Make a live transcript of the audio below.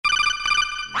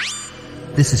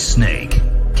This is Snake.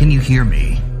 Can you hear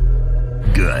me?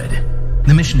 Good.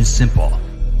 The mission is simple.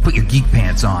 Put your geek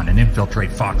pants on and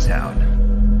infiltrate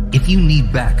Foxhound. If you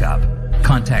need backup,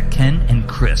 contact Ken and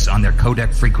Chris on their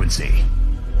codec frequency.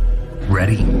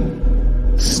 Ready?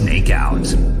 Snake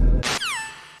out.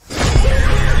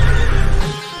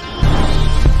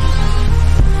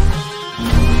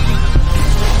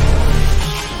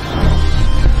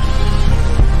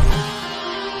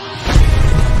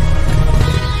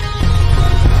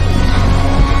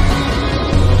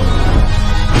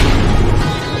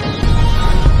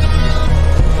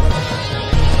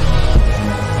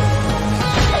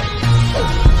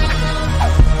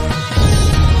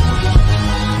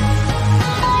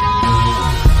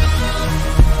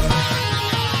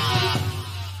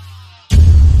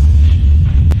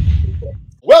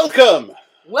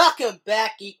 Welcome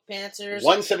back, Geek Pantsers.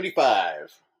 175.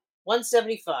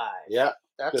 175. Yeah,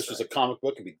 That's this was a comic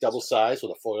book. It'd be double sized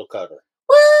with a foil cover.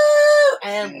 Woo!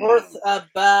 And worth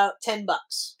about $10.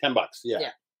 $10,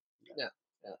 yeah.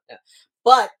 Yeah.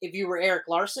 But if you were Eric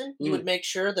Larson, you would make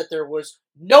sure that there was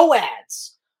no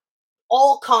ads.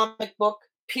 All comic book,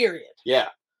 period. Yeah.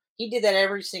 He did that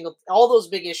every single, all those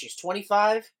big issues,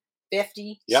 25,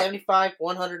 50, 75,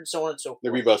 100, and so on and so forth.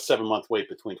 There'd be about a 7-month wait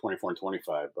between 24 and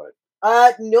 25, but...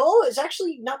 No, it's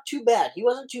actually not too bad. He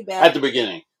wasn't too bad. At the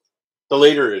beginning. The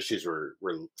later issues were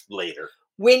later.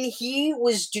 When he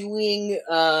was doing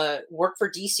work for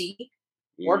DC,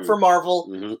 work for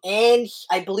Marvel, and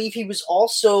I believe he was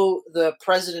also the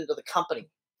president of the company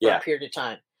for a period of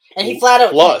time. And he flat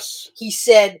out... Plus... He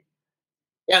said,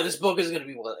 yeah, this book is going to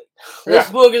be late. This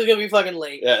book is going to be fucking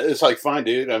late. Yeah, it's like, fine,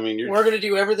 dude. I mean, we're going to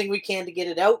do everything we can to get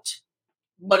it out,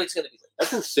 but it's going to be late.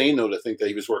 That's insane, though, to think that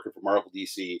he was working for Marvel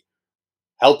DC,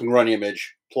 helping run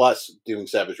Image, plus doing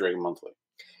Savage Dragon Monthly.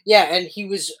 Yeah, and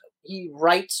he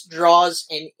writes, draws,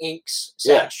 and inks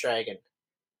Savage Dragon,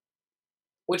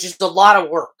 which is a lot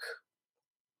of work.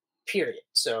 Period.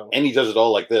 So, and he does it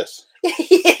all like this.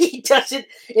 He does it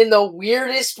in the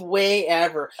weirdest way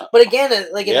ever. But again,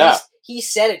 at least he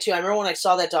said it too. I remember when I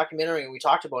saw that documentary and we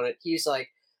talked about it. He's like,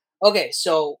 "Okay,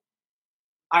 so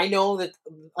I know that,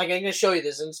 like, I'm going to show you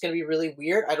this, and it's going to be really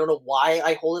weird. I don't know why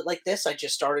I hold it like this. I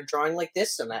just started drawing like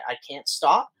this, and I can't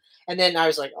stop." And then I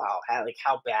was like, "Oh,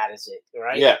 how bad is it?"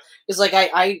 Right? Yeah. It's like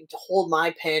I hold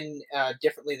my pen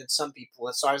differently than some people,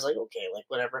 and so I was like, "Okay, like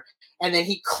whatever." And then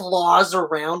he claws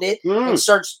around it and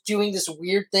starts doing this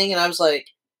weird thing, and I was like,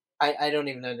 I don't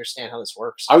even understand how this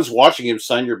works. I was watching him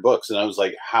sign your books, and I was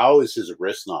like, how is his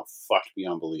wrist not fucked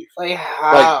beyond belief?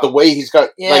 Like, the way he's got...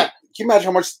 Yeah. Like, can you imagine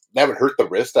how much that would hurt the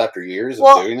wrist after years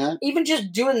of doing that? Even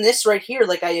just doing this right here,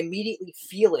 like, I immediately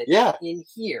feel it in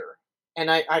here.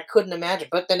 And I couldn't imagine.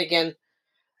 But then again,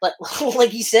 like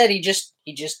he said, he just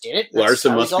did it.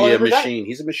 Larson must be a machine.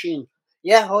 He's a machine.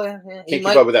 Yeah, Can't keep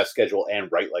up with that schedule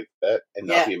and write like that and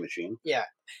not be a machine. Yeah.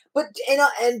 But,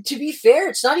 and to be fair,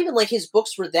 it's not even like his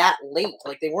books were that late.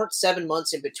 Like, they weren't 7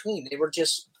 months in between. They were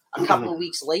just a couple of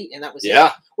weeks late, and that was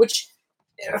it. Which,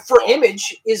 for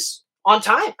Image, is on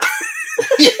time.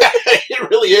 Yeah, it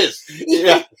really is.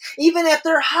 Yeah. Even at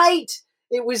their height,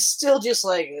 it was still just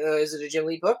like, is it a Jim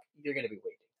Lee book? You're going to be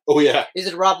waiting. Oh, yeah. Is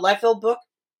it a Rob Liefeld book?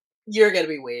 You're going to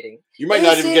be waiting. You might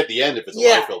not even get the end if it's a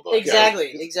Liefeld book.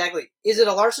 Exactly. Is it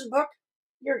a Larson book?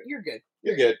 You're good.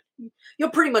 You're good.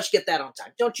 You'll pretty much get that on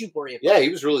time. Don't you worry about it. Yeah, he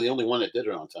was really the only one that did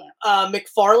it on time.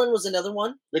 McFarlane was another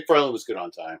one. McFarlane was good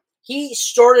on time. He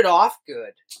started off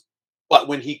good. But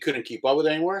when he couldn't keep up with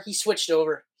it anymore, he switched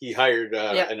over. He hired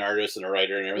an artist and a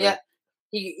writer and everything.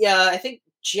 Yeah. I think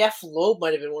Jeff Loeb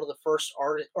might have been one of the first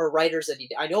writers that he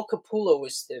did. I know Capullo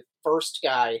was the first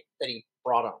guy that he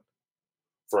brought on.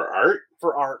 For art?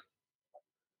 For art.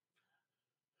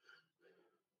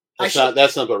 That's not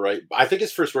about right. I think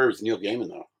his first writer was Neil Gaiman,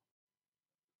 though.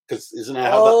 Because isn't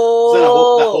that how the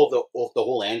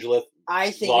whole Angela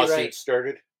lawsuit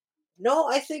started? No,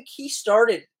 I think he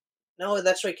started. No,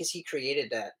 that's right, because he created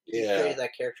that. He created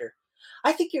that character.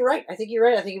 I think you're right. I think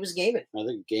it was Gaiman. I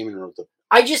think Gaiman wrote the...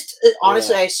 I just,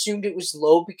 honestly, I assumed it was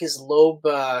Loeb because Loeb...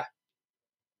 because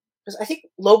I think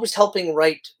Loeb was helping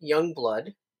write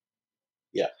Youngblood.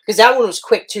 Yeah. Because that one was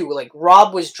quick, too. Like,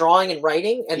 Rob was drawing and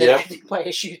writing, and then I think by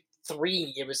issue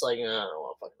 3, it was like, I don't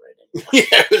want to fucking write it.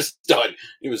 Yeah, it was done.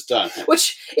 It was done.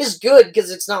 Which is good,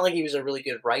 because it's not like he was a really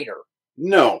good writer.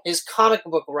 No. His comic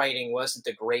book writing wasn't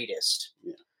the greatest.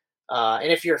 Yeah.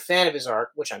 And if you're a fan of his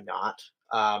art, which I'm not,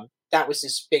 that was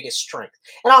his biggest strength.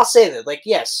 And I'll say that, like,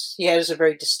 yes, he has a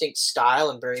very distinct style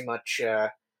and very much,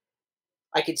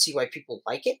 I can see why people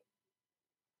like it.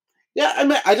 Yeah, I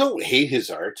mean, I don't hate his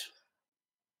art.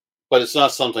 But it's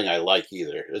not something I like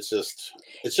either. It's just.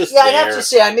 Yeah, I'd have to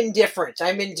say I'm indifferent.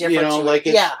 You know, like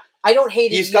I don't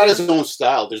hate it. He's got his own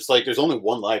style. There's only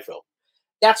one Liefeld.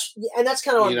 That's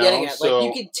kind of what I'm getting at. Like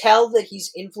you can tell that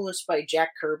he's influenced by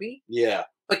Jack Kirby. Yeah.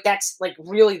 But that's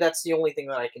that's the only thing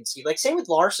that I can see. Like same with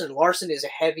Larson. Larson is a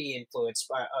heavy influence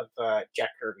of Jack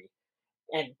Kirby,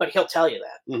 but he'll tell you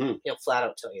that. Mm-hmm. He'll flat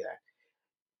out tell you that.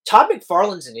 Todd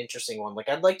McFarlane's an interesting one. Like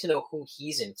I'd like to know who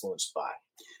he's influenced by,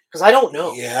 because I don't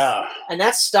know. Yeah. And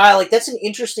that style, that's an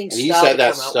interesting style. He's had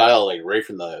that style like right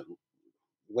from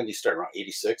when did he start, around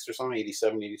 86 or something?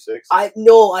 87, 86? I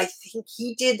think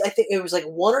he did. I think it was like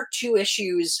 1 or 2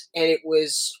 issues, and it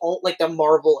was all like the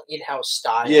Marvel in-house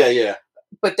style. Yeah.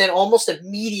 But then almost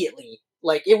immediately,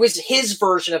 like it was his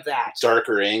version of that.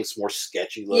 Darker inks, more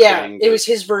sketchy looking. Yeah, it was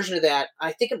his version of that.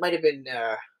 I think it might have been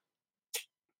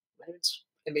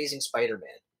Amazing Spider-Man.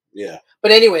 Yeah.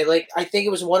 But anyway, like I think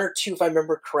it was 1 or 2, if I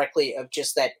remember correctly, of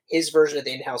just that his version of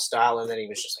the in-house style, and then he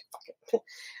was just like, fuck it.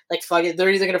 Like, fuck it, they're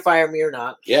either going to fire me or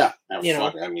not. Yeah. You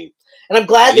know? I mean... And I'm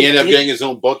glad he ended up getting his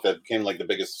own book that became like the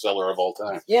biggest seller of all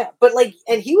time. Yeah, but like,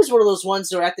 and he was one of those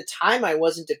ones where at the time I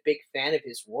wasn't a big fan of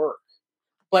his work.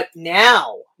 But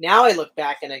now I look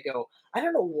back and I go, I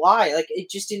don't know why. Like, it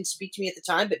just didn't speak to me at the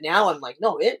time, but now I'm like,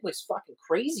 no, it was fucking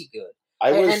crazy good.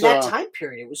 And that time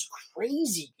period, it was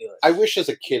crazy good. I wish as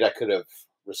a kid I could have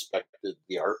respected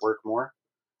the artwork more.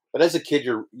 But as a kid,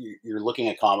 you're looking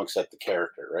at comics at the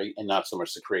character, right? And not so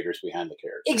much the creators behind the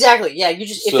character. Exactly. Yeah. You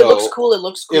just if it looks cool, it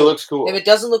looks cool. It looks cool. If it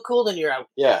doesn't look cool, then you're out.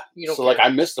 Yeah. You don't so care. like I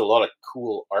missed a lot of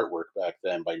cool artwork back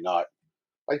then by not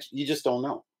like you just don't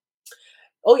know.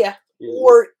 Oh yeah.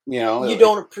 Or you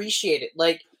don't appreciate it.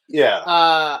 Like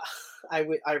I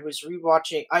was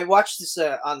rewatching. I watched this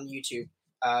on YouTube.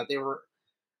 They were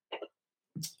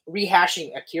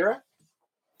rehashing Akira.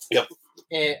 Yep.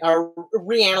 Or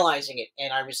reanalyzing it,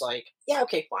 and I was like, yeah,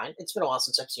 okay, fine. It's been a while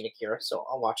since I've seen Akira, so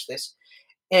I'll watch this.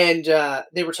 And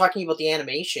they were talking about the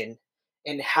animation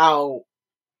and how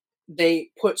they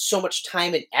put so much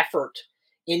time and effort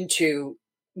into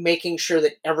making sure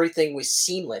that everything was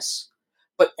seamless,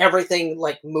 but everything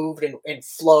like moved and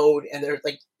flowed, and there's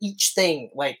like each thing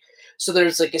like so.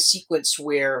 There's like a sequence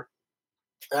where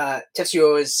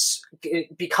Tetsuo is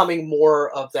becoming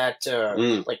more of that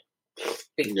like.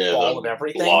 Big ball of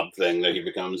everything. Blob thing that he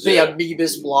becomes. The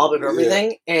amoebus blob of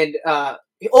everything. Yeah. And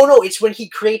no, it's when he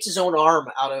creates his own arm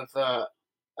out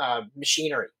of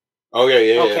machinery. Oh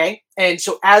yeah. Okay. Yeah. And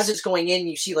so as it's going in,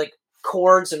 you see like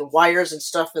cords and wires and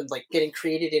stuff and like getting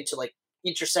created into like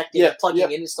intersecting and plugging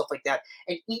in and stuff like that.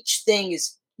 And each thing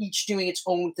is each doing its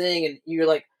own thing, and you're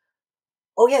like,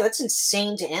 oh yeah, that's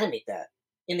insane to animate that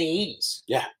in the 80s.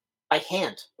 Yeah. By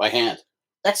hand.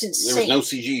 That's insane. There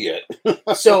was no CG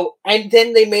yet. So, and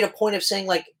then they made a point of saying,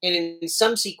 like, in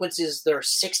some sequences, there are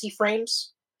 60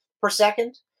 frames per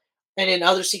second, and in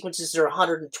other sequences, there are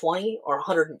 120 or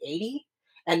 180.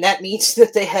 And that means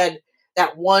that they had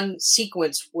that one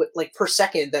sequence with, like, per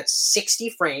second that's 60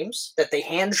 frames that they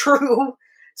hand drew,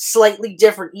 slightly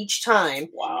different each time.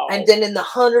 Wow. And then in the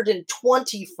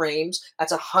 120 frames,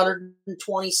 that's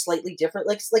 120 slightly different.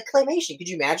 Like claymation. Could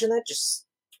you imagine that?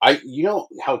 You know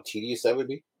how tedious that would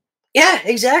be? Yeah,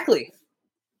 exactly.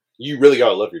 You really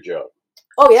gotta love your job.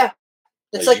 Oh yeah,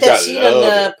 it's like that scene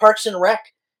on Parks and Rec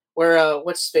where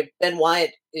Ben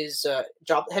Wyatt is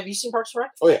job. Have you seen Parks and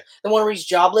Rec? Oh yeah, the one where he's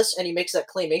jobless and he makes that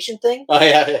claymation thing. Oh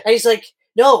yeah. And he's like,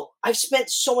 "No, I've spent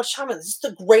so much time on this.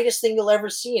 This is the greatest thing you'll ever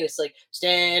see." And it's like,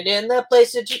 "Stand in the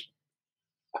place that you."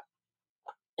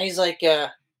 And he's like,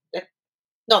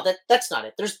 "No, that's not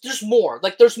it. There's more.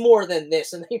 Like there's more than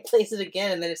this." And then he plays it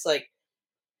again, and then it's like,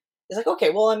 okay,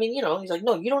 well, I mean, he's like,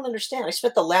 "No, you don't understand. I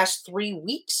spent the last 3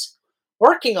 weeks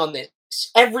working on this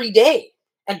every day,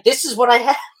 and this is what I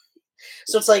have."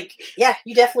 So it's like, yeah,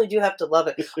 you definitely do have to love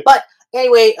it. But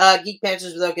anyway, Geek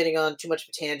Panthers, without getting on too much of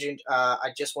a tangent,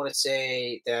 I just want to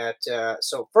say that.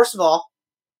 So first of all,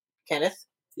 Kenneth,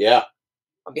 yeah,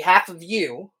 on behalf of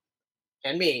you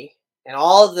and me. And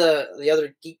all of the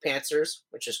other Geek Panthers,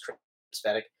 which is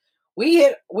aesthetic,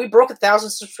 we broke 1,000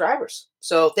 subscribers.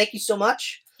 So thank you so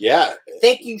much. Yeah.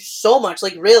 Thank you so much.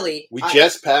 Like really. We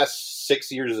just passed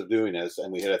 6 years of doing this,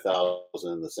 and we hit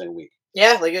 1,000 in the same week.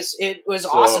 Yeah, like it was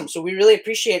awesome. So we really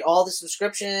appreciate all the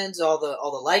subscriptions, all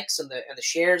the likes and the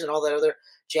shares and all that other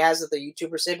jazz that the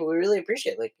YouTubers say. But we really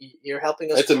appreciate you're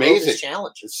helping us. It's amazing. This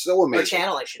challenge. It's so amazing. Our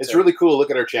channel, I should say. It's really cool to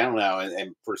look at our channel now,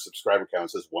 and for subscriber count,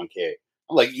 it says 1K.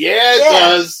 I'm like, yeah, it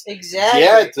does. Exactly.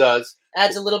 Yeah, it does.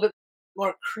 Adds a little bit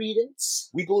more credence.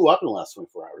 We blew up in the last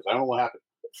 24 hours. I don't know what happened.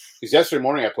 Because yesterday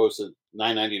morning I posted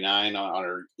 $9.99 on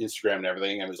our Instagram and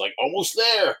everything. I was like, almost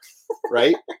there.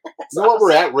 Right? You know what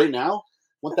we're at right now?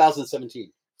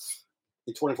 1,017.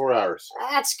 In 24 hours.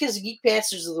 That's because Geek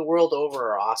Pantsers of the world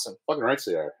over are awesome. Fucking rights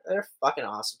they are. They're fucking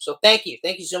awesome. So thank you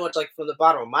so much, like from the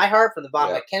bottom of my heart, from the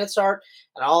bottom of Kenneth's heart,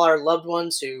 and all our loved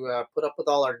ones who put up with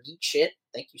all our geek shit.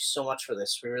 Thank you so much for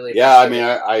this. We really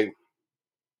appreciate it.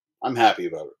 I'm happy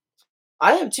about it.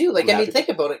 I am too. Like, think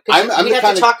about it. Because we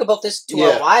have to talk about this to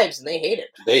our wives, and they hate it.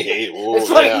 They hate it.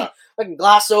 Oh, fucking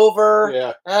gloss over.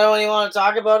 Yeah. I don't even want to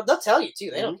talk about it. They'll tell you,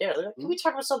 too. They don't care. They're like, can we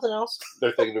talk about something else?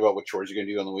 They're thinking about what chores you're going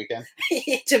to do on the weekend.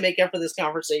 To make up for this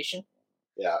conversation.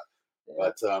 Yeah.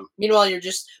 But meanwhile,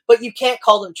 but you can't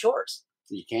call them chores.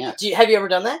 You can't. Have you ever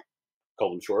done that?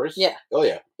 Call them chores? Yeah. Oh,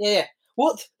 yeah. Yeah.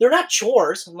 Well, they're not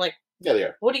chores. I'm like, yeah, they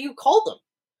are. What do you call them?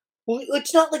 Well,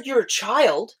 it's not like you're a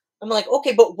child. I'm like,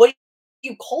 okay, but what do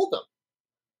you call them?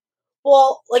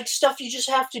 Well, like stuff you just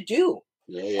have to do.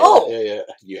 Yeah.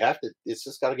 You have to. It's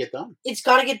just got to get done. It's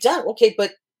got to get done. Okay,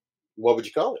 but what would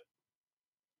you call it?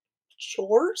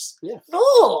 Chores? Yeah.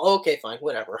 Oh, okay, fine.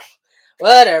 Whatever.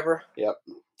 Yep.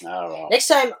 I don't know. Next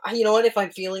time, you know what? If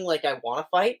I'm feeling like I want to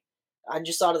fight, I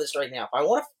just thought of this right now. If I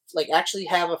want to actually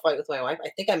have a fight with my wife, I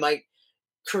think I might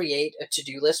create a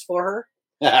to-do list for her,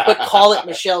 but call it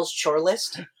Michelle's chore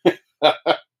list.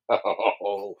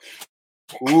 Oh.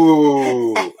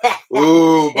 Ooh,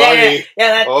 buddy.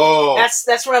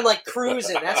 That's where I'm like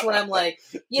cruising. That's when I'm like,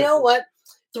 you know what?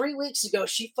 3 weeks ago,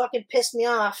 she fucking pissed me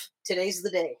off. Today's the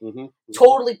day. Mm-hmm.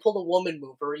 Totally pull a woman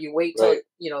mover. You wait till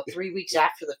 3 weeks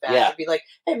after the fact to be like,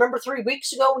 hey, remember 3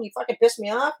 weeks ago when you fucking pissed me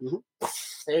off? Mm-hmm.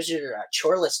 There's your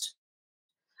chore list.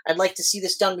 I'd like to see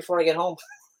this done before I get home.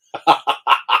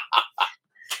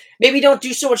 Maybe don't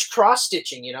do so much cross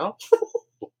stitching.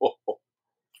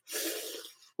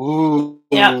 Ooh,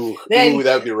 that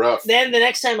would be rough. Then the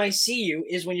next time I see you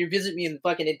is when you visit me in the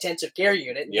fucking intensive care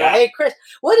unit. And go, hey, Chris,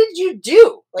 what did you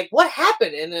do? Like, what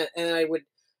happened? And I would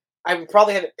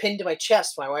probably have it pinned to my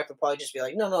chest. My wife would probably just be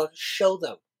like, no, show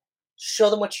them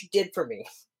what you did for me.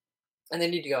 And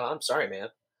then you'd go, I'm sorry, man.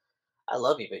 I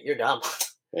love you, but you're dumb.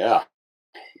 Yeah,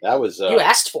 that was. You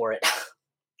asked for it.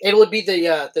 It would be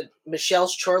the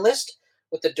Michelle's chore list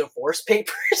with the divorce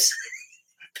papers.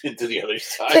 Into the other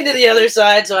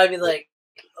side. So I'd be like,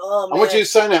 oh, man. I want you to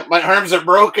sign it. My arms are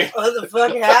broken. What the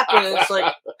fuck happened? And it's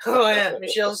like, oh, yeah,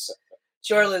 Michelle's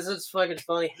chore list. It's fucking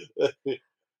funny.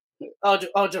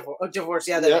 Divorce.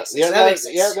 Yeah, that makes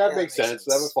sense. That makes sense.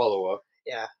 That would follow up.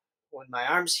 Yeah. When my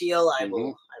arms heal, I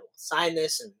will sign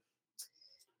this. And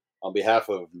on behalf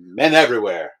of men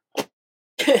everywhere,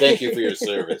 thank you for your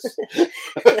service.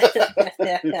 But,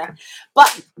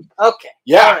 okay.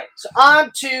 Yeah. All right. So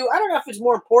on to, I don't know if it's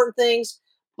more important things,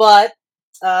 but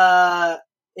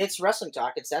it's wrestling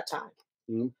talk. It's that time.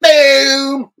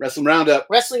 Boom! Wrestling Roundup.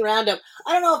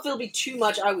 I don't know if it'll be too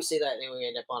much. I always say that and we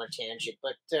end up on a tangent,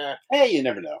 but hey, you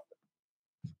never know.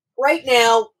 Right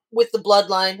now, with the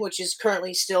Bloodline, which is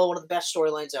currently still one of the best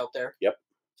storylines out there. Yep.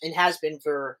 And has been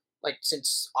for,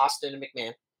 since Austin and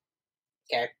McMahon.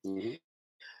 Okay. Mm-hmm.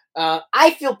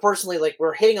 I feel personally like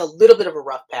we're hitting a little bit of a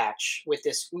rough patch with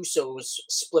this Usos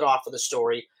split off of the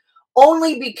story,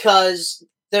 only because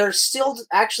they're still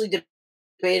actually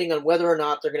debating on whether or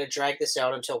not they're going to drag this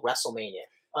out until WrestleMania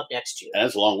of next year. And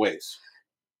that's a long ways.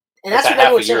 And that's what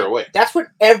everyone's saying. Away. That's what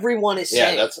everyone is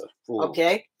saying. Yeah,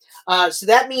 okay. So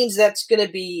that means that's going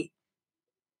to be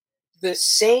the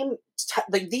same.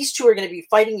 These two are going to be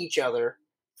fighting each other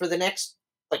for the next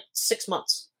 6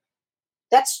 months.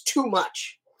 That's too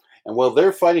much. And while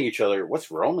they're fighting each other,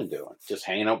 what's Roman doing? Just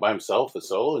hanging out by himself with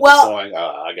Solo? And just going,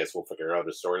 I guess we'll figure out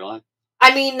a storyline?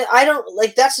 I mean, I don't,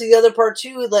 that's the other part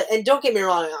too, and don't get me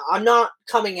wrong, I'm not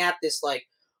coming at this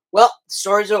well, the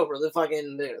story's over,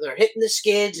 they're hitting the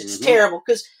skids, it's terrible,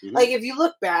 because, if you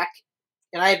look back,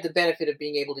 and I have the benefit of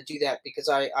being able to do that, because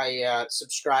I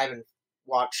subscribe and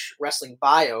watch Wrestling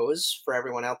Bios for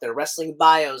everyone out there. Wrestling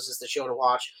Bios is the show to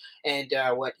watch. And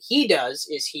what he does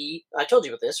is I told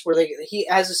you about this, where he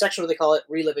has a section where they call it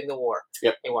Reliving the War.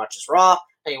 Yep. He watches Raw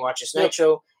and he watches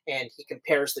Nitro, and he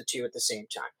compares the two at the same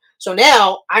time. So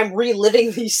now I'm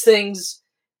reliving these things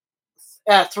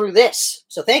through this.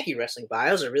 So thank you, Wrestling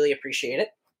Bios. I really appreciate it.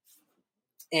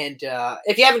 And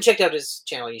if you haven't checked out his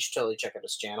channel, you should totally check out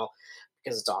his channel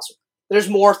because it's awesome. There's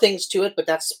more things to it, but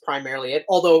that's primarily it.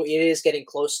 Although it is getting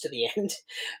close to the end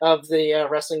of the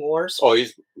Wrestling Wars. Oh,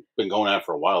 he's been going at it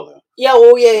for a while, though. Yeah,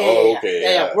 well, yeah. Okay,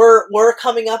 yeah. We're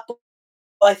coming up.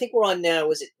 I think we're on.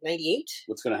 Was it 98?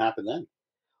 What's going to happen then?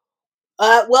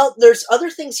 Well, there's other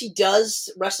things he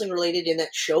does wrestling related in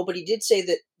that show, but he did say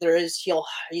that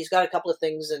he's got a couple of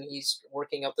things and he's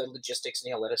working out the logistics, and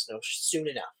he'll let us know soon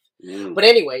enough. But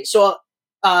anyway, so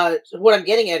what I'm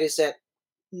getting at is that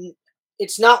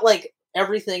it's not like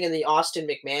everything in the Austin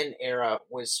McMahon era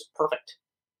was perfect.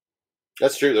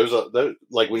 That's true.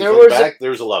 Like when you look back,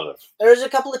 there's a lot of. There's a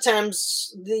couple of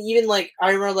times, even like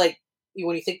I remember, like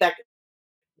when you think back,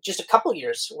 just a couple of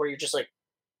years where you're just like,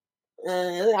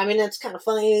 I mean, that's kind of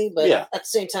funny, but at the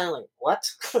same time, like, what?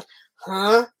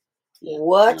 Huh? Yeah.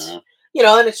 What? You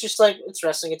know, and it's just like, it's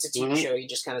wrestling, it's a TV show, you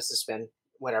just kind of suspend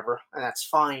whatever, and that's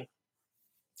fine.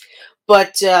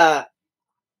 But,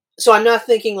 so I'm not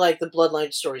thinking like the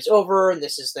Bloodline story's over, and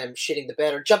this is them shitting the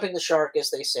bed, or jumping the shark,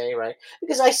 as they say, right?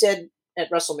 Because I said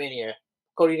at WrestleMania,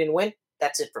 Cody didn't win,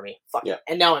 that's it for me. Fuck it.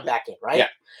 And now I'm back in, right? Yeah.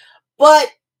 But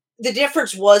the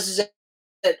difference was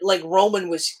that like Roman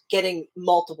was getting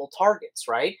multiple targets,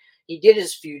 right? He did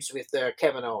his feuds with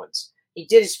Kevin Owens. He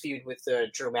did his feud with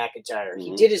Drew McIntyre.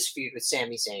 He did his feud with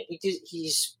Sami Zayn.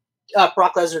 He's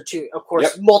Brock Lesnar too, of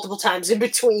course, multiple times in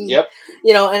between. Yep.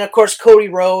 You know, and of course Cody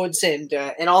Rhodes and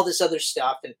all this other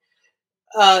stuff.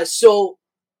 And so,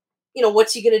 you know,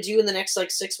 what's he going to do in the next like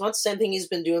 6 months? Same thing he's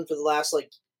been doing for the last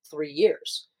like 3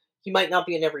 years. He might not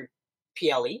be in every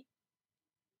PLE,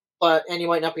 and he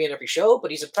might not be in every show,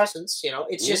 but he's a presence. You know,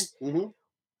 it's just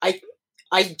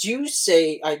I do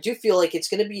feel like it's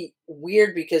going to be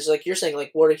weird because, like you're saying,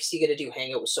 like, what is he going to do?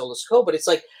 Hang out with Solo Sikoa? But it's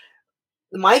like,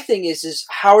 my thing is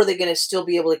how are they going to still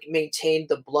be able to maintain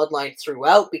the bloodline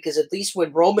throughout? Because at least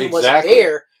when Roman wasn't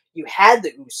there, you had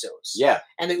the Usos. Yeah.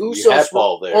 And the Usos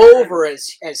were over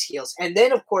as heels. And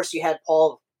then, of course, you had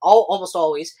Paul almost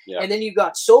always. Yeah. And then you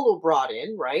got Solo brought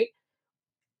in, right?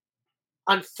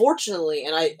 Unfortunately,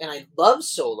 and I love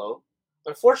Solo,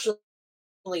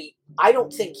 unfortunately, I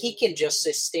don't think he can just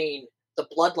sustain the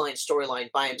bloodline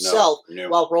storyline by himself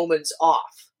while Roman's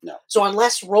off. No. So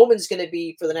unless Roman's going to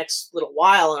be for the next little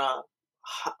while on a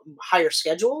higher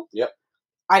schedule,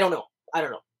 I don't know.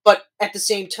 But at the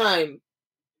same time,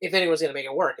 if anyone's going to make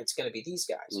it work, it's going to be these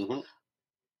guys. Mm-hmm.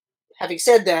 Having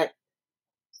said that,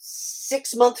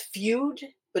 6-month feud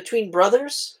between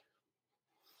brothers.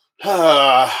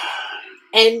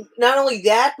 And not only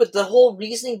that, but the whole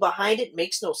reasoning behind it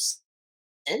makes no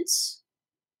sense.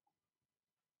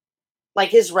 Like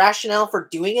his rationale for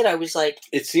doing it, I was like,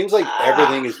 it seems like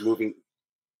everything is moving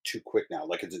too quick now.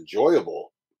 Like it's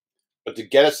enjoyable, but to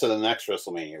get us to the next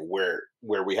WrestleMania, where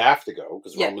we have to go,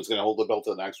 because Roman's going to hold the belt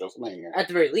to the next WrestleMania at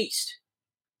the very least.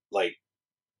 Like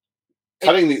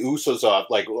cutting the Usos off,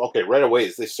 like okay, right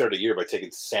away they start a year by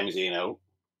taking Sami Zayn out,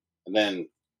 and then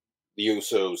the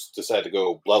Usos decide to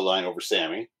go Bloodline over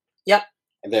Sami. Yep.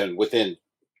 And then within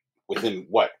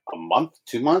what, a month,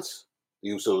 2 months,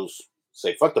 the Usos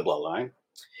say fuck the Bloodline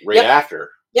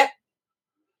after. Yep.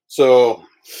 So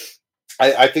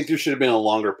I think there should have been a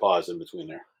longer pause in between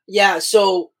there. Yeah.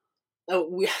 So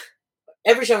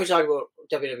every time we talk about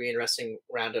WWE and Wrestling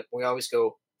Roundup, we always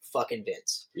go fucking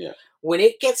Vince. Yeah. When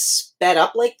it gets sped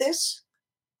up like this,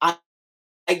 I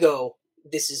go,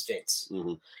 this is Vince.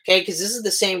 Mm-hmm. Okay, because this is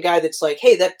the same guy that's like,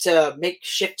 hey, that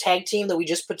makeshift tag team that we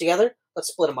just put together, let's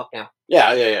split them up now.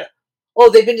 Yeah. Oh,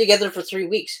 they've been together for 3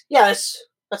 weeks. Yeah,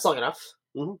 that's long enough.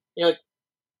 Mm-hmm. You're like,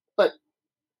 but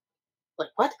like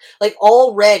what? Like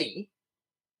already,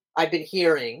 I've been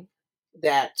hearing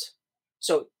that.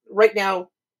 So right now,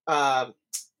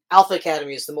 Alpha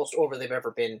Academy is the most over they've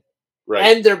ever been. Right.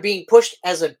 And they're being pushed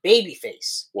as a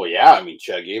babyface. Well, yeah, I mean,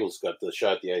 Chad Gable's got the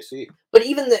shot at the IC. But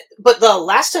the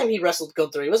last time he wrestled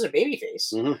Gunther, he wasn't a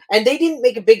babyface. Mm-hmm. And they didn't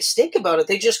make a big stink about it.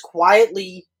 They just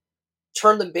quietly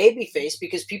turned them babyface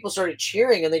because people started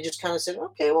cheering and they just kind of said,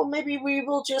 okay, well, maybe we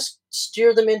will just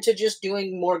steer them into just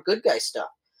doing more good guy stuff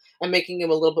and making him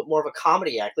a little bit more of a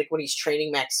comedy act, like when he's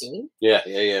training Maxine. Yeah.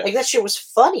 Like that shit was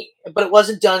funny, but it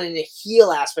wasn't done in a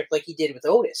heel aspect like he did with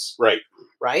Otis. Right.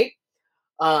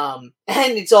 And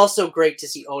it's also great to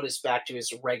see Otis back to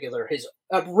his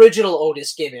original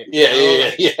Otis gimmick.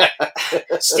 Yeah.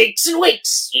 Steaks and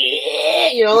wakes.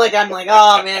 Yeah. You know, like I'm like,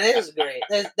 oh man, this is great.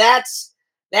 That's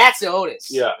Otis.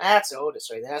 Yeah. That's Otis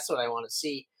right there. That's what I want to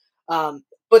see.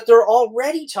 But they're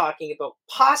already talking about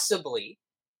possibly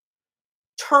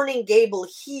turning Gable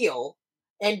heel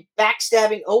and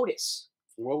backstabbing Otis.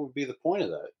 What would be the point of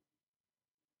that?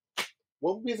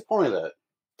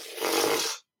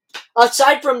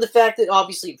 Aside from the fact that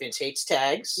obviously Vince hates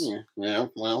tags. Yeah,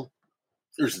 well,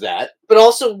 there's that. But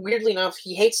also, weirdly enough,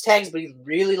 he hates tags, but he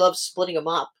really loves splitting them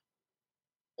up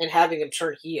and having them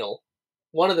turn heel.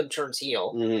 One of them turns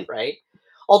heel, right?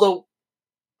 Although,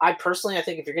 I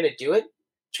think if you're going to do it,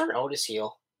 turn Otis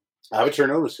heel. I would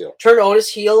turn Otis heel. Turn Otis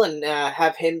heel and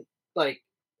have him,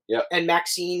 and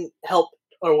Maxine help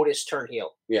Otis turn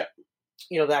heel. Yeah.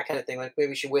 You know, that kind of thing. Like,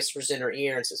 maybe she whispers in her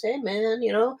ear and says, hey, man,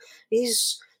 you know,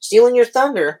 he's stealing your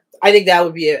thunder. I think that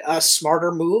would be a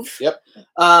smarter move. Yep.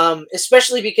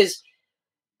 Especially because,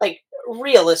 like,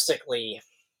 realistically,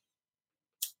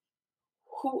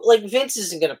 who like Vince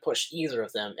isn't going to push either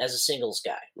of them as a singles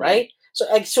guy, right?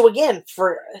 So again,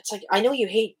 it's like I know you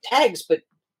hate tags, but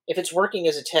if it's working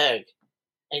as a tag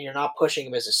and you're not pushing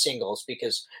him as a singles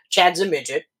because Chad's a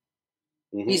midget,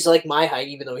 he's like my height,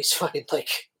 even though he's fucking like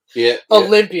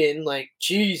Olympian, like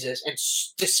Jesus, and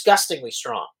disgustingly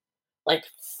strong, like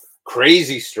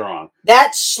crazy strong.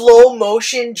 That slow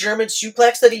motion German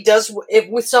suplex that he does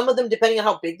with some of them, depending on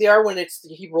how big they are, when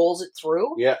he rolls it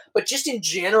through. Yeah. But just in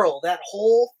general, that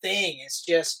whole thing is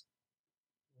just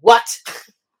what.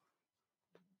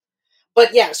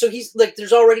 But yeah, so he's like,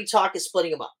 there's already talk of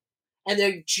splitting them up, and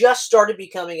they just started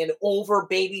becoming an over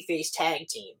babyface tag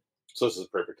team. So this is the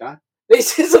perfect time.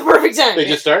 This is the perfect time. They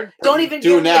just started. Don't even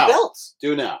give him the belts.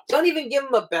 Do now. Don't even give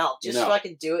him a belt. Just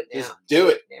fucking do it now. Just do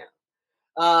it now.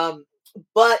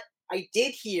 But I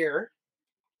did hear.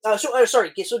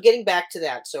 Sorry. So getting back to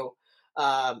that. So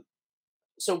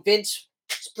Vince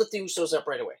split the Usos up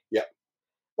right away. Yeah.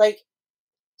 Like,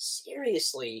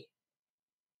 seriously,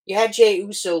 you had Jey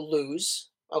Uso lose.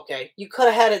 Okay, you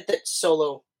could have had it that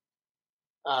Solo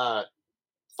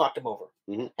fucked him over,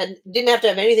 and didn't have to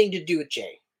have anything to do with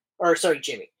Jimmy.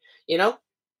 You know,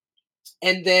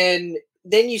 and then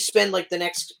you spend like the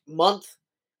next month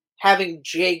having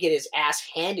Jey get his ass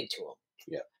handed to him.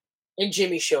 Yeah. And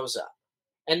Jimmy shows up.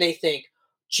 And they think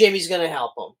Jimmy's going to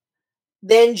help him.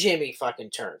 Then Jimmy fucking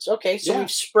turns. Okay, so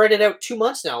we've spread it out 2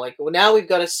 months now. Like, now we've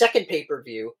got a second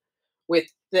pay-per-view with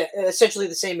essentially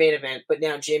the same main event, but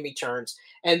now Jimmy turns.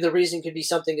 And the reason could be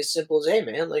something as simple as, hey,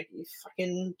 man, like,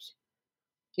 you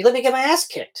let me get my ass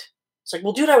kicked. It's like,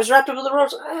 well, dude, I was wrapped up in the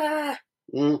ropes.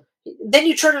 Then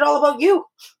you turn it all about you.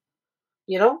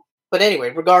 You know? But anyway,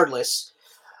 regardless...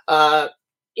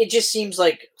 it just seems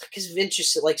like because Vince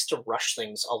just likes to rush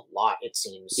things a lot. It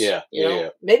seems, you know. Yeah.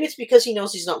 Maybe it's because he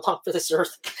knows he's not long for this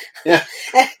earth. Yeah,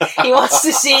 he wants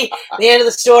to see the end of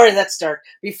the story. That's dark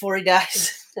before he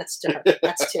dies. That's dark.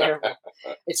 That's terrible.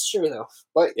 It's true though.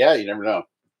 But yeah, you never know.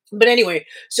 But anyway,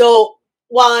 so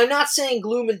while I'm not saying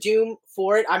gloom and doom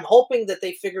for it, I'm hoping that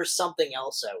they figure something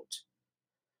else out.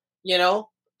 You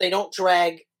know, they don't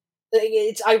drag.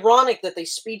 It's ironic that they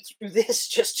speed through this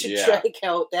just to drag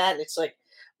out that. And it's like,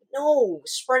 no,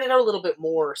 spread it out a little bit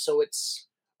more. So it's.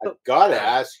 I've got to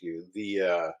ask you,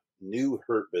 the new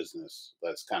Hurt business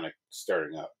that's kind of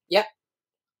starting up. Yep.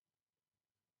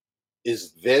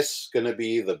 Is this going to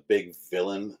be the big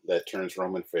villain that turns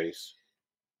Roman face?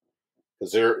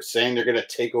 Because they're saying they're going to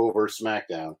take over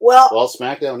SmackDown. Well,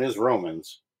 SmackDown is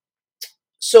Roman's.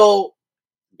 So.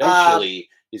 Eventually,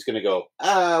 he's going to go,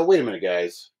 wait a minute,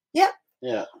 guys. Yeah.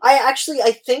 Yeah. I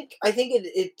think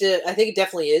it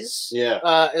definitely is. Yeah.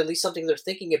 At least something they're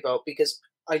thinking about, because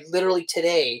I literally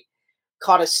today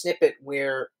caught a snippet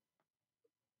where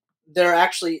they're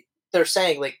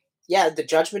saying like, yeah, the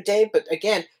Judgment Day, but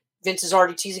again, Vince is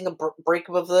already teasing a break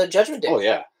of the Judgment Day. Oh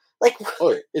yeah. Like,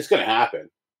 it's gonna happen.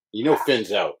 You know,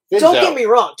 Finn's out. Don't get me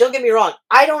wrong.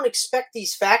 I don't expect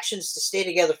these factions to stay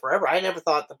together forever. I never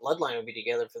thought the Bloodline would be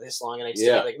together for this long, and I'd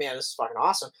still be like, man, this is fucking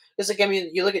awesome. Because, like, I mean,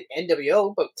 you look at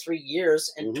NWO, about 3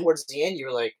 years, and towards the end, you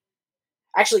were like...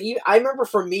 Actually, I remember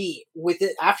for me, with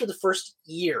it after the first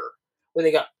year, when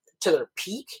they got to their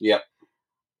peak,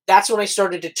 that's when I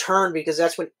started to turn, because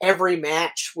that's when every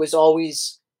match was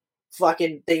always...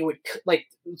 fucking, they would, like,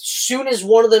 as soon as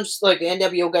one of them, like, the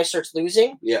NWO guy starts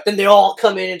losing, then they all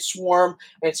come in and swarm,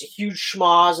 and it's a huge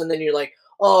schmoz, and then you're like,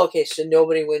 oh, okay, so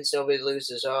nobody wins, nobody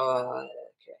loses, oh,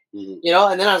 okay. You know,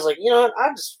 and then I was like, you know what,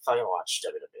 I just fucking watch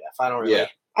WWF, I don't really,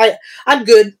 I'm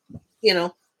good, you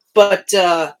know, but,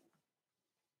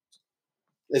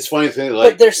 it's funny thing,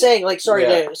 like... But they're saying, like, sorry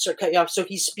to cut you off, so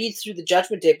he speeds through the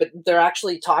Judgment Day, but they're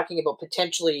actually talking about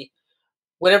potentially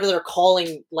whatever they're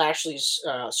calling Lashley's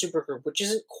supergroup, which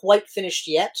isn't quite finished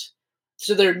yet.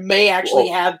 So they may actually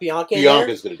have Bianca in there.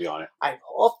 Bianca's going to be on it.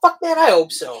 Fuck, man, I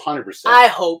hope so. 100%. I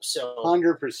hope so.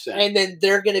 100%. And then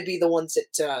they're going to be the ones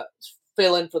that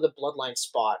fill in for the Bloodline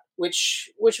spot.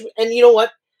 Which, and you know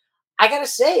what? I got to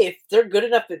say, if they're good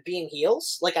enough at being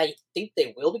heels, like I think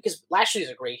they will, because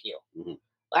Lashley's a great heel.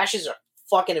 Lashley's a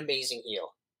fucking amazing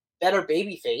heel. Better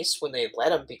babyface when they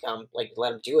let him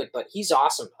let him do it, but he's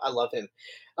awesome. I love him.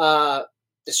 The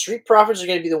Street Profits are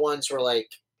going to be the ones where like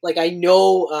I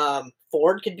know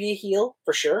Ford could be a heel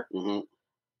for sure.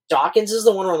 Dawkins is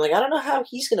the one where I'm like, I don't know how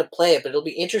he's going to play it, but it'll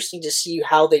be interesting to see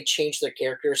how they change their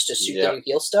characters to suit the new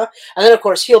heel stuff. And then of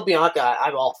course, heel Bianca,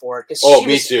 I'm all for it, because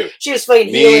me too. She was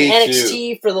fighting heel in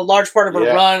NXT for the large part of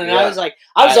her run, and I was like,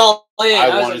 I was all in.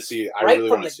 I want to see. I really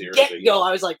want to see her. Get go.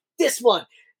 I was like, this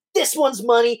one's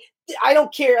money. I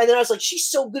don't care. And then I was like, she's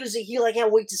so good as a heel. I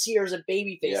can't wait to see her as a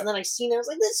babyface. And then I seen it. I was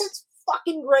like, this is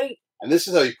fucking great. And this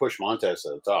is how you push Montez to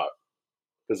the top.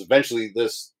 Because eventually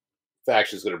this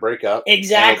faction is going to break up.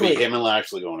 Exactly. And it'll be him and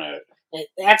Lashley going at it. And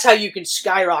that's how you can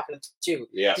skyrocket it too.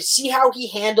 Yeah. To see how he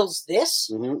handles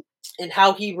this and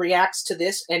how he reacts to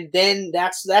this, and then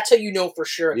that's how you know for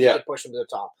sure if you can push him to the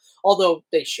top. Although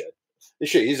they should. They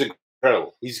should. He's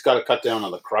incredible. He's got to cut down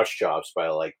on the crush chops by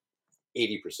like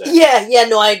 80%. Yeah,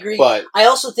 no, I agree. But I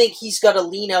also think he's got to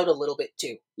lean out a little bit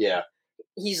too. Yeah.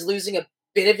 He's losing a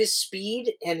bit of his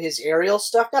speed and his aerial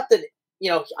stuff. Not that,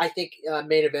 I think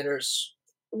main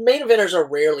eventers are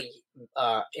rarely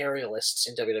aerialists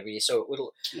in WWE,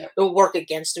 so it'll work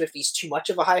against him if he's too much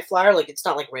of a high flyer. Like, it's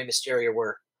not like Rey Mysterio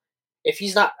where if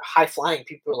he's not high flying,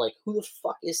 people are like, who the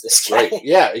fuck is this guy? Right.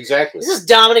 Yeah, exactly. This is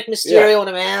Dominic Mysterio in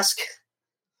a mask.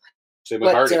 Same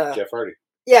with Hardy, Jeff Hardy.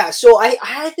 Yeah, so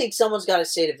I think someone's got to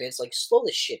say to Vince, like, slow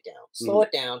this shit down. Slow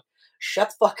it down. Shut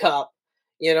the fuck up.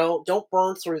 Don't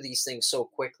burn through these things so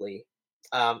quickly.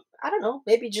 I don't know.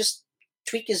 Maybe just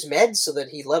tweak his meds so that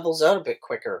he levels out a bit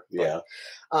quicker. Yeah.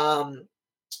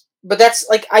 But that's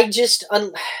like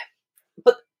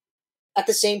but at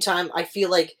the same time, I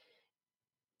feel like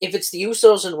if it's the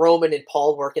Usos and Roman and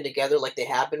Paul working together like they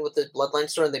have been with the Bloodline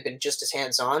story, and they've been just as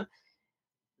hands-on,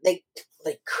 they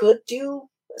could do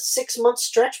a 6-month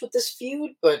stretch with this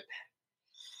feud, but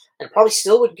and probably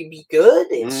still would be good.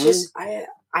 It's just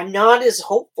I'm not as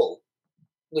hopeful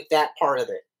with that part of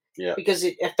it. Yeah. Because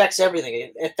it affects everything.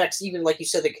 It affects even, like you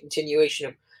said, the continuation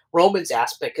of Roman's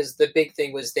aspect, because the big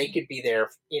thing was they could be there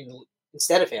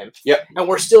instead of him. Yep. And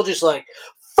we're still just like,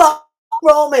 fuck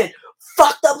Roman!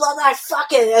 Fuck the Bloodline!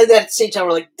 Fuck it! And then at the same time,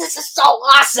 we're like, this is so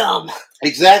awesome!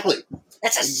 Exactly.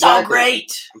 This is so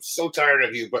great! I'm so tired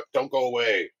of you, but don't go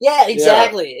away. Yeah,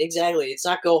 exactly. Yeah. Exactly. It's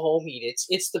not go home heat.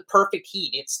 It's the perfect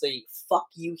heat. It's the fuck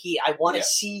you heat. I want to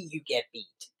see you get beat.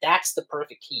 That's the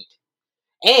perfect heat.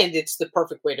 And it's the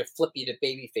perfect way to flip you to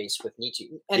babyface with Nietzsche.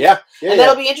 And, and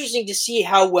that'll be interesting to see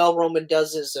how well Roman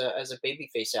does as a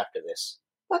babyface after this.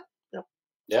 But,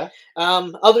 Yeah.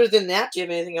 Other than that, do you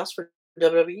have anything else for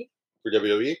WWE? For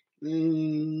WWE?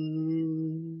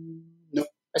 Nope.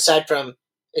 Aside from,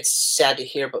 it's sad to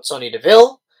hear about Sonya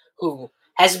Deville, who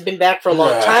hasn't been back for a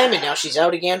long time, and now she's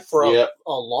out again for a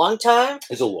long time.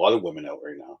 There's a lot of women out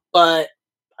right now. But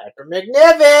Piper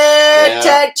McNiven,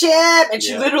 tag champ, and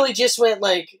she literally just went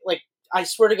like I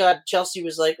swear to God, Chelsea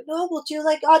was like, "No, we'll do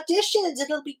like auditions, and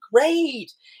it'll be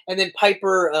great." And then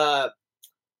Piper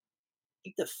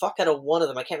beat the fuck out of one of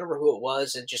them. I can't remember who it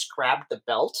was, and just grabbed the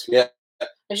belt. Yeah,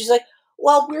 and she's like,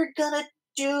 "Well, we're gonna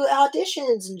do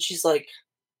auditions," and she's like,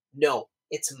 "No,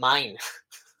 it's mine."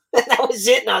 And that was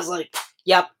it. And I was like,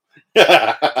 "Yep,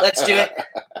 let's do it.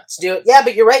 Let's do it." Yeah,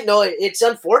 but you're right. No, it's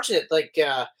unfortunate. Like,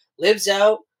 Liv's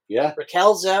out. Yeah.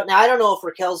 Raquel's out. Now, I don't know if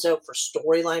Raquel's out for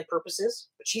storyline purposes,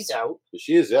 but she's out.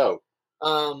 She is out.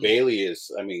 Bailey is,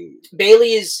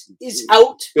 Bailey is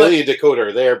out. Bailey and Dakota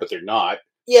are there, but they're not.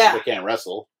 Yeah. They can't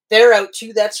wrestle. They're out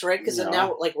too, that's right, because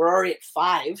now, like, we're already at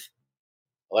 5.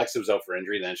 Alexa was out for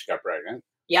injury, then she got pregnant.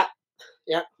 Yeah.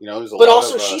 Yeah. There's a but lot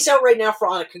also, of, she's out right now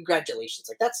for congratulations.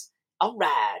 Like, that's all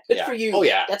right. Good for you. Oh,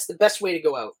 yeah. That's the best way to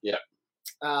go out. Yeah.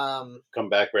 Come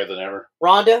back better than ever.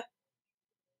 Rhonda.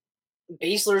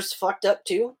 Baszler's fucked up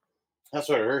too. That's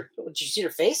what I heard. Did you see her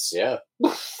face? Yeah.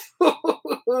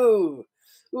 Oof.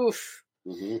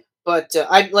 Mm-hmm. But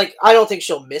I don't think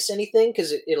she'll miss anything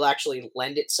because it'll actually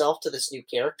lend itself to this new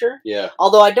character. Yeah.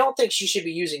 Although I don't think she should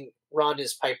be using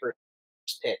Ronda's Piper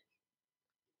Pit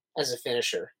as a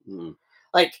finisher. Mm.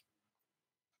 Like,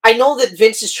 I know that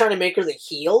Vince is trying to make her the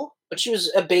heel, but she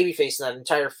was a babyface in that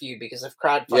entire feud because of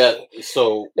crowd fucking. Yeah.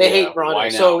 So they hate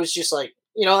Ronda. So it was just like,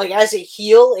 like as a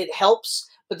heel, it helps.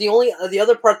 But the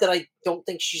other part that I don't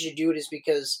think she should do it is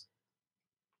because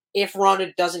if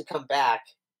Ronda doesn't come back,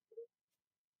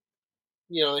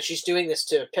 she's doing this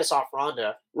to piss off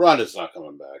Ronda. Ronda's not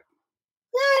coming back.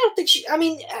 I don't think she. I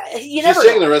mean, she's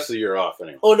taking the rest of the year off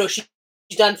anyway. Oh no, she's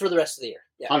done for the rest of the year.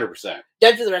 Yeah. 100%.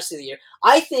 Done for the rest of the year.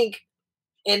 I think,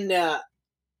 and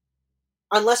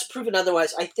unless proven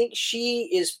otherwise, I think she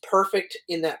is perfect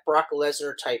in that Brock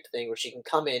Lesnar type thing where she can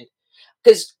come in.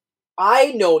 Because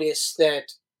I noticed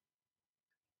that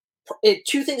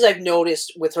two things I've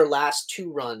noticed with her last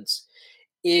 2 runs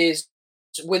is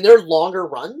when they're longer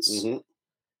runs, mm-hmm.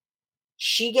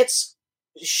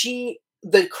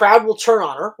 the crowd will turn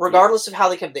on her regardless of how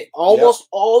they come. They almost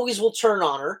always will turn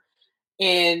on her,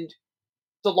 and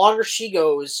the longer she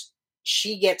goes,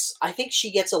 I think she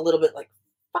gets a little bit like,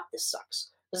 fuck, this sucks.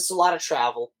 This is a lot of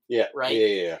travel. Yeah. Right?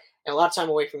 Yeah. And a lot of time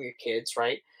away from your kids,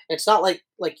 right? And it's not like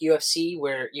UFC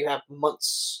where you have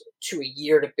months to a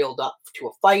year to build up to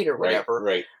a fight or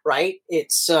whatever. Right?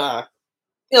 It's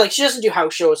like she doesn't do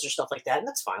house shows or stuff like that, and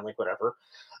that's fine, like whatever.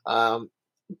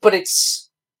 But it's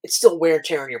it's still wear and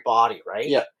tear on your body, right?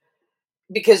 Yeah.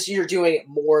 Because you're doing it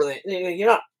more than you're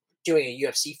not doing a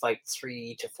UFC fight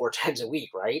 3 to 4 times a week,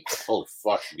 right? Holy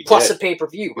fuck! Plus a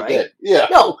pay-per-view, right? Dead. Yeah.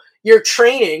 No, you're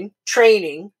training,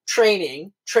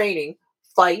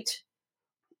 fight,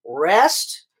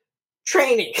 rest,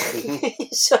 training.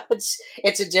 So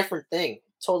it's a different thing,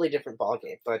 totally different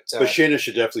ballgame. But Shayna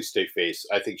should definitely stay face.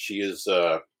 I think she is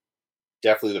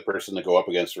definitely the person to go up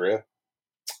against Rhea.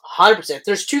 100%.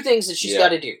 There's two things that she's got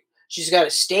to do. She's got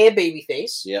to stay a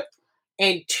babyface. Yep.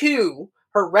 And two,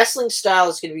 her wrestling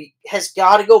style has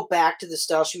got to go back to the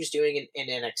style she was doing in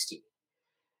NXT.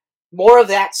 More of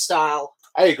that style.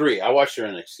 I agree. I watched her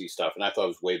NXT stuff, and I thought it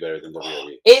was way better than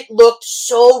WWE. It looked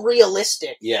so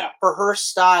realistic. Yeah. For her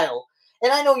style.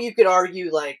 And I know you could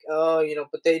argue, like, oh,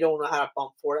 but they don't know how to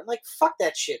bump for it. I'm like, fuck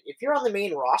that shit. If you're on the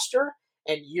main roster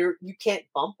and you can't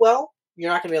bump well,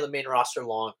 you're not going to be on the main roster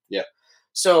long. Yeah.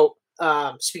 So,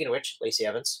 speaking of which, Lacey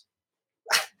Evans.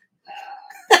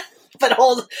 But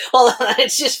hold on.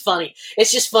 It's just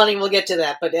funny. We'll get to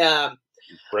that. But it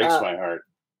breaks my heart.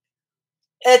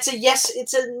 It's a yes.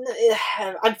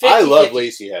 I'm 50, I love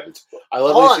Lacey Evans.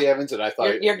 Evans, and I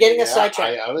thought you're getting a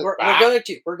sidetrack.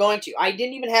 We're going to. I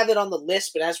didn't even have it on the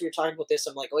list, but as we were talking about this,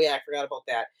 I'm like, oh yeah, I forgot about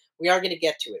that. We are going to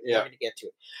get to it. Yeah. We're going to get to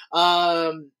it.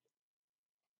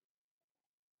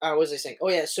 What was I saying? Oh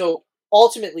yeah. So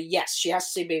ultimately, yes, she has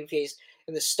to stay babyface,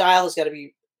 and the style has got to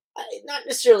be not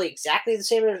necessarily exactly the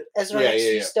same as her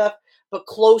NXT stuff, but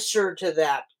closer to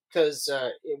that because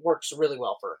it works really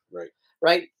well for her.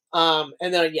 Right.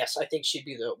 And then yes, I think she'd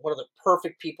be one of the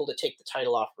perfect people to take the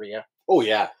title off Rhea. Oh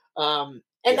yeah.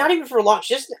 Not even for long.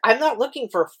 I'm not looking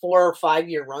for 4 or 5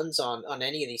 year runs on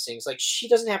any of these things. Like she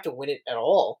doesn't have to win it at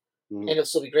all, and it'll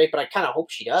still be great. But I kind of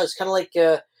hope she does. Kind of like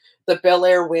the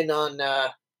Belair win on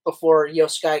before Io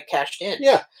Sky cashed in.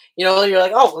 Yeah. You're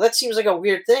like, oh, well, that seems like a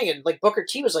weird thing, and like Booker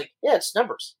T was like, yeah, it's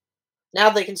numbers.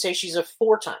 Now they can say she's a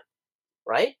 4-time,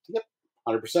 right? Yep,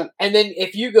 100%. And then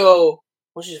if you go,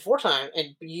 well, she's a 4-time,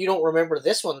 and you don't remember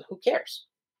this one, who cares?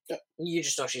 Yeah. You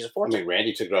just know she's a 4-time. I mean,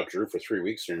 Randy took it off Drew for 3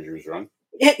 weeks during Drew's run.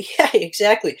 Yeah,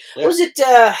 exactly. Yeah. What was it?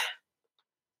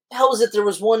 Hell was it? There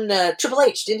was one Triple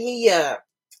H. Didn't he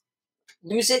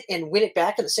lose it and win it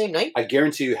back in the same night? I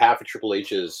guarantee you, half of Triple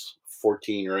H's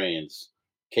 14 reigns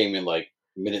came in like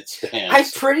minute spans. I'm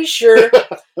pretty sure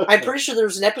there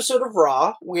was an episode of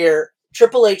Raw where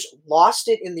Triple H lost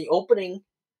it in the opening.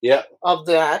 Of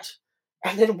that,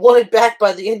 and then won it back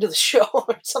by the end of the show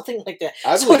or something like that.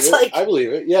 I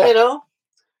believe it. Yeah.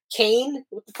 Kane.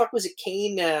 What the fuck was it?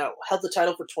 Kane held the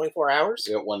title for 24 hours.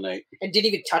 Yeah, one night, and didn't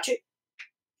even touch it.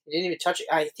 He didn't even touch it.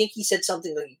 I think he said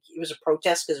something like it was a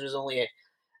protest because it was only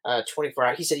a 24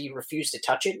 hour. He said he refused to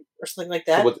touch it or something like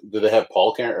that. So did they have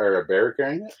Paul or Bear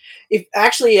carrying it? If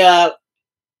actually,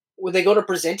 when they go to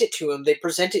present it to him, they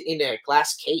present it in a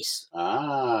glass case.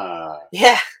 Ah.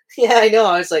 Yeah, I know.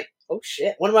 I was like, oh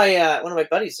shit. One of my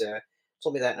buddies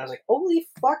told me that, and I was like, holy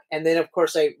fuck. And then of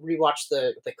course I rewatched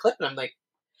the clip, and I'm like,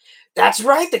 that's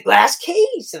right, the glass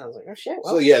case. And I was like, oh shit.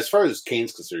 Well. So yeah, as far as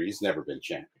Kane's concerned, he's never been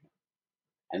champion,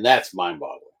 and that's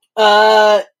mind-boggling.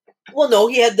 Well, no,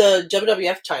 he had the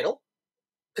WWF title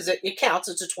because it counts.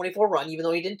 It's a 24 run, even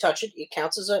though he didn't touch it. It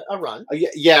counts as a run.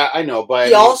 Yeah, I know, but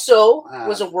he also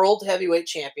was a world heavyweight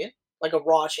champion, like a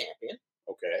Raw champion.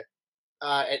 Okay.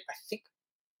 I think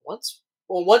once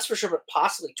for sure, but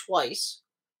possibly twice.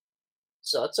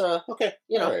 So it's okay.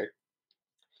 All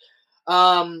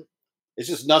right. It's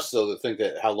just nuts though to think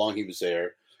that how long he was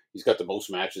there. He's got the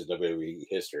most matches in WWE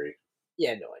history.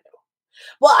 Yeah, no, I know.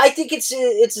 Well, I think it's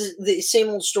the same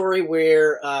old story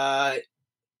where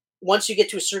once you get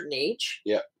to a certain age,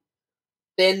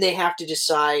 then they have to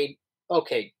decide,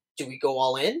 okay, do we go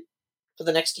all in for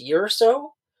the next year or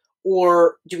so?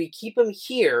 Or do we keep him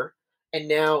here and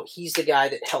now he's the guy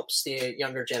that helps the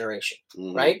younger generation,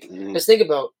 right? Because think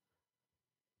about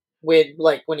when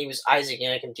he was Isaac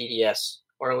Yankem DDS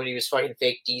or when he was fucking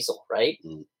fake Diesel, right?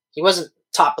 He wasn't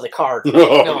top of the card.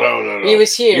 No. He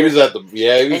was here. He was at the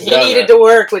and he needed to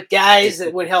work with guys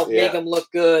that would help make him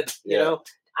look good. You know,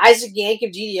 Isaac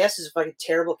Yankem DDS is a fucking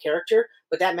terrible character,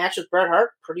 but that match with Bret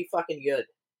Hart, pretty fucking good.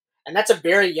 And that's a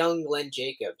very young Glenn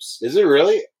Jacobs. Is it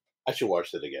really? I should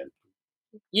watch that again.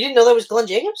 You didn't know that was Glenn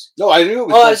Jacobs? No, I knew it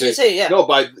was. Oh, I was going to say, yeah. No,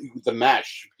 by the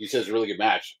match. He says a really good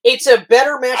match. It's a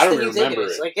better match than you think it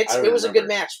is. It. Like it was a good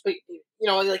match, but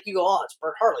like you go, oh, it's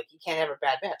Bret Hart. Like he can't have a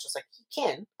bad match. It's like he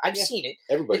can. I've seen it.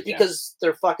 Everybody it's because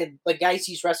they're fucking the guys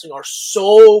he's wrestling are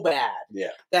so bad.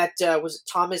 Yeah. That was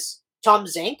Tom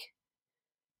Zank,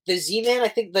 the Z-Man. I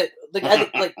think that the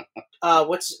guy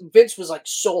that Vince was like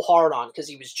so hard on because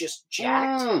he was just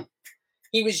jacked.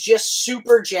 He was just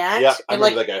super jacked. Yeah, and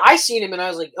like I seen him and I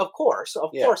was like, of course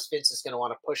Vince is going to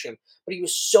want to push him. But he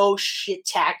was so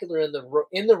shit-tacular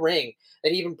in the ring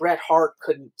that even Bret Hart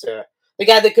couldn't. The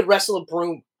guy that could wrestle a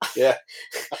broom. Yeah.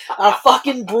 A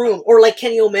fucking broom. Or like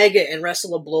Kenny Omega and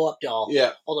wrestle a blow-up doll.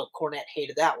 Yeah. Although Cornette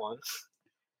hated that one.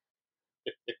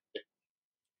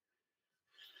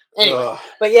 Anyway,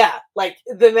 but yeah, like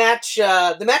the match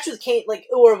with Kane, like,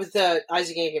 or with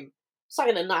Isaac Yankem, it's not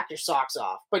gonna knock your socks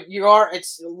off, but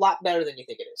it's a lot better than you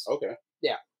think it is. Okay.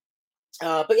 Yeah.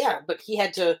 But he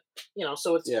had to,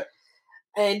 so it's, yeah.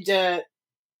 And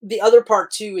the other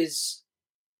part too is,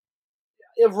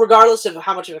 regardless of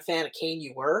how much of a fan of Kane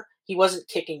you were, he wasn't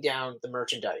kicking down the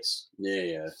merchandise.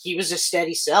 Yeah. He was a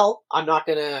steady sell. I'm not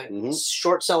gonna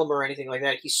short sell him or anything like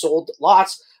that. He sold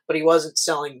lots, but he wasn't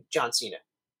selling John Cena.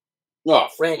 Oh,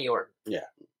 Randy Orton. Yeah.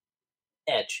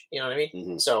 Edge. You know what I mean?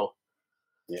 Mm-hmm. So.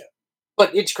 Yeah.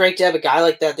 But it's great to have a guy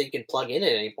like that you can plug in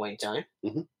at any point in time.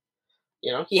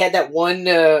 Mm-hmm. He had that one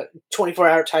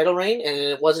 24-hour title reign, and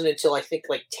it wasn't until I think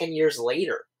like 10 years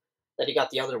later that he got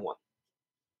the other one.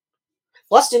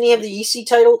 Plus, didn't he have the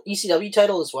ECW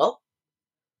title as well?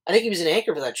 I think he was an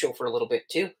anchor for that show for a little bit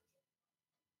too.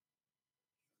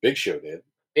 Big Show did.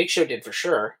 Big Show did for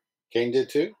sure. Kane did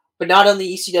too? But not on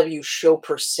the ECW show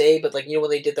per se, but like, when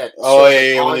they did that. Oh,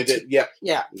 yeah, when they did. Yeah.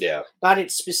 Yeah. Not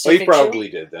its specific. He probably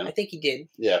did then. I think he did.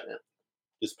 Yeah.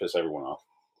 Just piss everyone off.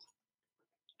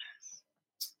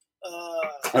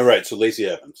 All right, so Lacey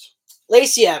Evans.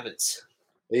 Lacey Evans.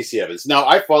 Now,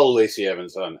 I follow Lacey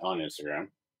Evans on Instagram.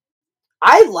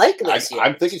 I like Lacey Evans.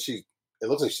 I'm thinking it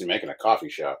looks like she's making a coffee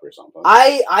shop or something.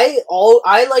 I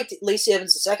liked Lacey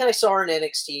Evans the second I saw her in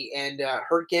NXT, and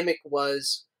her gimmick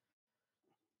was,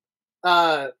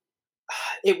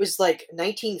 it was like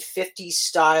 1950s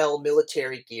style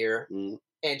military gear,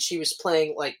 and she was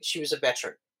playing like she was a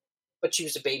veteran, but she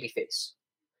was a babyface.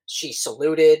 She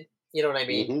saluted, you know what I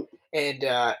mean, and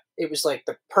it was like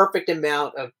the perfect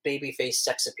amount of babyface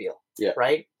sex appeal,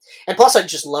 right? And plus, I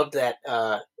just loved that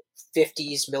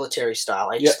 50s military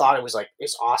style. I just thought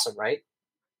it's awesome, right?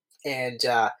 And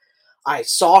I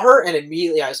saw her, and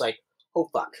immediately I was like, oh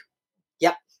fuck,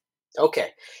 yep. Okay.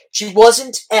 She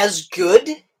wasn't as good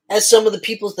as some of the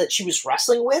people that she was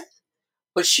wrestling with,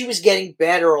 but she was getting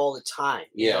better all the time.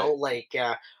 You know, like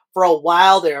for a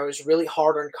while there, I was really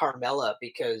hard on Carmella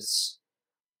because,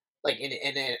 like in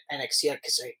NXT,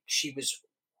 because she was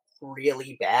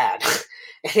really bad,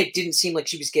 and it didn't seem like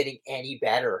she was getting any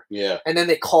better. Yeah. And then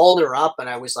they called her up, and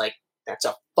I was like, "That's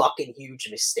a fucking huge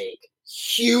mistake.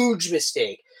 Huge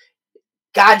mistake."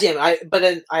 God damn it. But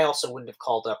then I also wouldn't have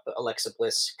called up Alexa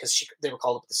Bliss because they were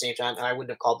called up at the same time, and I wouldn't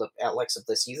have called up Alexa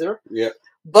Bliss either. Yeah.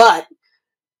 But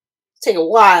take a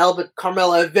while, but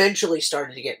Carmella eventually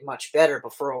started to get much better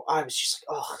before I was just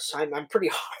like, oh, so I'm pretty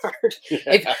hard.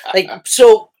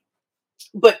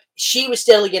 But she was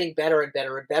steadily getting better and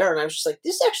better and better, and I was just like,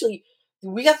 this actually,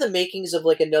 we got the makings of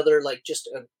like another, like just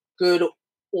a good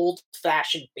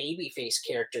old-fashioned babyface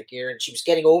character here, and she was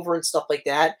getting over and stuff like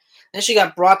that. Then she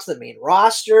got brought to the main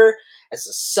roster as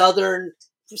a Southern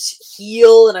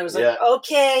heel, and I was like,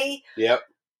 okay. Yep.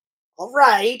 All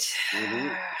right. Mm-hmm.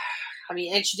 I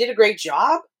mean, and she did a great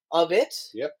job of it.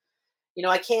 Yep.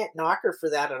 I can't knock her for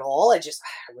that at all. I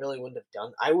really wouldn't have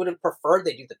done. I would have preferred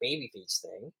they do the babyface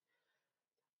thing.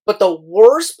 But the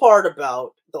worst part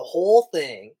about the whole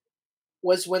thing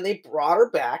was when they brought her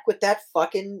back with that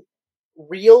fucking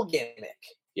real gimmick.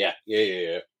 Yeah.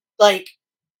 Like,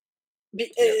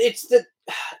 it's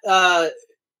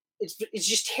it's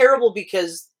just terrible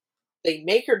because they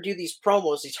make her do these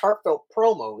promos, these heartfelt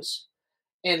promos,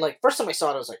 and like first time I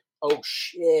saw it, I was like, "Oh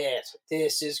shit,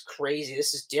 this is crazy.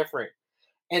 This is different."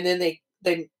 And then they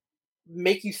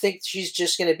make you think she's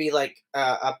just gonna be like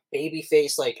a baby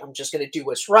face, like I'm just gonna do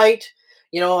what's right.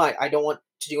 I don't want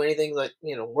to do anything that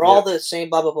we're all the same,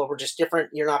 blah blah blah. We're just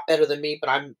different. You're not better than me, but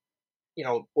I'm,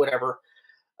 whatever.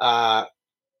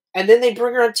 And then they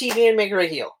bring her on TV and make her a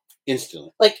heel.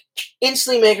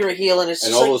 Instantly make her a heel, and it's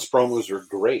and just all those promos were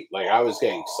great. Like I was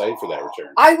getting excited for that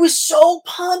return. I was so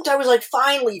pumped. I was like,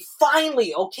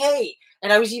 finally, okay.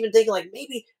 And I was even thinking like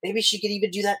maybe she could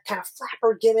even do that kind of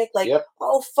flapper gimmick. Like,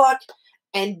 oh fuck.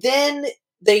 And then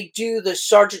they do the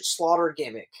Sergeant Slaughter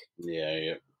gimmick.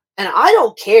 Yeah. And I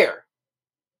don't care.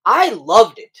 I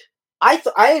loved it.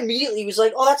 I immediately was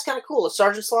like, oh, that's kind of cool. A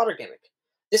Sergeant Slaughter gimmick.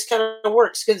 This kind of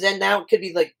works because then now it could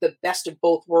be like the best of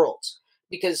both worlds.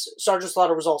 Because Sergeant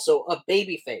Slaughter was also a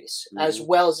babyface as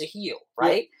well as a heel,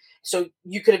 right? Yeah. So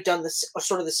you could have done this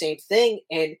sort of the same thing,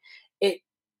 and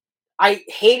I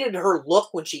hated her look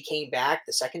when she came back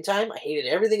the second time. I hated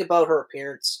everything about her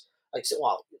appearance. Like,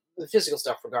 well, the physical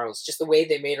stuff, regardless. Just the way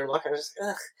they made her look, I was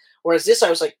ugh. Whereas this, I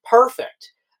was like,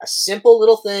 perfect, a simple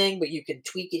little thing, but you can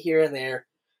tweak it here and there,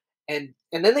 and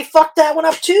then they fucked that one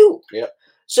up too. Yep.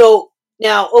 So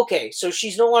now, okay, so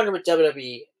she's no longer with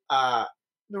WWE.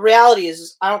 The reality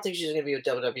is, I don't think she's going to be with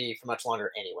WWE for much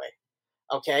longer anyway.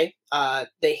 Okay,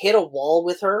 they hit a wall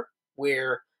with her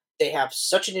where they have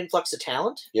such an influx of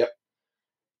talent. Yep.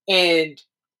 And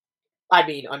I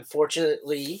mean,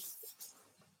 unfortunately,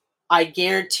 I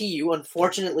guarantee you,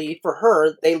 unfortunately for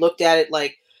her, they looked at it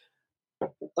like,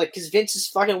 because Vince is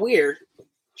fucking weird.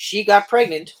 She got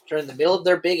pregnant during the middle of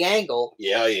their big angle.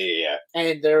 Yeah.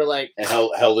 And they're like, and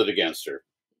held it against her.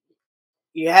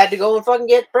 You had to go and fucking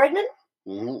get pregnant?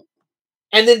 Mm-hmm.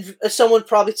 And then someone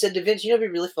probably said to Vince, it'd be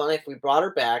really funny if we brought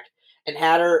her back and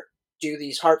had her do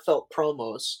these heartfelt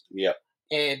promos. Yep.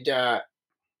 And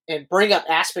bring up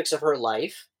aspects of her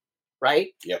life,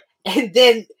 right? Yep. And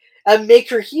then make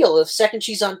her heel the second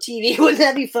she's on TV. Wouldn't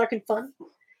that be fucking fun?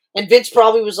 And Vince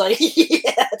probably was like,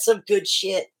 yeah, that's some good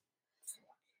shit.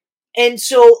 And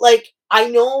so, like, I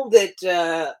know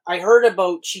that I heard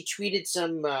about, she tweeted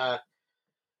some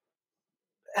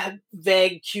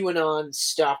vague QAnon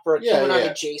stuff or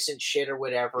QAnon adjacent shit or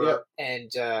whatever,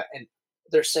 and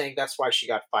they're saying that's why she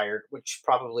got fired, which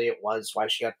probably it was why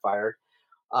she got fired.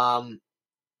 And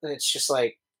it's just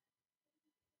like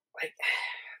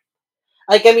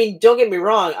I mean, don't get me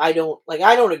wrong, I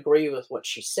don't agree with what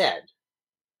she said,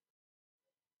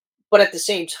 but at the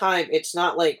same time, it's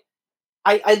not like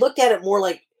I looked at it more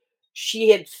like she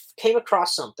had came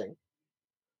across something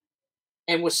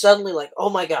and was suddenly like, oh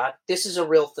my God, this is a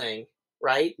real thing,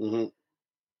 right? Mm-hmm.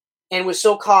 And was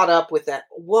so caught up with that,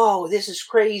 whoa, this is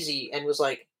crazy, and was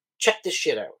like, check this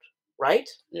shit out, right?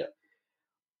 Yeah.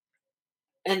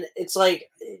 And it's like,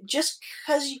 just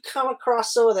because you come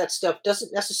across some of that stuff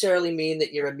doesn't necessarily mean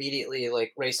that you're immediately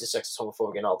like racist, sexist,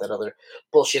 homophobic, and all that other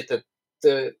bullshit that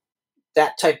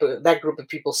that group of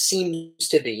people seems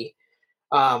to be.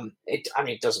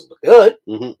 It doesn't look good,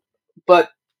 mm-hmm.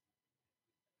 but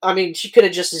I mean, she could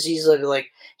have just as easily been like,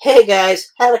 hey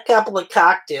guys, had a couple of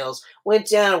cocktails, went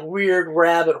down a weird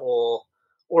rabbit hole,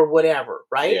 or whatever,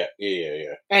 right?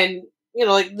 Yeah. And,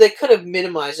 like, they could have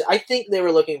minimized it. I think they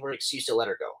were looking for an excuse to let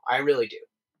her go. I really do.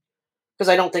 Because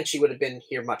I don't think she would have been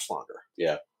here much longer.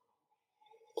 Yeah.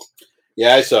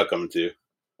 Yeah, I saw it coming too.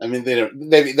 I mean, they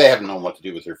haven't known what to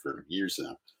do with her for years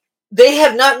now. They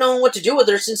have not known what to do with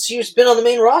her since she's been on the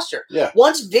main roster. Yeah.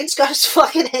 Once Vince got his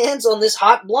fucking hands on this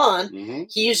hot blonde, mm-hmm.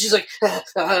 he was just like,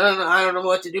 I don't know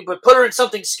what to do, but put her in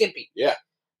something skimpy. Yeah.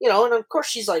 And of course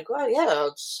she's like, well, yeah,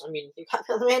 you got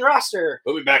me on the main roster.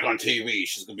 Put me back on TV.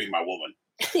 She's going to be my woman.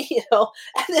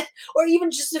 And then, or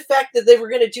even just the fact that they were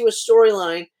going to do a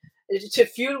storyline to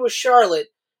feud with Charlotte.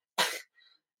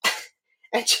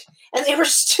 and they were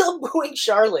still booing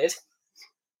Charlotte.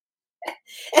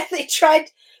 And they tried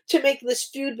to make this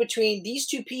feud between these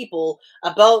two people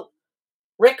about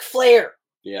Ric Flair.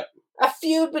 Yeah. A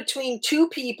feud between two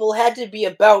people had to be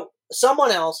about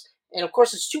someone else. And of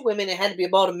course, it's two women. It had to be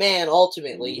about a man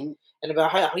ultimately, mm-hmm. and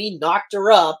about how he knocked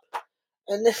her up.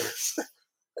 And then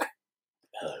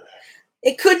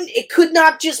it could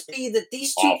not just be that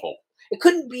these two. Awful. It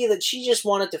couldn't be that she just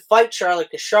wanted to fight Charlotte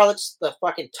because Charlotte's the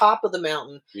fucking top of the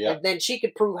mountain, and then she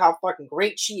could prove how fucking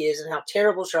great she is and how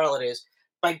terrible Charlotte is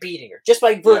by beating her, just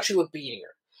by virtue of beating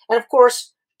her. And of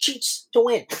course, cheats to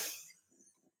win.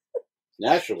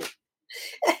 Naturally.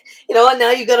 And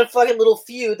now you got a fucking little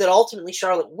feud that ultimately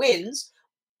Charlotte wins,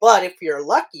 but if you're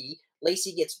lucky,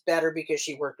 Lacey gets better because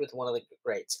she worked with one of the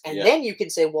greats. And then you can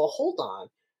say, well, hold on.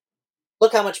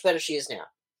 Look how much better she is now.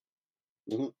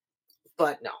 Mm-hmm.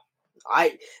 But no.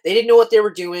 They didn't know what they were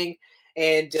doing,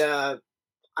 and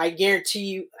I guarantee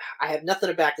you, I have nothing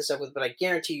to back this up with, but I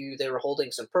guarantee you they were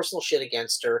holding some personal shit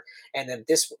against her, and then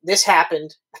this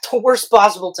happened at the worst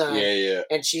possible time. Yeah.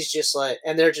 And she's just like,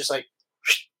 and they're just like,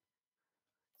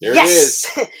 there it is.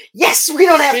 Yes, we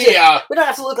don't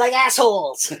have to look like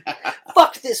assholes.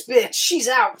 Fuck this bitch. She's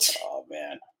out. Oh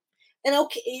man. And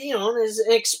okay, is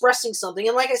expressing something,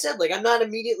 and like I said, like I'm not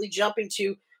immediately jumping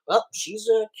to, well, she's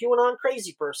a QAnon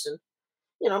crazy person,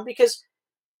 because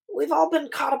we've all been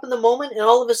caught up in the moment, and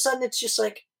all of a sudden it's just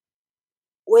like,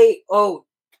 wait, oh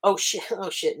shit,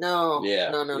 no,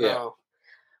 no,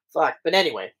 fuck. But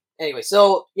anyway,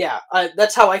 so yeah,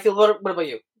 that's how I feel about it. What about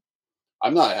you?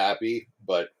 I'm not happy,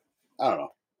 but I don't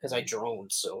know. Because I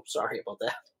droned, so sorry about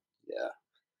that. Yeah.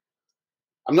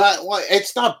 I'm not. Well,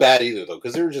 it's not bad either, though,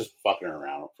 because they were just fucking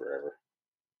around forever.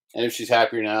 And if she's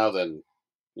happier now, then,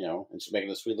 and she's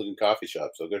making a sweet-looking coffee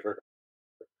shop, so good for her.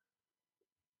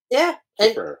 Yeah,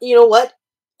 and you know what?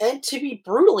 And to be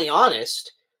brutally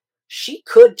honest, she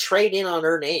could trade in on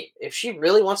her name if she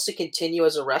really wants to continue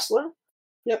as a wrestler.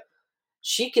 Yep.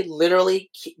 She could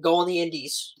literally go on the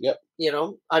indies. Yep. You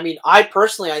know, I mean, I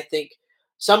think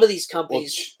some of these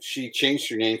companies. Well, she changed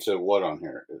her name to what on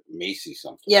here? Macy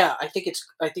something. Yeah, I think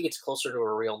it's closer to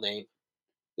her real name.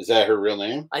 Is that her real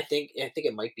name? I think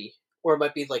it might be, or it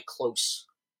might be like close.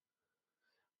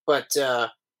 But I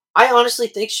honestly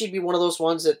think she'd be one of those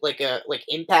ones that like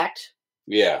Impact.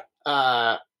 Yeah.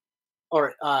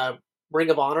 Or Ring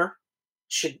of Honor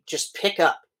should just pick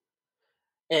up,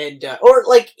 and or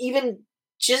like even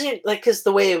she doesn't like because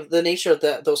the nature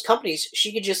of those companies,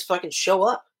 she could just fucking show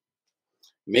up.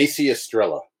 Macy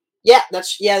Estrella. Yeah,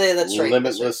 that's right.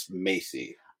 Limitless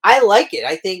Macy. I like it.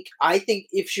 I think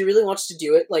if she really wants to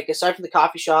do it, like aside from the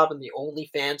coffee shop and the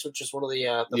OnlyFans, which is one of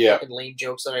the fucking lame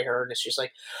jokes that I heard, and it's just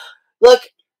like, look.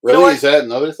 Really, is that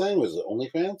another thing? Was it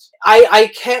OnlyFans?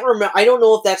 I can't remember. I don't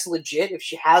know if that's legit. If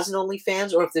she has an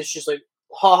OnlyFans, or if it's just like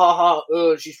ha ha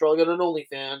ha. She's probably got an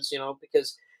OnlyFans,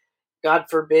 because God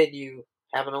forbid you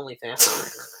have an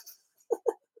OnlyFans.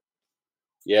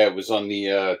 Yeah, it was on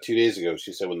the 2 days ago.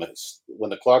 She said when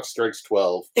the clock strikes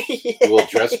 12, you will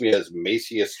address me as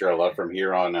Macy Estrella from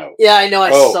here on out. Yeah, I know.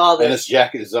 I saw that. And this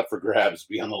jacket is up for grabs.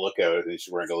 Be on the lookout. And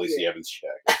she's wearing a Lacey Evans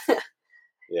jacket.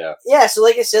 Yeah. Yeah, so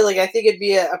like I said, I think it'd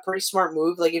be a pretty smart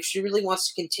move. Like, if she really wants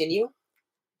to continue,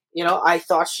 I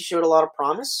thought she showed a lot of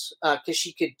promise because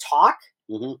she could talk.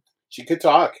 Mm-hmm. She could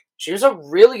talk. She was a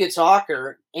really good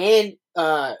talker, and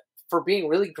for being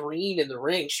really green in the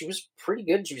ring, she was pretty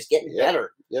good. She was getting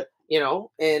better. Yep.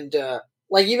 And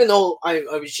even though I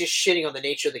was just shitting on the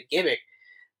nature of the gimmick,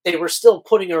 they were still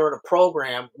putting her in a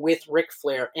program with Ric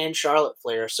Flair and Charlotte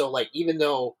Flair. So, even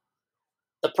though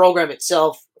the program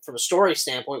itself, from a story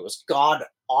standpoint, was god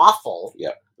awful.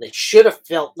 Yeah, they should have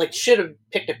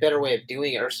picked a better way of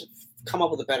doing it, or come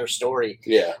up with a better story.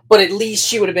 Yeah, but at least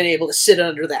she would have been able to sit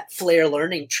under that Flair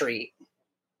learning tree.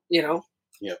 Yep.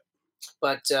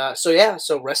 But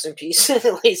so rest in peace,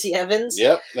 Lacey Evans.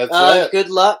 Yep, that's it. Good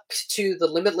luck to the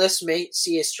Limitless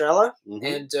Macy Estrella,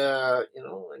 and I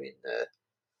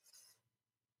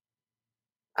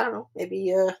don't know,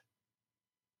 maybe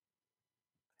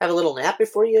have a little nap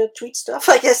before you tweet stuff,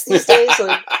 I guess, these days.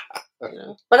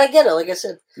 But I get it. Like I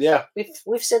said, yeah,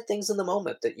 we've said things in the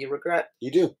moment that you regret. You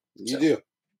do. You do.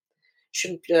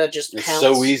 Shouldn't just. It's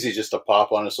so easy just to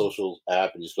pop on a social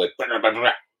app and just be like, blah, blah, blah,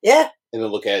 blah. Yeah, and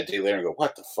then look at it a day later and go,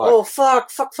 what the fuck? Oh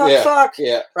fuck,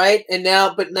 yeah, right. And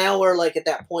now we're like at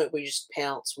that point we just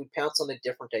pounce. We pounce on a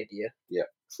different idea. Yeah,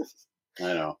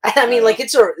 I know. I mean,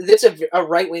 it's a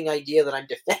right wing idea that I'm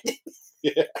defending.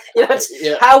 Yeah.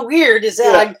 How weird is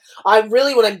that? Yeah. I'm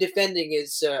really what I'm defending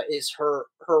is her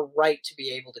right to be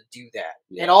able to do that,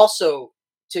 and also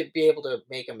to be able to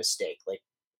make a mistake. Like,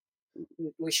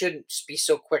 we shouldn't be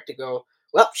so quick to go,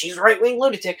 well, she's a right wing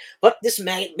lunatic, but this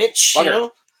maggot bitch,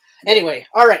 Anyway,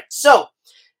 all right. So,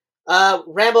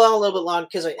 ramble on a little bit long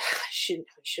because I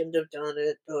shouldn't have done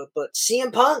it. But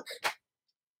CM Punk,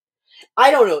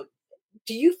 I don't know.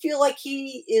 Do you feel like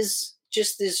he is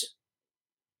just this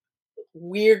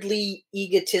weirdly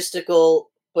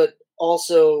egotistical, but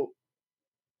also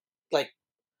like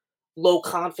low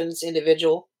confidence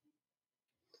individual?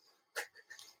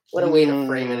 What a way to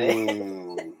frame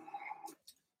it.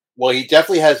 Well, he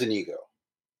definitely has an ego,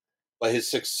 but his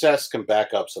success can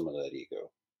back up some of that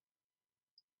ego.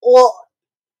 Well,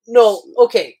 no,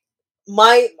 okay.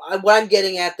 What I'm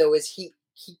getting at though is he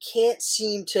can't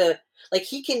seem to, like,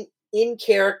 he can in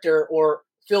character, or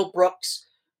Phil Brooks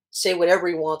say whatever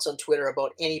he wants on Twitter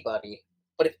about anybody,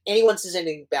 but if anyone says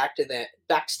anything back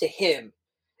to him,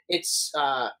 it's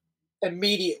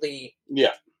immediately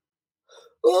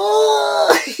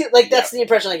like that's the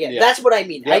impression I get. That's what I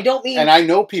mean. I don't mean, and I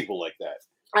know people like that.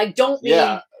 I don't mean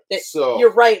that. So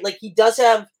you're right. Like, he does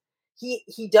have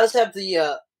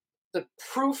the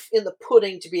proof in the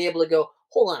pudding to be able to go,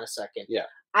 hold on a second. Yeah,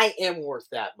 I am worth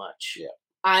that much. Yeah,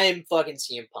 I'm fucking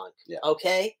CM Punk. Yeah.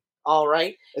 Okay. All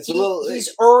right.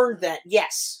 He's earned that.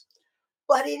 Yes,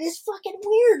 but it is fucking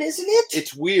weird, isn't it?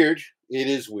 It's weird. It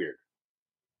is weird,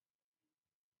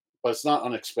 but it's not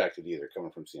unexpected either, coming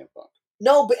from CM Punk.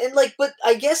 No, but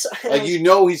I guess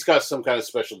he's got some kind of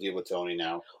special deal with Tony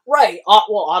now, right?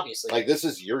 Well, obviously, like, this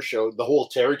is your show. The whole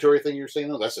territory thing you're saying,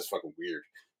 though, that's just fucking weird.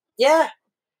 Yeah,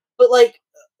 but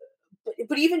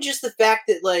even just the fact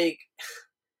that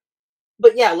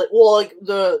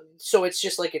so it's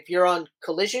just like, if you're on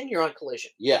Collision, you're on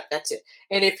Collision. Yeah, that's it.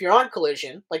 And if you're on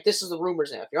Collision, like, this is the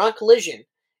rumors now. If you're on Collision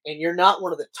and you're not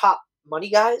one of the top money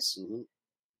guys. Mm-hmm.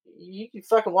 You can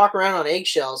fucking walk around on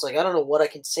eggshells. Like, I don't know what I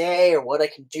can say or what I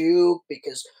can do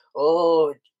because,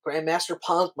 Grandmaster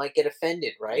Punk might get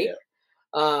offended, right?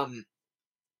 And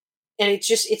it's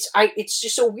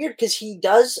just so weird because he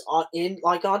does on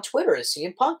Twitter as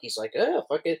CM Punk. He's like, oh,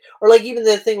 fuck it. Or like even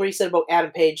the thing where he said about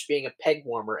Adam Page being a peg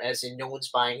warmer, as in no one's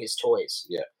buying his toys.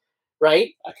 Yeah.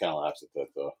 Right? I kind of laughed at that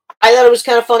though. I thought it was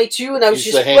kind of funny too, and I was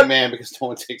He's just the hangman because no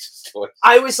one takes his toys.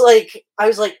 I was like,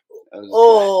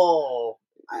 oh,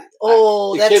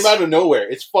 it came out of nowhere.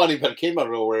 It's funny, but it came out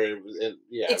of nowhere.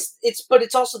 Yeah, but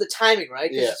it's also the timing, right?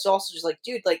 Because yeah. it's also just like,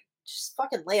 dude, like just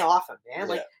fucking lay off him, man.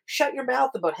 Like, shut your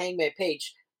mouth about Hangman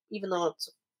Page, even though it's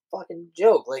a fucking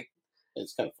joke. Like,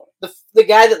 it's kind of funny. The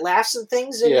guy that laughs at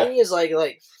things in me is like,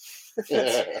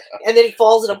 and then he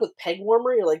follows it up with peg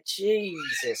warmer. You're like,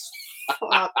 Jesus,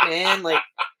 fuck, man, like,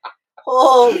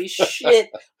 holy shit.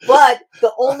 But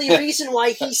the only reason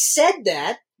why he said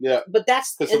that, but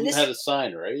that's because someone had a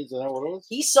sign, right? Is that what it was?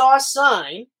 He saw a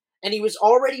sign, and he was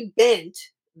already bent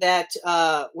that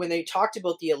when they talked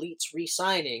about the Elites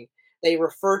re-signing, they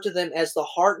referred to them as the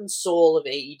heart and soul of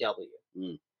AEW.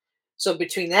 Mm. So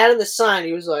between that and the sign,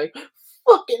 he was like,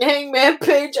 fucking Hangman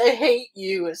Page, I hate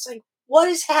you. And it's like, what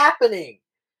is happening?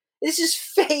 This is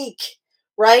fake,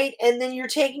 right? And then you're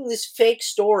taking this fake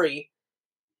story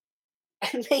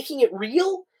and making it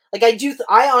real? Like, I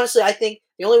think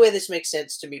the only way this makes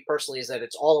sense to me personally is that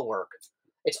it's all a work.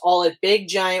 It's all a big,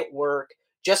 giant work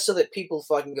just so that people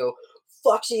fucking go,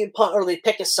 fuck CM Punk, or they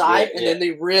pick a side, and then they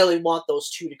really want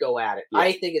those two to go at it. Yeah.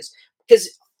 I think it's because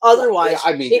otherwise,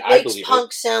 it makes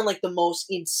Punk sound like the most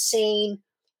insane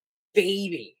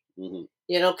baby. Mm-hmm.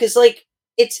 You know, because like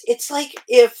it's like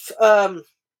if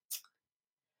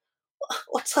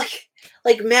what's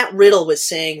like Matt Riddle was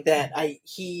saying that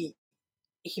he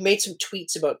made some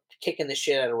tweets about kicking the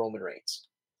shit out of Roman Reigns.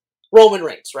 Roman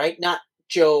Reigns, right? Not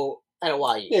Joe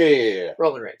Anoa'i. Yeah.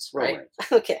 Roman Reigns, right?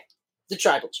 Reigns. Okay. The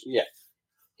Tribal Chief. Yeah.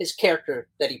 His character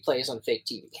that he plays on fake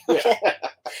TV. Okay.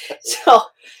 So,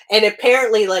 and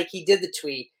apparently, like, he did the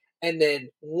tweet, and then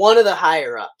one of the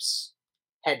higher ups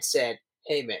had said,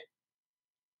 "Hey, man,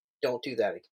 don't do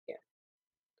that again."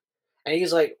 And he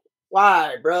was like,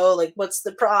 "Why, bro? Like, what's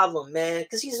the problem, man?"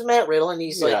 Because he's Matt Riddle, and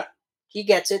he's like, he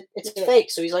gets it. It's fake.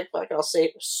 So he's like, fuck, I'll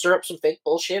stir up some fake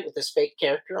bullshit with this fake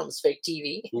character on this fake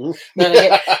TV. Mm-hmm. Then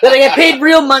I get paid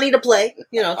real money to play.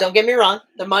 You know, don't get me wrong.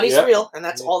 The money's real, and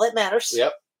that's all that matters.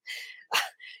 Yep.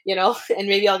 You know, and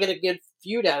maybe I'll get a good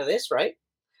feud out of this, right?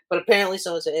 But apparently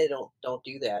someone said, hey, don't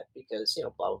do that because, you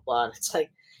know, blah, blah, blah. And it's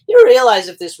like, you realize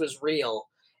if this was real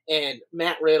and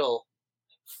Matt Riddle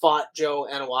fought Joe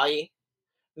Anoa'i,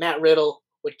 Matt Riddle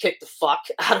would kick the fuck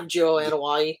out of Joe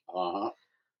Anoa'i. Uh-huh.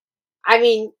 I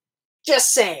mean,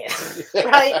 just saying,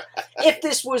 right? If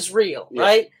this was real,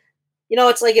 right? You know,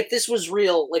 it's like if this was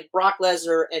real, like Brock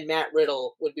Lesnar and Matt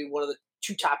Riddle would be one of the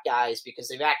two top guys because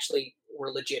they've actually were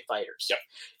legit fighters. Yep.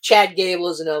 Chad Gable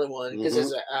is another one because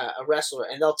he's a wrestler,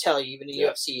 and they'll tell you even in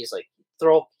UFC is like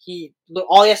all he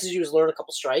has to do is learn a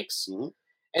couple strikes,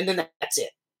 and then that's it.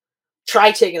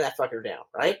 Try taking that fucker down,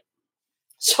 right?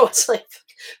 So it's like,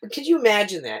 but could you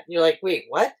imagine that? You're like, wait,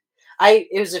 what?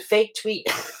 It was a fake tweet.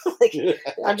 Like,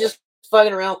 I'm just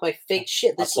fucking around with my fake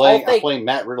shit. This is all fake. I'm playing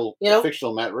Matt Riddle,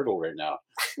 fictional Matt Riddle right now.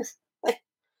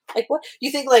 like what? You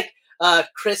think like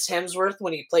Chris Hemsworth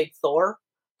when he played Thor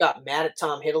got mad at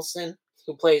Tom Hiddleston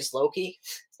who plays Loki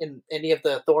in any of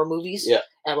the Thor movies? Yeah.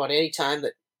 About any time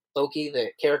that Loki,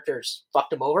 the characters,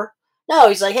 fucked him over? No,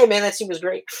 he's like, hey man, that scene was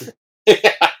great.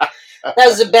 That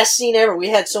was the best scene ever. We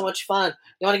had so much fun.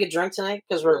 You want to get drunk tonight?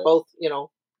 Because we're both, you know,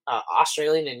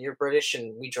 Australian and you're British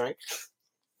and we drink.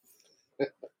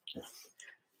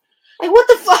 Like, what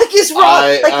the fuck is wrong?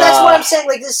 Like, that's what I'm saying.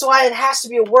 Like, this is why it has to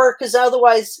be a work, because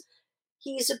otherwise,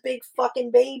 he's a big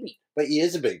fucking baby. But he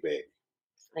is a big baby.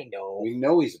 I know. We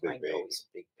know he's a big baby. He's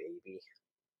a big baby.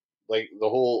 Like,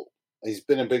 he's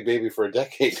been a big baby for a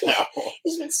decade now.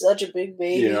 He's been such a big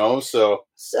baby. You know, so.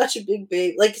 Such a big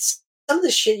baby. Like, some of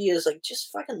the shit he is, like,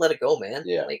 just fucking let it go, man.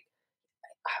 Yeah. Like,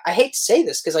 I hate to say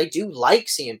this, because I do like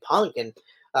CM Punk, and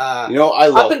you know,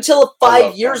 up until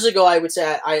 5 years ago, I would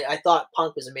say I thought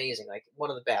Punk was amazing, like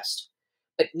one of the best.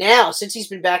 But now, since he's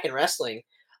been back in wrestling,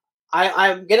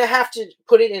 I'm gonna have to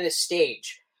put it in a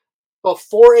stage.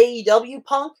 Before AEW,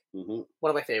 Punk, one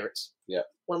of my favorites. Yeah,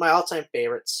 one of my all-time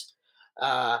favorites.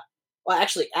 Well,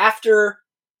 actually, after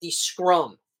the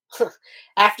Scrum, So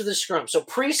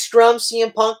pre-Scrum,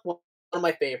 CM Punk, one of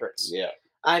my favorites. Yeah,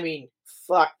 I mean,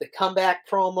 fuck the comeback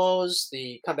promos,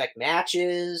 the comeback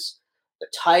matches. The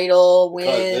title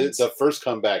wins. The first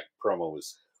comeback promo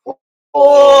was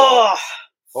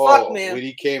fuck, man. When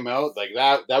he came out, like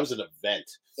that was an event.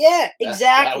 Yeah,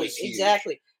 exactly.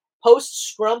 Exactly.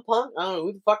 Post Scrum Punk, I don't know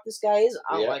who the fuck this guy is.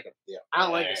 I don't like him. Yeah. I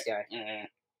don't like this guy.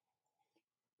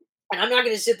 And I'm not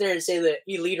going to sit there and say that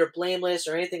Elite are blameless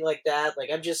or anything like that. Like,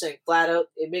 I'm just saying flat out,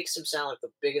 it makes them sound like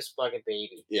the biggest fucking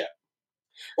baby. Yeah.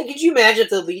 Like, could you imagine if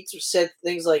the Elites said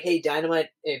things like, hey, Dynamite,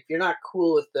 if you're not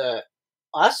cool with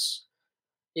us,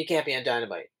 you can't be on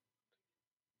Dynamite.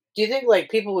 Do you think, like,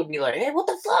 people would be like, hey, what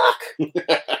the fuck?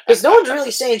 Because no one's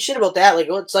really saying shit about that. Like,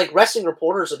 it's like wrestling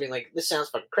reporters will be like, this sounds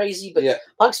fucking crazy. But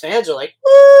Punk's fans are like,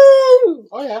 woo!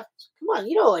 Oh, yeah. Come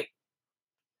on, like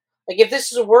if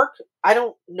this is a work, I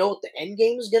don't know what the end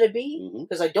game is going to be.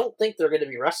 Because I don't think they're going to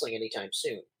be wrestling anytime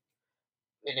soon.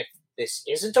 And if this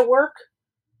isn't a work,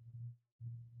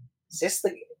 is this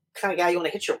the kind of guy you want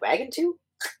to hitch your wagon to?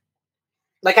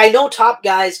 Like, I know top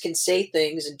guys can say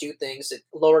things and do things that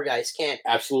lower guys can't.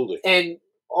 Absolutely. And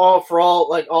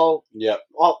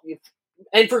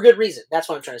and for good reason. That's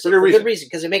what I'm trying to say. For good reason,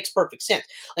 because it makes perfect sense.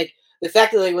 Like, the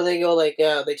fact that, like, when they go, like,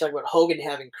 they talk about Hogan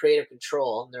having creative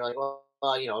control, and they're like, well,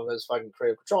 it was fucking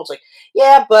creative control. It's like,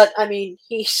 yeah, but, I mean,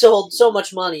 he sold so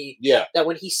much money that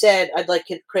when he said, I'd like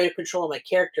creative control of my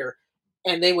character,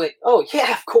 and they went, oh,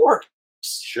 yeah, of course.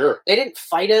 Sure. They didn't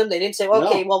fight him. They didn't say,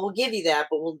 okay, well, we'll give you that,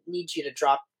 but we'll need you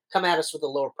to come at us with a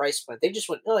lower price point. They just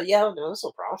went, oh, yeah, no, that's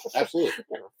no problem. Absolutely.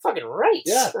 Fucking right.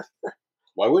 Yeah.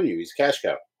 Why wouldn't you? He's a cash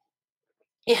cow.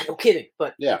 Yeah, no kidding.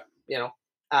 But, yeah.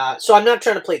 So I'm not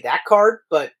trying to play that card,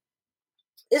 but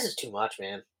this is too much,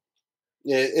 man.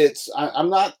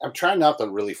 I'm trying not to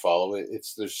really follow it.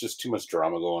 There's just too much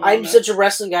drama going on. I'm such a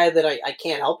wrestling guy that I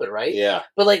can't help it, right? Yeah.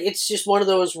 But, like, it's just one of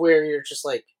those where you're just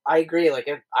like, I agree. Like,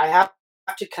 I have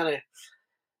to kind of.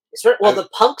 The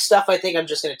Punk stuff, I think I'm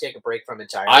just going to take a break from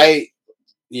entirely. I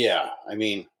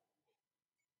mean,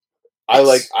 I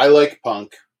like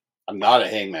Punk. I'm not a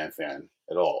Hangman fan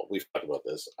at all. We've talked about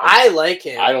this. I like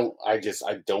him. I don't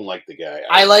like the guy.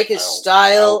 I like his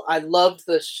style. I loved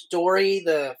the story,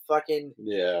 the fucking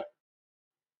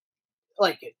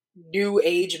like new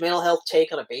age mental health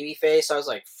take on a babyface. I was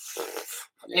like,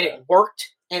 and it worked,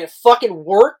 and it fucking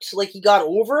worked. Like, he got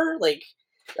over. Like,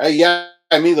 I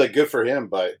mean, like, good for him,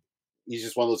 but he's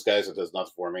just one of those guys that does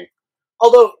nothing for me.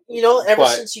 Although, ever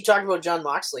since you talked about Jon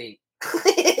Moxley,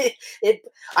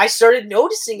 I started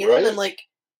noticing it, and I'm like,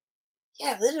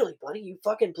 yeah, literally, buddy, you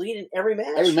fucking bleed in every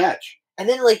match. Every match. And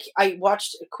then, like, I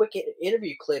watched a quick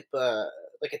interview clip,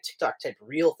 like a TikTok type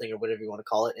reel thing or whatever you want to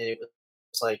call it, and it was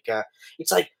like, I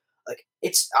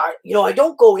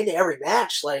don't go into every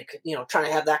match like, trying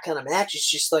to have that kind of match.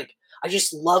 It's just like, I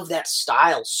just love that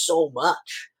style so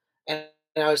much. And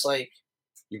I was like,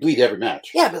 you bleed every match.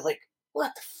 Yeah, but, like,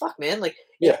 what the fuck, man? Like,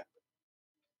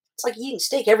 it's like eating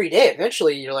steak every day.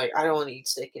 Eventually, you're like, I don't want to eat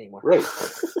steak anymore. Right.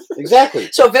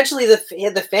 Exactly. So eventually,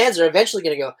 the fans are eventually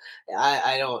going to go,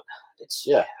 I don't. It's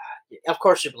Of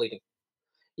course you're bleeding.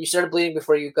 You started bleeding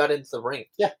before you got into the ring.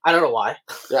 Yeah. I don't know why.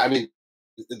 Yeah, I mean,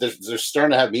 they're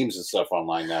starting to have memes and stuff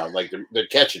online now. Like, they're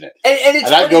catching it. And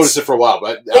I've noticed it for a while,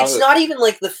 but it's not even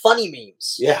like the funny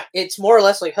memes. Yeah. It's more or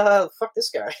less like, fuck this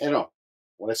guy. I know.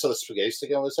 When I saw the spaghetti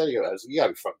stick on his head, I was like, you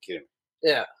gotta be fucking kidding me.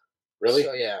 Yeah. Really?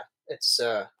 So yeah,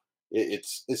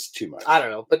 it's too much. I don't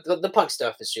know, but the Punk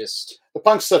stuff is just the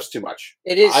Punk stuff's too much.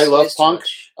 It is. I love Punk.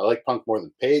 I like Punk more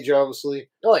than Page, obviously.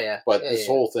 Oh yeah. But this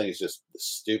whole thing is just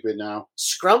stupid now.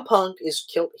 Scrum Punk is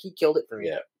killed. He killed it for me.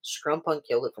 Yeah. Scrum Punk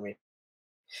killed it for me.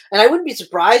 And I wouldn't be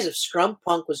surprised if Scrum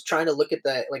Punk was trying to look at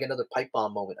that like another pipe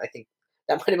bomb moment. I think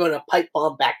that might have been a pipe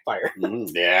bomb backfire.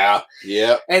 Yeah.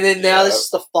 And then now this is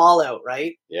the fallout,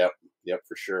 right? Yep,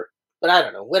 for sure. But I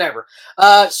don't know, whatever.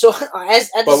 So as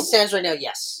it stands right now,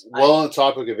 yes. Well, on the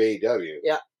topic of AEW,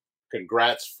 yeah.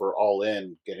 Congrats for All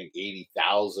In getting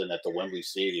 80,000 at the Wembley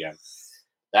Stadium.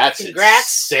 That's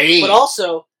insane. But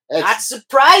also, not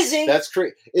surprising. That's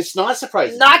crazy. It's not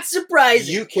surprising. Not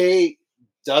surprising. UK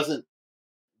doesn't.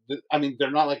 I mean,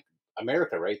 they're not like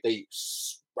America, right? They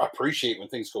appreciate when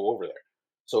things go over there.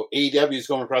 So AEW is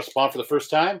going across the pond for the first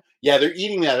time. Yeah, they're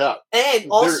eating that up. And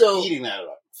also, they're eating that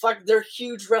up. Fuck, they're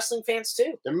huge wrestling fans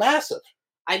too. They're massive.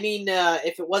 I mean,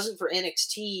 if it wasn't for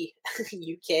NXT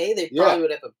UK, they probably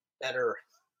would have a better.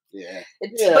 Yeah.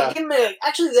 But give them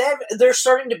actually, they're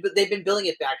starting to. They've been building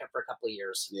it back up for a couple of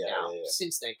years now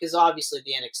since then, because obviously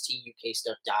the NXT UK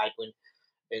stuff died when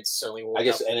Vince suddenly. I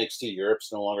guess NXT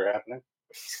Europe's no longer happening.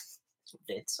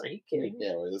 Vince, are you kidding me?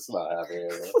 Yeah, well, it's not happening.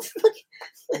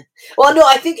 Well, no,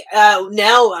 I think now,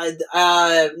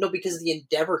 no, because of the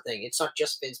Endeavor thing. It's not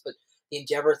just Vince, but the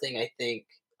Endeavor thing.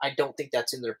 I don't think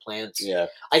that's in their plans. Yeah,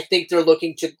 I think they're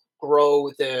looking to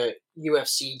grow the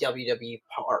UFC WWE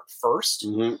part first,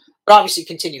 but obviously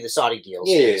continue the Saudi deals.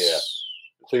 Yeah,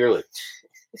 clearly.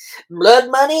 Blood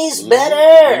money's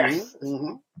better.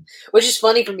 Which is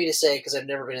funny for me to say because I've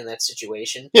never been in that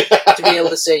situation. To be able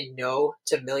to say no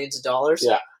to millions of dollars.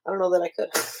 Yeah. I don't know that I could.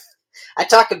 I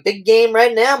talk a big game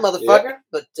right now, motherfucker.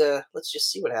 But let's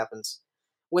just see what happens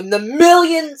when the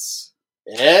millions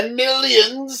and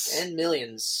millions and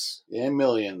millions and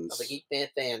millions of the Geek Band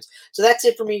fans. So that's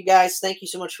it for me, guys. Thank you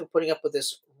so much for putting up with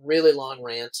this really long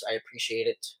rant. I appreciate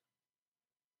it.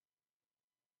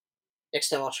 Next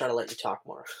time I'll try to let you talk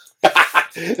more.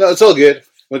 No, it's all good.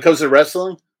 When it comes to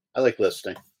wrestling, I like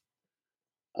listening.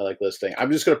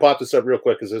 I'm just going to pop this up real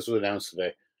quick because this was announced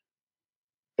today.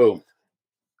 Boom.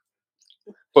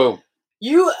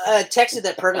 You texted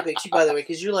that perfectly too, by the way,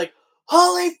 because you're like,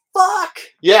 holy fuck!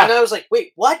 Yeah. And I was like,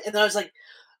 wait, what? And then I was like,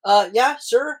 yeah,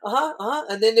 sure,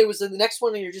 And then there was the next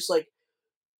one, and you're just like,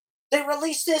 they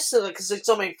released this because it's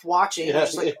somebody watching. And I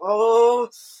was just like, oh.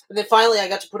 And then finally I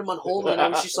got to put him on hold, and I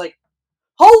was just like,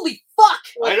 holy fuck!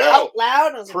 Like, I know. Out loud.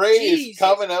 And I was Prey like, Jesus. is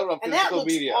coming out on and that physical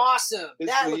looks media. Awesome.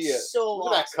 That looks so Look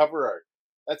awesome. at that cover art.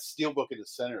 That steelbook in the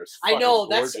center is I know.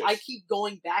 gorgeous. I keep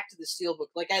going back to the steelbook.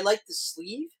 Like, I like the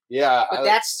sleeve. Yeah. But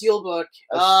that steelbook.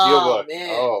 Oh, man.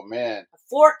 Oh, man.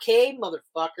 4K,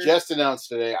 motherfucker. Just announced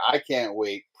today. I can't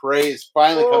wait. Prey is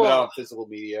finally coming out on physical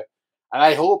media. And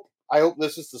I hope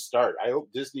this is the start. I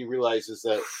hope Disney realizes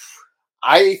that.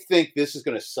 I think this is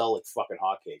going to sell like fucking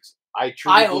hotcakes. I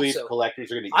truly believe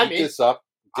collectors are going to eat this up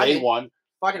day one.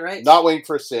 Fucking right. Not waiting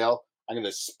for a sale. I'm going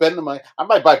to spend the money. I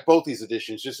might buy both these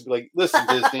editions just to be like, listen,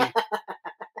 Disney,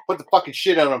 put the fucking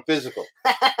shit out on physical.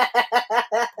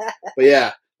 But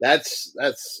yeah, that's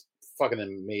fucking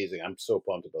amazing. I'm so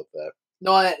pumped about that.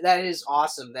 No, that is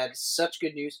awesome. That is such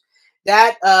good news.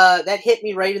 That hit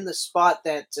me right in the spot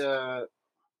that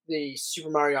the Super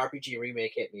Mario RPG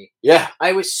remake hit me. Yeah.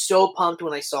 I was so pumped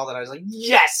when I saw that. I was like,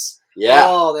 yes! Yeah.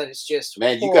 Oh, that is just...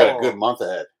 Man, you got a good month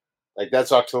ahead. Like,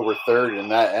 that's October 3rd,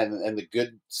 and the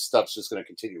good stuff's just going to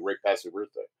continue right past your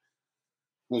birthday.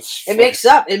 It makes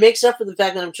up. It makes up for the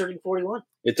fact that I'm turning 41.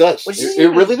 It does.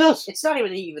 It really does. It's not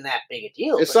even that big a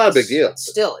deal. It's not a big deal.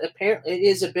 Still, apparently, it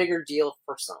is a bigger deal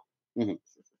for some.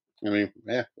 Mm-hmm. I mean,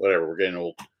 yeah, whatever. We're getting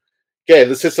old. Okay,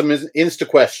 let's hit some Insta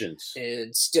questions.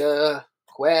 Insta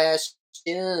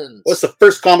questions. What's the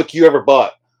first comic you ever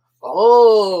bought?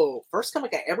 Oh, first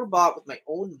comic I ever bought with my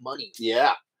own money.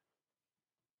 Yeah.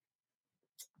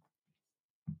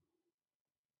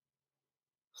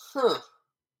 Huh.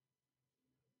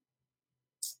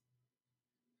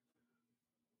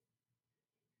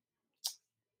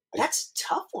 That's a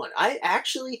tough one. I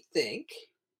actually think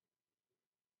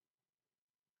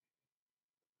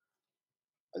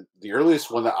the earliest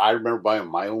one that I remember buying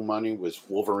my own money was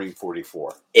Wolverine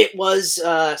 44. It was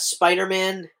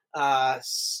Spider-Man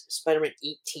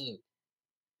 18.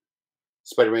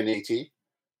 Spider-Man 18?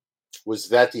 Was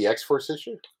that the X-Force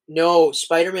issue? No,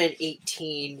 Spider-Man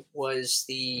 18 was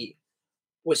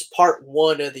part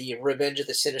 1 of the Revenge of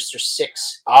the Sinister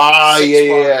Six.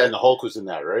 Yeah. And the Hulk was in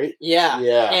that, right? Yeah.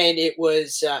 And it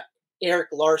was Eric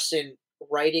Larson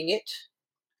writing it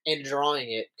and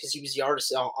drawing it because he was the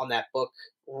artist on that book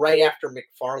right after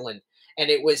McFarlane. And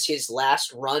it was his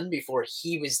last run before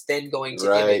he was then going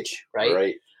to Image,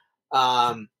 right?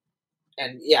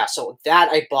 And yeah, so that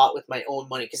I bought with my own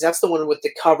money because that's the one with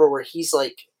the cover where he's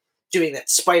like doing that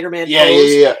Spider-Man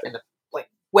pose. And the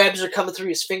webs are coming through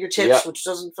his fingertips, which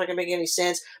doesn't fucking make any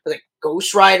sense. But like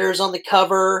Ghost Rider's on the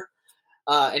cover,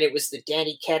 and it was the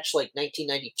Danny Ketch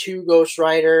 1992 Ghost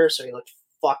Rider, so he looked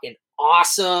fucking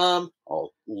awesome.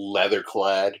 All leather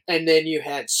clad. And then you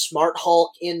had Smart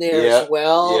Hulk in there as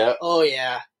well. Yeah. Oh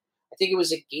yeah, I think it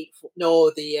was a gatefold.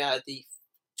 No, the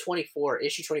 24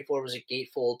 issue 24 was a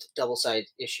gatefold double-sided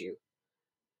issue.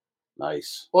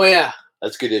 Nice. Oh yeah.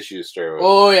 That's a good issue to start with.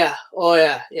 Oh yeah.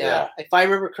 If I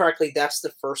remember correctly, that's the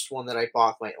first one that I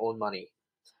bought with my own money.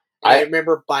 And I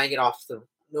remember buying it off the.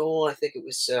 No, I think it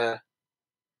was.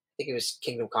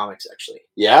 Kingdom Comics actually.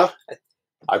 Yeah,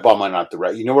 I bought mine off the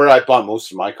right. You know where I bought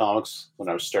most of my comics when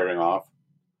I was starting off?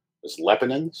 It was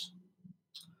Lepanins.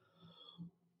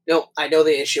 No, I know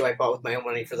the issue I bought with my own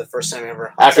money for the first time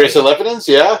ever. After I said Lepanins,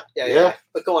 yeah.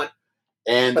 But go on.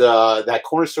 And that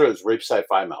corner store was right beside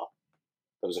 5 Mile.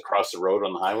 That was across the road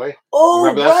on the highway. Oh,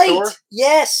 remember that store?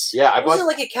 Yes. Yeah, was it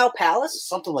like a Cow Palace?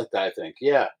 Something like that, I think.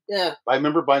 Yeah. Yeah. I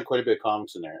remember buying quite a bit of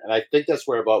comics in there, and I think that's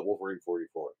where I bought Wolverine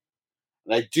 44.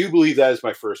 And I do believe that is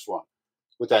my first one,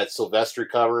 with that Sylvester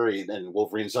cover and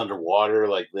Wolverine's underwater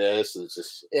like this. And it's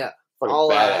just fucking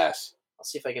badass. I'll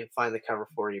see if I can find the cover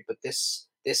for you. But this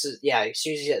is as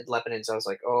soon as you said Lepanins, I was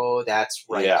like, oh, that's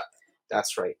right. Yeah,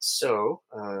 that's right. So,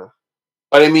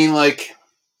 but I mean, like.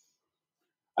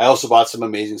 I also bought some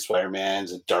Amazing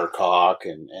Spider-Mans and Darkhawk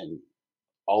and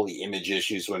all the Image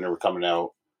issues when they were coming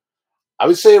out. I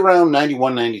would say around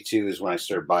 91, 92 is when I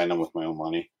started buying them with my own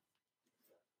money.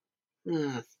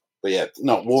 But yeah,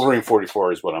 no, Wolverine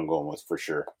 44 is what I'm going with for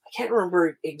sure. I can't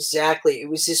remember exactly. It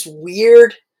was this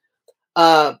weird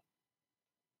book.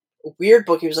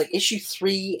 It was like issue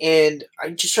 3, and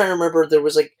I'm just trying to remember. There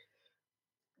was like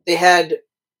they had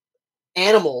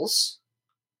animals,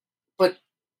 but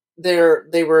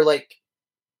they were like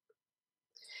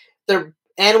their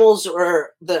animals,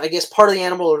 or I guess part of the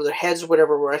animal or their heads or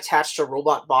whatever were attached to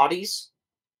robot bodies,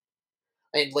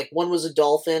 and like one was a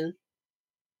dolphin.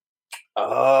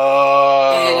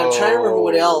 Oh, and I'm trying to remember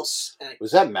what else.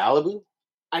 Was that Malibu?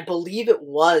 I believe it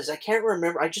was. I can't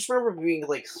remember. I just remember being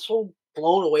like so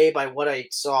blown away by what I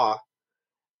saw.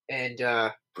 And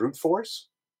Brute Force?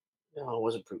 No, it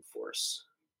wasn't Brute Force.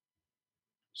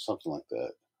 Something like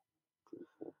that.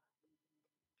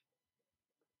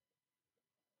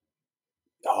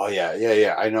 Oh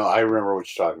yeah. I know. I remember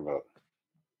what you're talking about.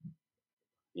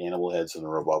 The animal heads and the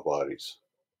robot bodies.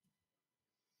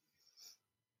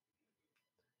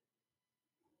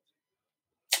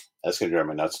 That's gonna drive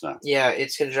me nuts now. Yeah,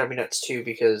 it's gonna drive me nuts too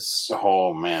because.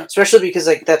 Oh man! Especially because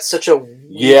like that's such a.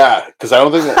 Yeah, because I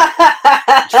don't think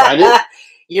that. Tried it.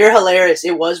 You're hilarious.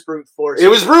 It was Brute Force. It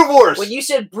was Brute Force. When you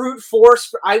said Brute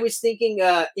Force, I was thinking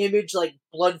image like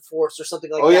Blood Force or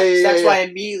something like that. Yeah, that's why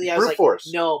immediately I was like,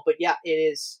 Force. No, but yeah, it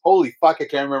is. Holy fuck! I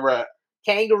can't remember.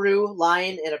 Kangaroo,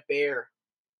 lion, and a bear.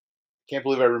 Can't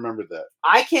believe I remembered that.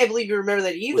 I can't believe you remember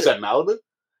that either. Was that Malibu?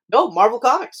 No, Marvel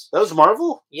Comics. That was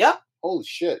Marvel? Yep. Holy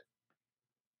shit.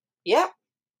 Yeah.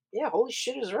 Yeah, holy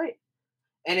shit is right.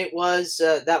 And it was,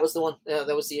 that was the one, that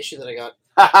was the issue that I got.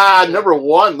 Haha, number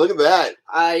 1, look at that.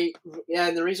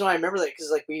 And the reason why I remember that,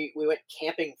 because like we went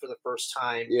camping for the first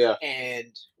time. Yeah.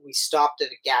 And we stopped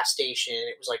at a gas station.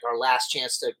 It was like our last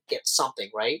chance to get something,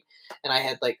 right? And I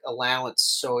had like allowance,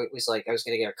 so it was like I was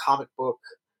going to get a comic book.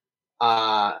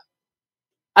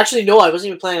 Actually, no, I wasn't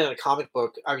even planning on a comic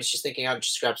book. I was just thinking I would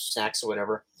just grab some snacks or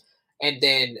whatever. And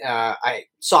then I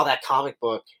saw that comic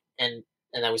book, and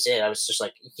that was it. I was just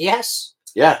like, yes.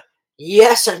 Yeah.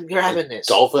 Yes, I'm grabbing this.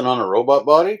 Dolphin on a robot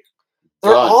body?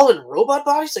 They're all in robot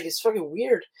bodies? Like, it's fucking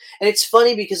weird. And it's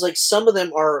funny because, like, some of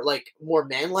them are, like, more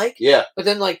man-like. Yeah. But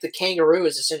then, like, the kangaroo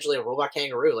is essentially a robot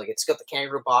kangaroo. Like, it's got the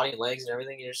kangaroo body and legs and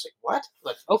everything. And you're just like, what?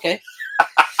 But, okay.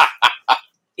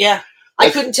 Yeah. I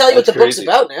couldn't tell you what the book's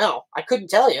about now. I couldn't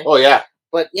tell you. Oh, yeah.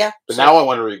 But, yeah. But now I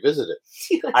want to revisit it.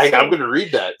 I'm going to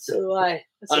read that. So do I.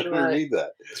 I'm going to read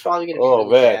that. It's probably going to be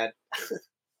really bad.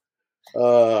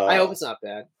 I hope it's not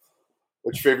bad.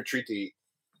 What's your favorite treat to eat?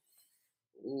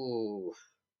 Ooh.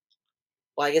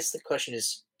 Well, I guess the question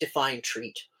is define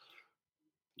treat.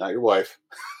 Not your wife.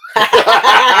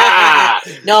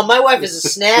 No, my wife is a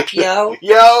snack, yo.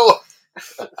 Yo!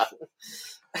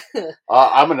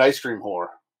 I'm an ice cream whore.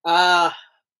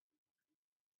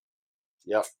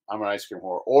 Yep, I'm an ice cream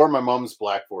whore. Or my mom's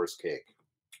Black Forest cake.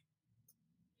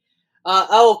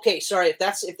 Okay, sorry. If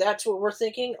that's what we're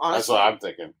thinking, honestly, that's what I'm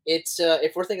thinking. It's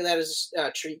if we're thinking that as a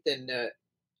treat, then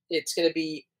it's gonna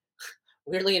be,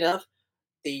 weirdly enough,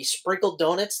 the sprinkled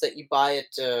donuts that you buy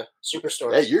at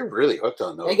Superstore. Yeah, you're really hooked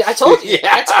on those. I told you.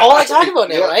 Yeah. That's all I talk about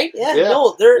now, right? Yeah.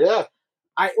 No, they're. Yeah.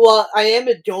 I am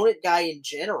a donut guy in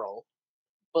general,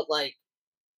 but like,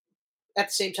 at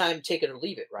the same time, take it or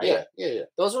leave it, right? Yeah.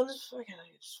 Those ones, I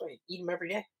just eat them every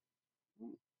day.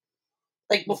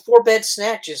 Like before bed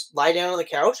snack, just lie down on the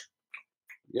couch.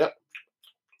 Yep.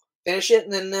 Finish it,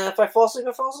 and then if I fall asleep,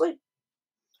 I fall asleep.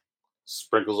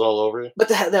 Sprinkles all over you. But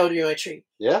that would be my treat.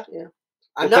 Yeah. Yeah.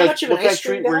 I'm not much of an ice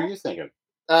cream guy. What were you thinking?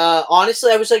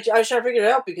 Honestly, I was trying to figure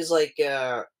it out because ice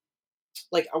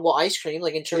cream,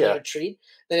 like in terms of a treat,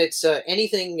 then it's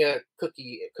anything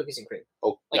cookies and cream.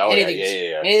 Oh, anything,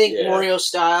 anything Oreo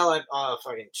style. I'm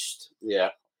fucking just. Yeah.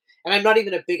 And I'm not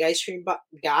even a big ice cream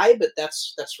guy, but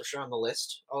that's for sure on the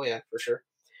list. Oh yeah, for sure.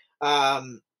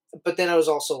 But then I was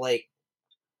also like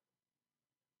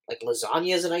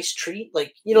lasagna is a nice treat,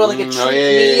 like a treat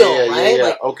meal, right? Yeah.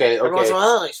 Like, okay. Everyone's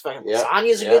like, fucking lasagna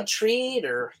is a good treat,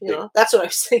 or that's what I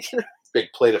was thinking.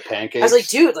 Big plate of pancakes. I was like,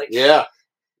 dude, like yeah.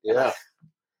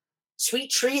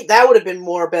 Sweet treat, that would have been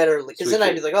more better, because then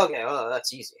I'd be like, okay,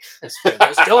 that's easy. Those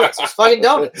donuts, those fucking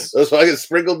donuts. Those fucking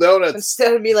sprinkled donuts.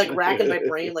 Instead of me, like, racking my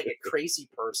brain like a crazy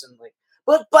person, like,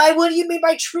 but by what do you mean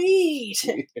by treat?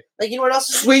 Like, you know what else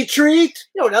is sweet treat?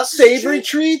 You know what else is savory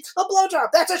treat? A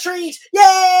blowjob, that's a treat!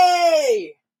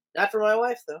 Yay! Not for my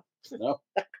wife, though. No.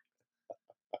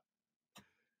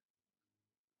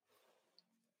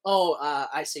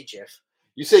 I say Jif.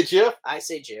 You say Jif? I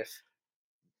say Jif.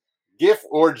 GIF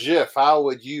or GIF? How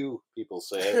would you people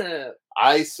say it?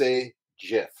 I say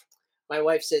GIF. My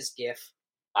wife says GIF.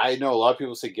 I know a lot of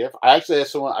people say GIF. I actually had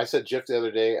someone. I said GIF the other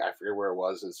day. I forget where it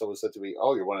was, and someone said to me,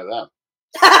 "Oh, you're one of them."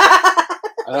 I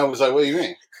And I was like, what do you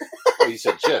mean? Oh, you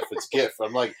said GIF. It's GIF.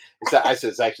 I'm like, I said,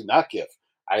 it's actually not GIF.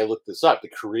 I looked this up. The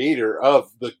creator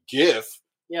of the GIF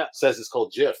says it's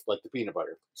called GIF, like the peanut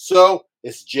butter. So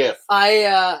it's GIF.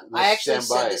 I actually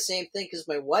said the same thing because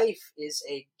my wife is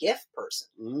a GIF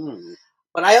person.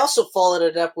 But I also followed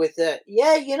it up with,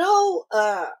 you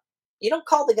don't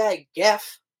call the guy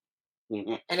GIF,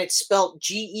 and it's spelled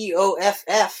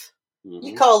GEOFF.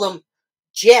 You call him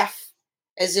Jeff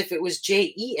as if it was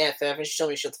JEFF, and she told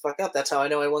me to shut the fuck up. That's how I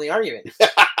know I won the argument.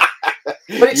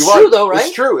 But it's true, though, right?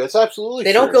 It's true. It's absolutely true.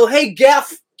 They don't go, hey,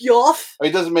 Geoff. I mean,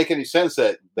 it doesn't make any sense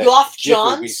that Geoff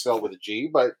Johns would be spelled with a G,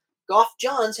 but Geoff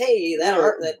Johns. Hey, that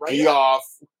right? Geoff.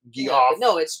 But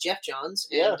no, it's Jeff Johns,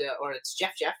 and or it's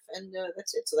Jeff, and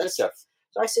that's it. So that's Jeff.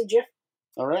 So I say Jeff.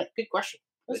 All right. Good question.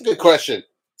 That's a good question.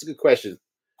 It's a good question.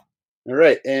 All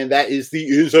right, and that is the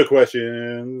Insta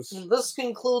questions. And this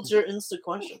concludes your Insta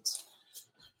questions.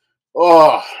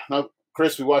 Oh, now,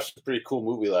 Chris, we watched a pretty cool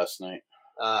movie last night.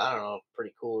 I don't know.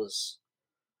 Pretty cool is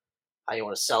how you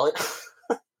want to sell it.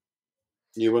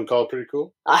 You wouldn't call it pretty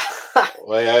cool?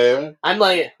 I'm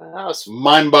like, that was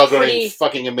mind-boggling,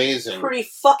 fucking amazing. Pretty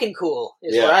fucking cool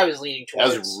is where I was leaning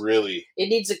towards. That was really... It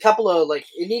needs a couple of,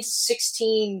 it needs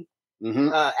 16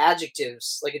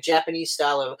 adjectives, like a Japanese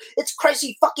style of, it's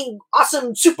crazy, fucking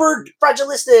awesome, super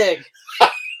fragilistic.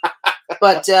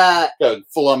 But,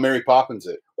 full-on Mary Poppins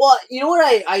it. Well, you know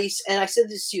what I said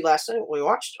this to you last night when we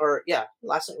watched,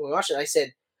 last night when we watched it, I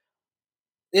said,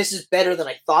 this is better than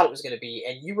I thought it was going to be,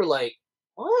 and you were like,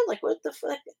 what? Like, what the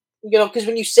fuck? You know, because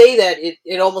when you say that,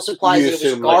 it almost implies that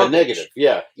it was garbage. Like a negative.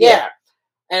 Yeah.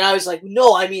 And I was like,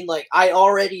 no, I mean, like, I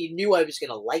already knew I was going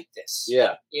to like this.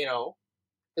 Yeah. You know,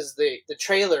 because the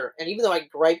trailer, and even though I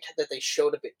griped that they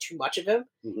showed a bit too much of him,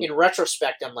 in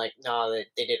retrospect, I'm like, no, they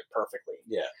did it perfectly.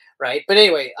 Yeah. Right? But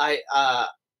anyway, I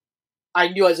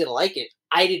knew I was going to like it.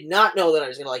 I did not know that I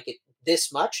was going to like it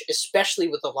this much, especially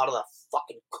with a lot of the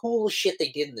fucking cool shit they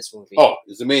did in this movie. Oh,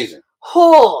 it's amazing.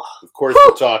 Oh, of course,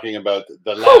 we're talking about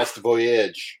the last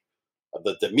voyage of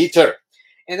the Demeter.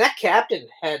 And that captain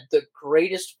had the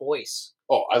greatest voice.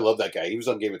 Oh, I love that guy. He was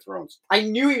on Game of Thrones. I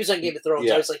knew he was on Game of Thrones.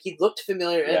 Yeah. I was like, he looked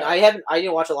familiar. And I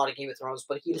didn't watch a lot of Game of Thrones,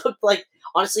 but he looked like,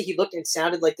 honestly, he looked and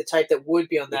sounded like the type that would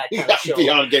be on that kind of show.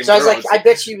 On Game so of I was like, I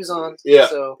bet she was on. Yeah.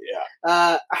 So,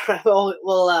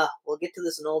 we'll get to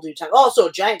this in all due time.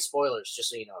 Also, giant spoilers, just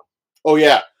so you know. Oh,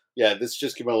 yeah. Yeah, this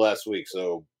just came out last week,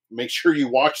 so make sure you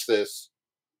watch this.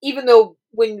 Even though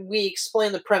when we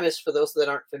explain the premise for those that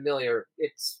aren't familiar,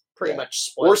 it's pretty much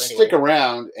spoiled. Or stick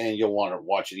around and you'll want to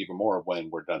watch it even more when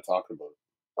we're done talking about it.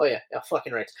 Oh, yeah,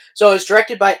 fucking right. So it's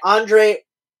directed by Andre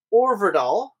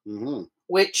Orverdal,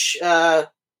 which, were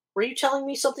you telling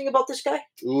me something about this guy?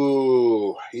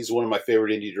 Ooh, he's one of my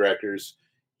favorite indie directors.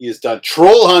 He has done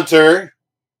Troll Hunter.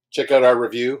 Check out our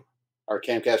review, our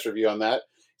Camcast review on that.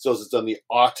 He also has done The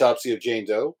Autopsy of Jane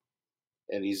Doe.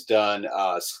 And he's done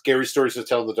Scary Stories to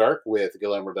Tell in the Dark with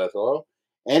Guillermo del Toro.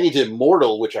 And he did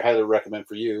Mortal, which I highly recommend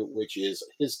for you, which is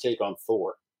his take on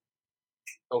Thor.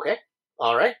 Okay.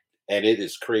 All right. And it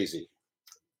is crazy.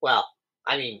 Well,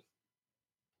 I mean...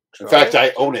 In fact,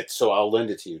 I own it, so I'll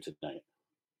lend it to you tonight.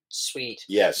 Sweet.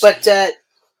 Yes. But,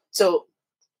 so,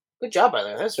 good job, by the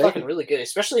way. That's fucking really good,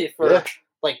 especially for,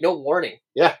 no warning.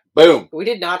 Yeah. Boom. We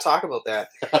did not talk about that.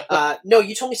 No,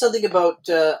 you told me something about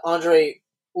Andre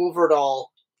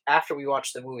Overall after we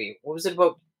watched the movie. What was it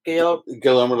about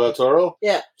Guillermo del Toro?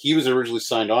 Yeah. He was originally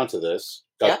signed on to this.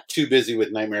 Got too busy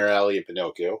with Nightmare Alley and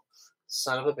Pinocchio.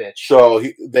 Son of a bitch.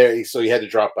 So he had to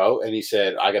drop out, and he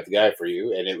said, I got the guy for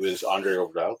you. And it was Andre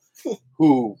Overall,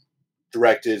 who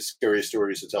directed Scary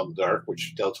Stories to Tell in the Dark,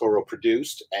 which Del Toro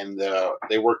produced. And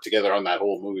they worked together on that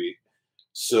whole movie.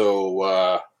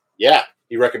 So,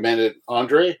 he recommended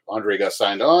Andre. Andre got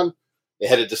signed on. They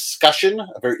had a discussion,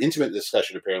 a very intimate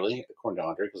discussion, apparently, according to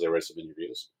Andre, because I read some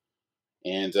interviews.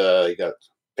 And he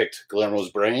picked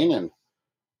Guillermo's brain and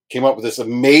came up with this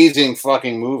amazing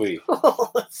fucking movie.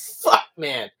 Fuck,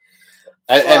 man.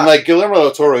 And like Guillermo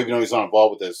del Toro, even though he's not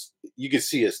involved with this, you can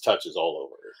see his touches all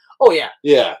over it. Oh, yeah.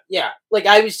 Yeah. Yeah. Like,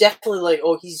 I was definitely like,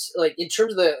 he's, like, in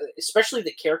terms of especially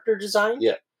the character design.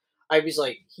 Yeah. I was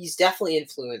like, he's definitely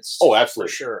influenced. Oh, absolutely.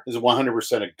 For sure. It's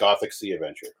 100% a Gothic sea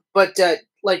adventure. But, as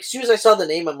soon as I saw the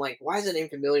name, I'm like, why is the name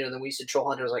familiar? And then we said Troll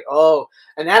Hunter. I was like, oh.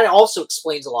 And that also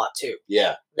explains a lot, too.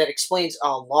 Yeah. That explains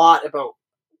a lot about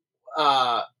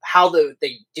how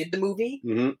they did the movie.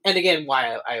 Mm-hmm. And again,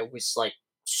 why I was like,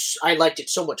 I liked it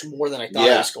so much more than I thought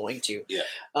I was going to.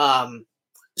 Yeah.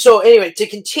 So anyway, to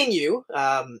continue,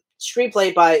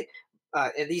 screenplay by,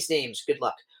 and these names, good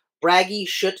luck, Bragi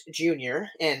Schutt Jr.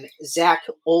 and Zach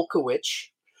Olkowicz.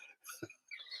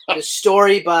 The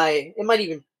story by, it might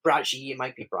even Braji. It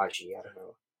might be Braji. I don't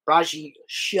know. Braji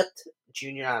Shit Jr.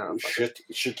 I don't know.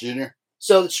 Shit Jr.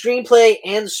 So the screenplay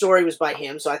and the story was by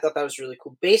him, so I thought that was really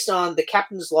cool. Based on The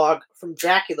Captain's Log from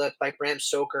Dracula by Bram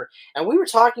Stoker. And we were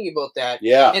talking about that.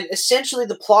 Yeah. And essentially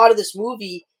the plot of this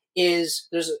movie is,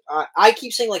 I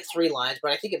keep saying like 3 lines,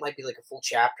 but I think it might be like a full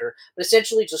chapter. But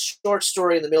essentially it's a short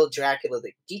story in the middle of Dracula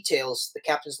that details the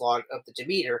Captain's Log of the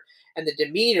Demeter. And the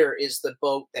Demeter is the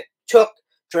boat that took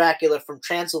Dracula from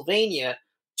Transylvania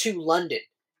to London.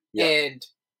 Yeah. And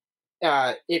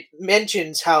it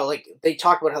mentions how, like, they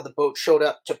talk about how the boat showed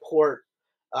up to port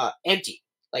empty,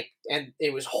 like, and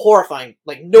it was horrifying.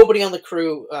 Like, nobody on the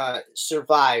crew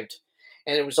survived,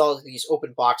 and it was all of these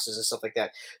open boxes and stuff like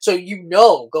that. So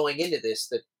going into this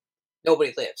that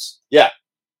nobody lives. Yeah,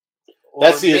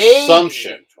 that's the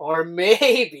assumption. Or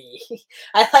maybe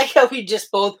I like how we just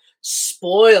both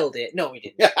spoiled it. No, we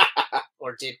didn't.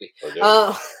 Or did we?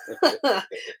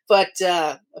 But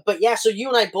yeah. So you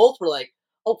and I both were like,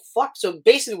 oh, fuck. So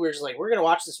basically we're just like, we're going to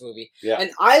watch this movie. Yeah. And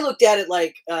I looked at it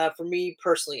like, for me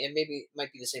personally, and maybe it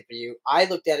might be the same for you, I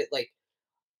looked at it like,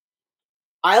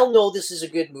 I'll know this is a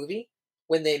good movie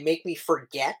when they make me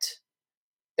forget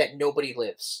that nobody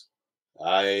lives.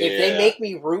 If they make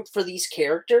me root for these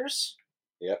characters,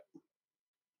 yep.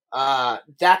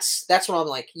 That's when I'm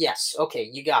like, yes, okay,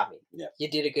 you got me. Yeah. You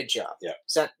did a good job. Yeah.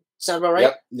 Does that sound about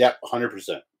right? Yep,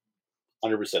 100%.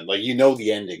 100%. Like, you know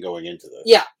the ending going into this.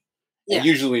 Yeah. And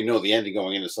usually we know the ending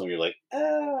going into something, you're like,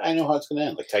 I know how it's going to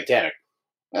end. Like Titanic.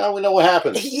 Well, we know what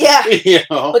happens. Yeah. You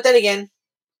know? But then again,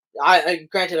 I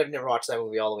granted I've never watched that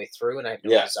movie all the way through, and I have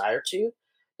no desire to.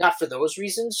 Not for those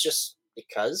reasons, just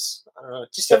because. I don't know.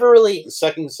 Just never really... The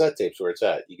second cassette tape's where it's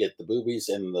at. You get the boobies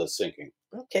and the sinking.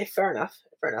 Okay, fair enough.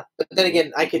 But then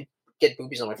again, I could get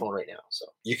boobies on my phone right now. So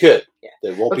you could. Yeah.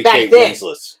 They won't be Kate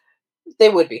Winslet. They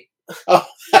would be. Oh.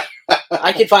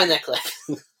 I could find that clip.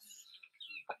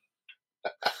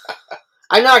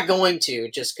 I'm not going to,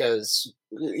 just because...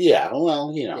 Yeah,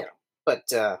 well, you know. Yeah, but...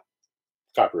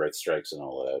 copyright strikes and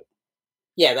all that.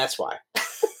 Yeah, that's why.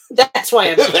 That's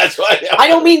why I'm... That's why... I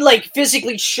don't mean, like,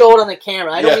 physically show it on the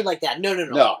camera. I don't mean like that. No.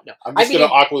 I'm just going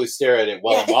to awkwardly stare at it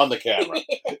while I'm on the camera.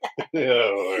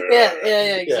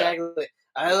 yeah, exactly. Yeah.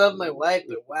 I love my wife,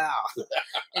 but wow.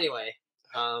 Anyway.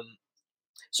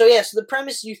 So the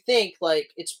premise, you think, like,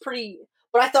 it's pretty...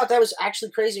 But I thought that was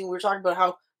actually crazy when we were talking about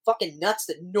how fucking nuts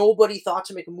that nobody thought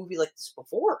to make a movie like this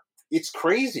before. It's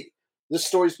crazy. This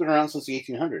story's been around since the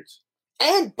 1800s.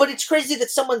 But it's crazy that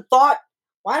someone thought,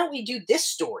 why don't we do this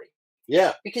story?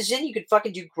 Yeah. Because then you could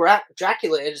fucking do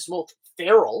Dracula at his most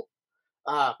feral,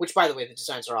 which, by the way, the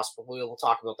designs are awesome. We'll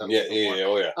talk about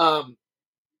that.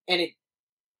 And it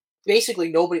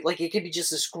basically nobody, like, it could be just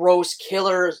this gross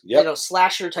killer,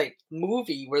 slasher type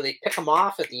movie where they pick them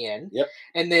off at the end. Yep.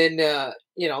 And then,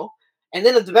 and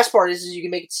then the best part is you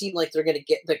can make it seem like they're going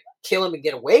to kill him and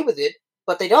get away with it,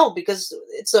 but they don't, because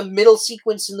it's a middle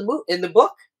sequence in the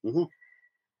book. Mm-hmm.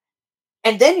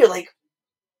 And then you're like,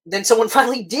 then someone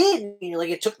finally did. And you're like,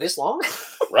 it took this long?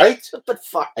 Right? But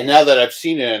fuck. And now that I've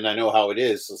seen it and I know how it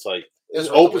is, it's like, it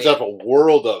opens up a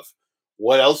world of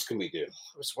what else can we do?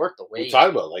 It was worth the wait. We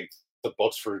talked about, like, the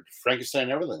books for Frankenstein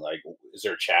and everything. Like, is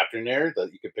there a chapter in there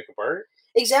that you could pick apart?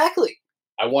 Exactly.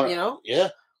 I want to, Yeah.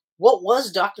 What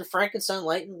was Dr. Frankenstein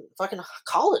like in fucking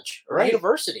college or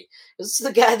university? This is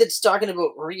the guy that's talking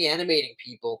about reanimating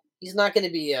people. He's not going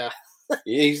to be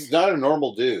he's not a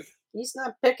normal dude. He's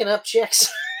not picking up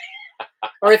chicks.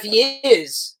 Or if he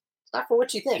is, it's not for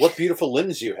what you think. What beautiful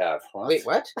limbs you have. What? Wait,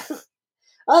 what?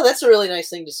 Oh, that's a really nice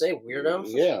thing to say, weirdo.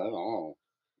 Yeah, I don't know.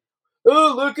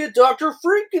 Oh, look at Dr.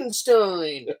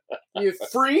 Frankenstein. You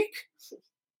freak.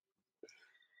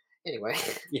 Anyway.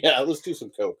 Yeah, let's do some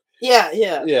coke. Yeah.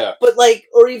 But, like,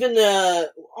 or even,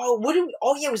 it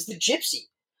was the gypsy.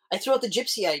 I threw out the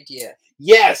gypsy idea.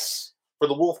 Yes! For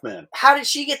the Wolfman. How did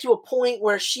she get to a point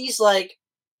where she's like,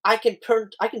 I can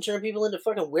turn people into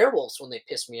fucking werewolves when they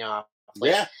piss me off?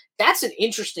 Like, that's an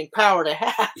interesting power to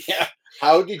have. Yeah.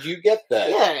 How did you get that?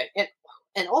 Yeah,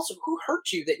 and also, who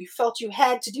hurt you that you felt you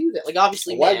had to do that? Like,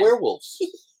 obviously, why werewolves?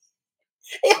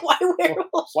 Yeah, why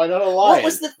werewolves? Why not a lion?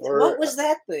 What was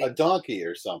that thing? A donkey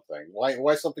or something?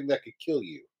 Why something that could kill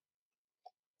you?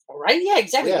 Right? Yeah,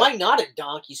 exactly. Yeah. Why not a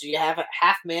donkey? So you have a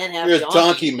half man, half donkey. You're a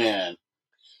donkey man.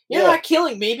 You're not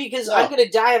killing me because I'm going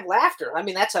to die of laughter. I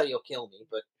mean, that's how you'll kill me.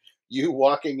 But you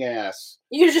walking ass.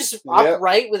 You're just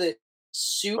upright with a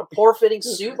suit, a poor-fitting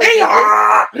suit.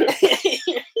 Like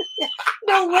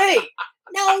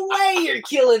No way you're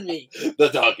killing me. The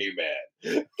donkey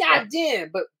man. God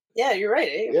damn. But yeah, you're right.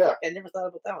 Eh? Yeah. I never thought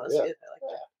about that one. That's good. I like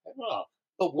that. I don't know.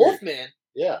 But Wolfman.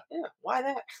 Yeah. Yeah. Why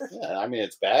that? Yeah. I mean,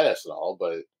 it's badass and all,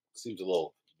 but it seems a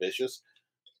little vicious.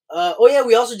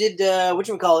 We also did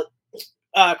whatchamacallit,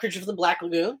 Creature from the Black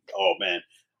Lagoon. Oh man,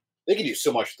 they can do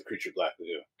so much with the Creature of the Black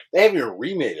Lagoon. They haven't even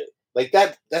remade it. Like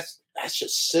that's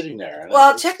just sitting there.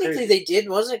 Well, technically they did.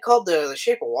 Wasn't it called the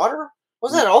Shape of Water?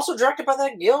 Wasn't that also directed by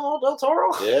that Guillermo del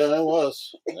Toro? Yeah, that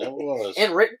was. That was.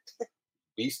 And written.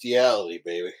 Bestiality,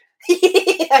 baby.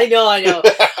 I know.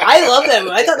 I love that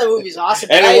movie. I thought that movie was awesome.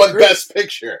 And it won Best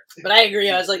Picture. But I agree.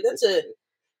 I was like, it's an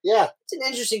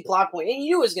interesting plot point. And you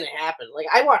knew it was going to happen. Like,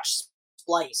 I watched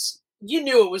Splice. You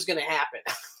knew it was going to happen.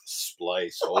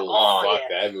 Splice. Holy fuck,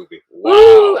 that movie. Wow.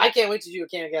 Woo! I can't wait to do a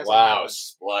Camcast. Wow,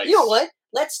 Splice. You know what?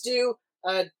 Let's do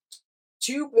a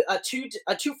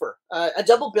twofer. A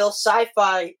double bill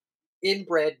sci-fi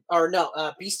inbred,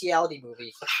 bestiality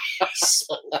movie.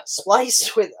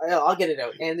 Spliced with, I'll get it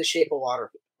out, and The Shape of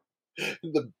Water.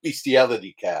 The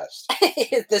bestiality cast.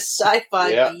 The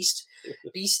sci-fi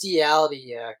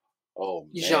bestiality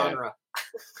genre.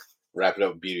 Wrap it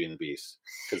up with Beauty and the Beast.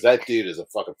 Because that dude is a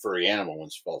fucking furry animal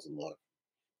once he falls in love.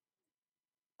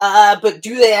 But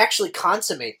do they actually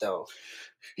consummate, though?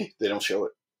 They don't show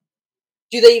it.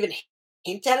 Do they even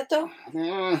hint at it, though?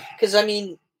 Because, I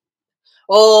mean...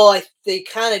 they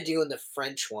kind of do in the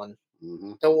French one.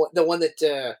 Mm-hmm. The one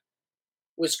that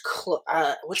was...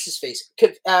 what's his face?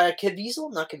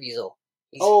 Caviezel? Not Caviezel.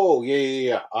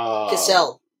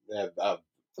 Cassell.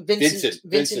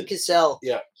 Vincent Cassell.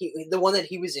 Yeah. The one that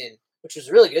he was in, which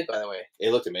was really good, by the way.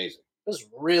 It looked amazing. It was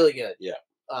really good. Yeah.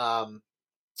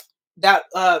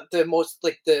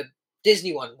 The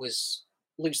Disney one was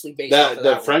loosely based off of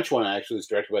that the French one actually was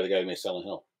directed by the guy who made Silent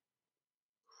Hill.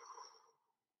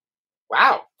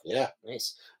 Wow. Yeah.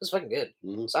 Nice. It was fucking good.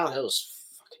 Mm-hmm. Silent Hill was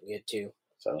fucking good, too.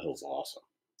 Silent Hill's awesome.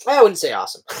 I wouldn't say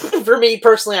awesome. For me,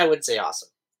 personally, I wouldn't say awesome.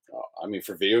 I mean,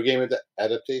 for video game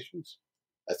adaptations,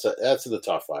 that's in the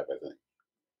top 5, I think.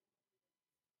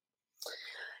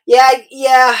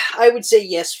 Yeah, I would say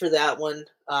yes for that one.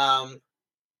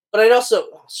 But I'd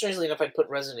also, strangely enough, I'd put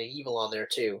Resident Evil on there,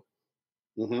 too.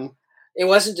 Mm-hmm. It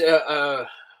wasn't it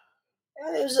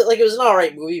was an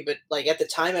alright movie, but like at the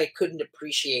time I couldn't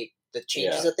appreciate the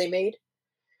changes that they made.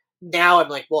 Now I'm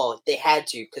like, well, they had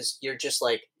to, because you're just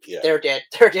like, they're dead.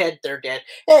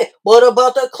 Hey, what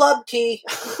about the club key?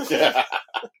 Yeah.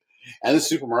 And the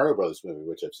Super Mario Brothers movie,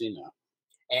 which I've seen now.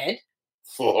 And?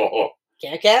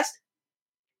 Camcast?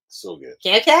 So good.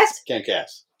 Camcast?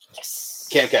 Camcast. Yes.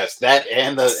 Camcast. That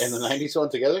and the 90s one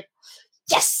together?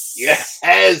 Yes.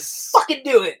 Yes. Fucking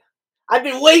do it. I've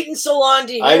been waiting so long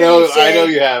to hear I know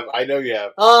you have. I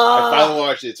finally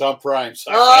watched it. It's on Prime.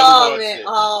 So I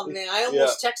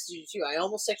almost texted you too. I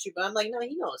almost texted you, but I'm like, no,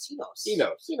 he knows. He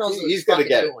knows. What he's gonna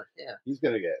get it. Yeah. He's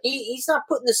gonna get it. He's not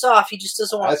putting this off. He just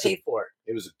doesn't want to pay for it.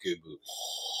 It was a good movie.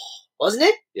 Wasn't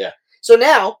it? Yeah.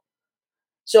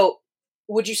 So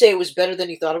would you say it was better than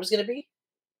you thought it was going to be?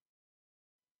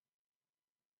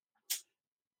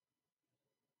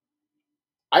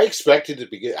 I expected it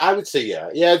to be good. I would say yeah.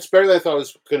 It's better than I thought it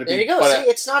was going to be. There you go. See,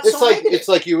 it's not so negative. It's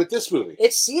like you with this movie.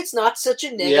 It's not such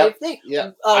a negative thing.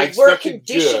 Yeah. We're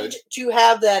conditioned to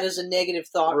have that as a negative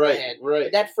thought in our head.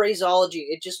 Right. That phraseology,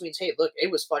 it just means, hey, look, it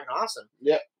was fucking awesome.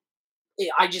 Yeah.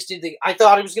 I just didn't think. I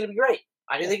thought it was going to be great.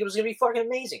 I didn't think it was going to be fucking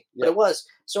amazing, but it was.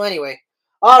 So anyway,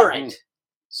 all right. Mm-hmm.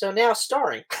 So now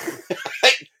starring.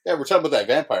 Yeah, we're talking about that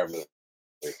vampire movie.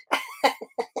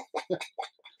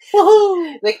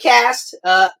 Woohoo! The cast: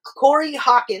 Corey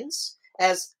Hawkins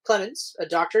as Clemens, a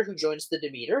doctor who joins the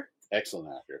Demeter. Excellent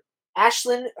actor.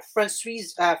 Ashlyn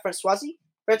Franciosi.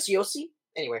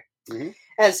 Anyway,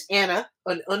 as Anna,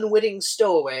 an unwitting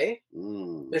stowaway.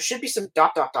 There should be some ...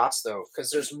 though,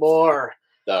 because there's more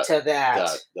to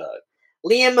that.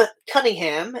 Liam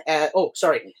Cunningham. The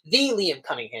Liam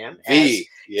Cunningham as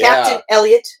Captain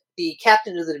Elliot, the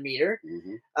captain of the Demeter.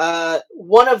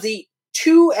 One of the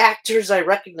 2 actors I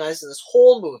recognize in this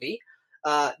whole movie,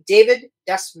 David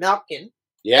Dasmalkin.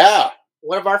 Yeah.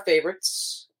 One of our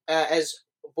favorites, as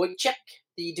Voyage,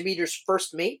 the Demeter's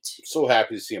first mate. So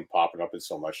happy to see him popping up in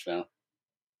so much now.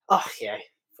 Oh, yeah.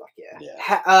 Fuck yeah.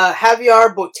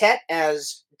 Javier Botet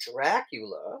as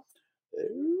Dracula.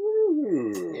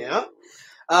 Ooh. Yeah.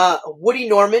 Woody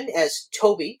Norman as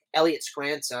Toby, Elliot's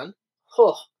grandson.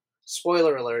 Oh,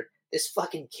 spoiler alert. This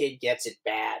fucking kid gets it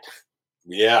bad.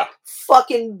 Yeah.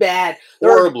 Fucking bad.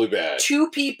 Horribly bad.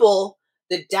 2 people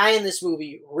that die in this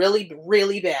movie really,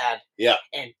 really bad. Yeah.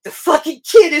 And the fucking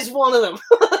kid is one of them.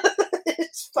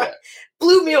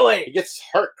 Blew me away. He gets his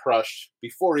heart crushed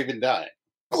before even dying.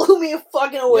 Blew me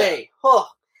fucking away. Yeah. Oh.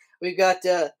 We've got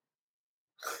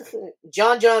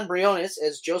John Briones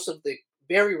as Joseph, the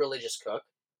very religious cook.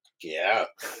 Yeah.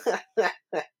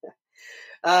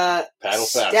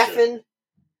 Stefan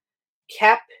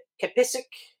Kapicic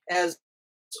as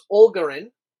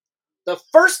Olgarin. The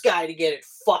first guy to get it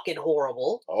fucking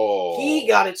horrible. Oh. He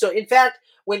got it. So, in fact,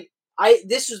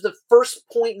 this was the first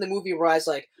point in the movie where I was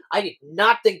like, I did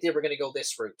not think they were going to go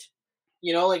this route.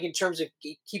 You know, like in terms of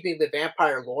keeping the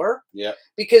vampire lore. Yeah.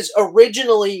 Because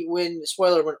originally, when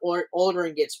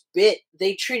Olgarin gets bit,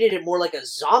 they treated it more like a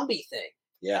zombie thing.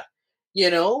 Yeah. You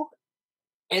know?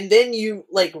 And then you,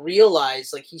 like,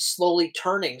 realize, like, he's slowly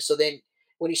turning. So then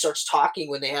when he starts talking,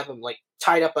 when they have him, like,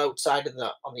 tied up outside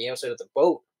on the outside of the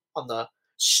boat, on the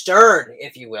stern,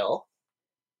 if you will.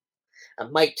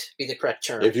 Might be the correct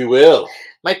term. If you will.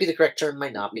 Might be the correct term,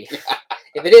 might not be.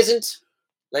 If it isn't,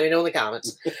 let me know in the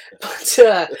comments.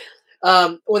 But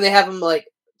when they have him, like,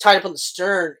 tied up on the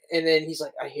stern, and then he's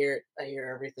like, I hear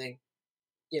everything.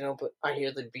 You know, but I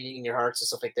hear the beating in your hearts and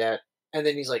stuff like that. And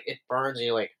then he's like, it burns, and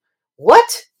you're like,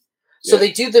 what? So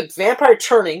they do the vampire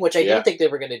turning, which I didn't think they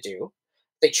were going to do.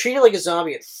 They treat it like a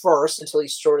zombie at first until he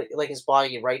sort of, like, his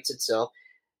body rights itself.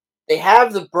 They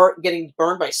have the getting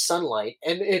burned by sunlight,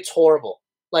 and it's horrible.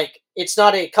 Like, it's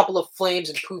not a couple of flames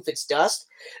and poof, it's dust.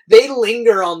 They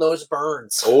linger on those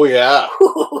burns. Oh, yeah.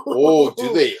 Oh,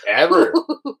 do they ever?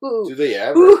 Do they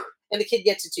ever? And the kid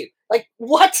gets it too. Like,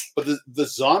 what? But the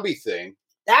zombie thing.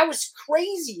 That was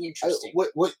crazy interesting.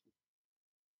 What?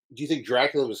 Do you think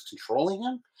Dracula was controlling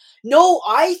him? No,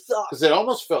 I thought... Because it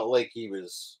almost felt like he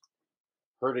was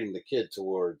herding the kid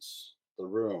towards the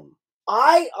room.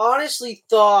 I honestly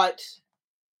thought...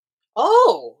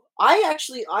 Oh, I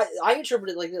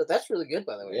interpreted it like that. That's really good,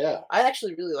 by the way. Yeah. I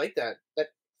actually really like that. That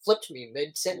flipped me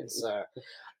mid-sentence.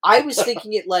 I was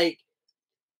thinking it like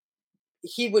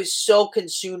he was so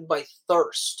consumed by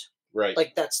thirst. Right.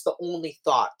 Like, that's the only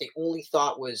thought. The only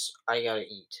thought was, I gotta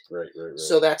eat. Right.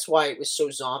 So that's why it was so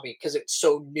zombie, because it's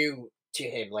so new to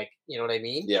him. Like, you know what I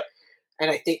mean? Yeah.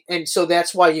 And so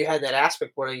that's why you had that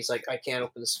aspect where he's like, I can't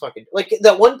open this fucking... Like,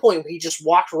 that one point he just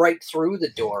walked right through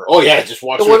the door. Oh, yeah, just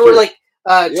walked the right one through. where,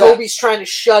 like, Toby's trying to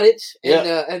shut it,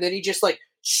 and then he just, like,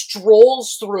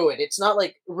 strolls through it. It's not,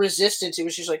 like, resistance. It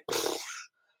was just like...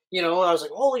 You know, I was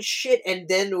like, holy shit. And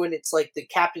then when it's like the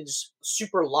captain's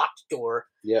super locked door,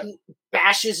 he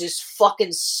bashes his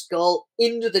fucking skull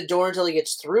into the door until he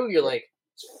gets through. You're like...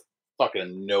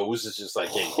 Fucking nose is just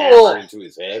like getting hammered into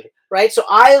his head. Right? So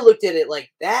I looked at it like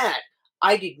that.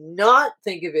 I did not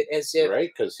think of it as if...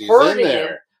 Right, because he's in there.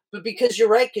 Him, but because you're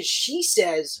right, because she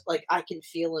says, like, I can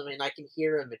feel him and I can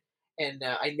hear him and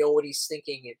I know what he's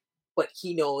thinking, but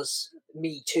he knows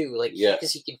me too, like,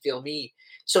 because he can feel me.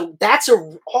 So that's a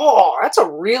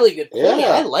really good point. Yeah.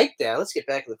 I like that. Let's get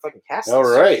back to the fucking cast. All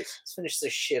right. Let's finish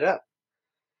this shit up.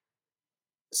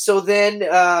 So then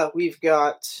we've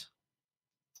got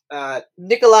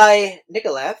Nikolai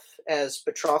Nikolaev as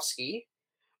Petrovsky,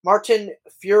 Martin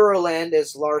Furland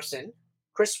as Larson,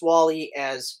 Chris Wally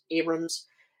as Abrams,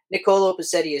 Niccolo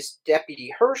Paccetti as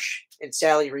Deputy Hirsch, and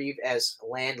Sally Reeve as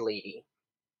Landlady.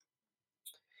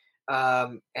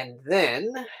 And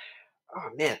then... Oh,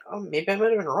 man. Oh, maybe I might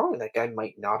have been wrong. That guy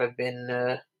might not have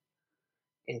been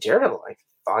in Daredevil. I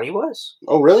thought he was.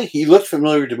 Oh, really? He looked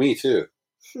familiar to me, too.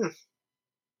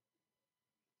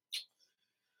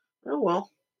 Oh, well.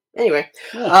 Anyway.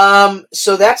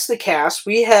 So that's the cast.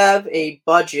 We have a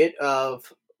budget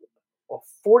of... Well,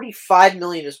 $45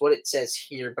 million is what it says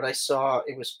here, but I saw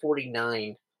it was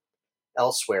 $49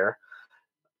 elsewhere.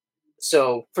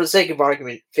 So, for the sake of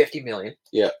argument, $50 million.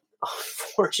 Yeah.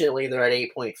 Unfortunately, they're at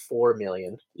 $8.4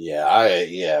 million.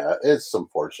 Yeah, it's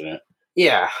unfortunate.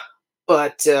 Yeah,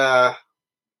 but I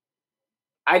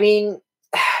mean,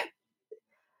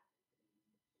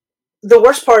 the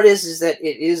worst part is that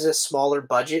it is a smaller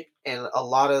budget, and a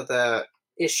lot of the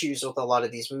issues with a lot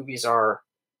of these movies are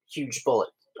huge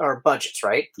budgets,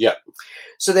 right? Yeah.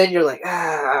 So then you're like,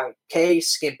 okay,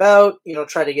 skimp out,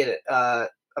 try to get a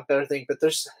better thing, but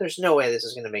there's no way this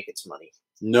is going to make its money.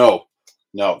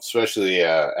 No, especially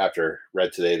after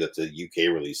read today that the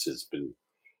UK release has been.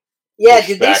 Yeah,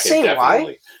 did they say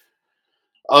why?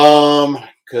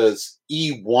 Because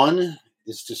E1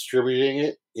 is distributing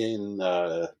it in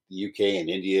the UK and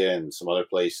India and some other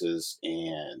places,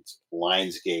 and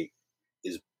Lionsgate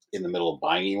is in the middle of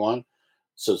buying E1,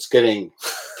 so it's getting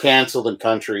canceled in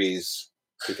countries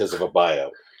because of a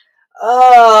buyout.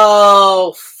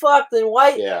 Oh fuck! Then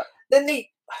why? Yeah. Then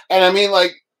they. And I mean,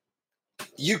 like.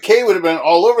 UK would have been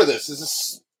all over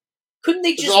this. Couldn't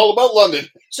they just... It's all about London.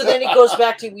 So then it goes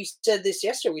back to, we said this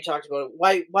yesterday, we talked about it.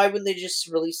 Why wouldn't they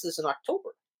just release this in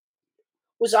October?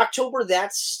 Was October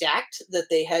that stacked that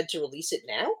they had to release it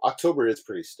now? October is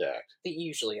pretty stacked. They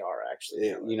usually are, actually.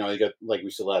 You got, like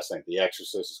we said last night, The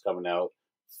Exorcist is coming out.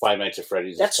 Five Nights at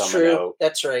Freddy's is coming out.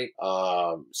 That's right.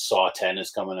 Saw 10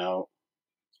 is coming out.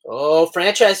 Oh,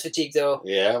 franchise fatigue, though.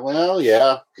 Yeah, well,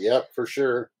 yeah, for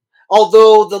sure.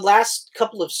 Although the last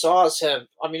couple of Saws have,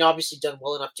 obviously done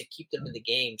well enough to keep them in the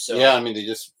game. So yeah, they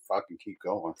just fucking keep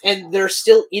going, and they're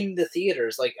still in the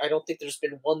theaters. Like, I don't think there's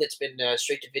been one that's been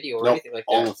straight to video or anything like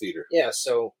that. All in the theater. Yeah,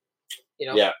 so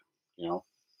Yeah,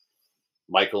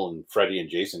 Michael and Freddie and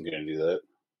Jason gonna do that.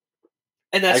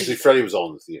 And that's actually Freddie was all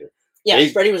in the theater. Yeah,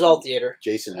 Freddie was all theater.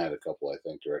 Jason had a couple, I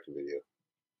think, direct to video.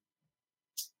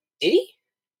 Did he?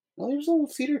 No, he was all in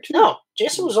the theater too. No,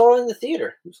 Jason was all in the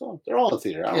theater. They're all in the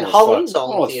theater. I don't know Halloween's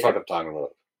all in the theater. what the fuck I'm talking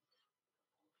about.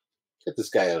 Get this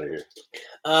guy out of here.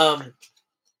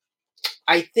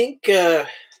 I think the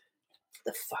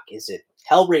fuck is it?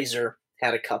 Hellraiser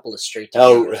had a couple of straight to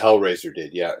video. Hellraiser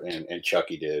did, yeah, and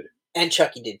Chucky did. And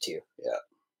Chucky did too. Yeah.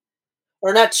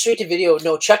 Or not straight to video.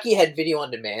 No, Chucky had video on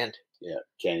demand. Yeah,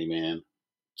 Candyman.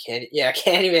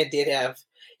 Candyman did have.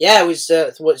 Yeah, it was.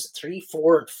 What is it, 3,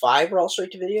 4, and 5 were all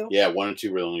straight to video. Yeah, 1 and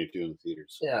 2 were only doing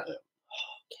theaters. Yeah.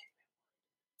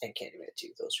 And Candyman 2.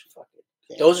 Those are fucking.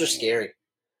 Those are scary.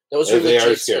 Those are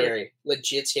legit scary.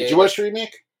 Legit scary. Did you watch the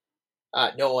remake?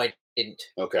 No, I didn't.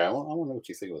 Okay, I want to know what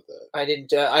you think about that. I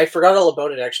didn't. I forgot all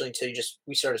about it actually until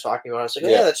we started talking about it. I was like, oh,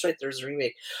 yeah, that's right. There's a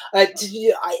remake.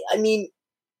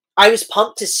 I was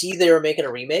pumped to see they were making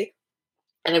a remake,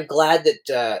 and I'm glad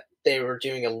that they were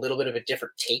doing a little bit of a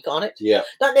different take on it. Yeah.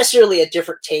 Not necessarily a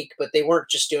different take, but they weren't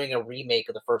just doing a remake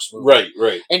of the first movie.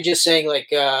 Right. And just saying like,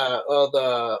 all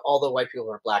the white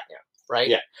people are black now, right?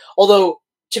 Yeah. Although,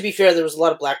 to be fair, there was a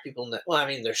lot of black people in that. Well,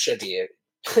 there should be.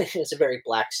 It's a very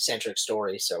black-centric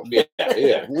story, so. Yeah.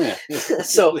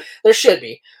 So, there should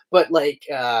be. But, like,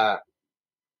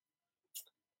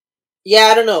 yeah,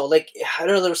 I don't know. Like, I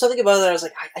don't know. There was something about it that I was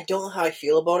like, I don't know how I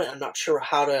feel about it. I'm not sure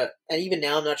how to, and even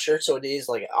now I'm not sure. So it is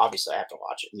like, obviously I have to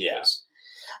watch it. Yeah.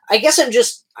 I guess I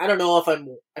don't know if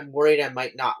I'm worried I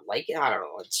might not like it. I don't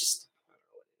know. It's just, I don't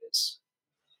know what it is.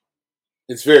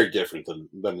 It's very different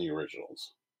than the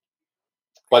originals.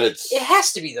 But it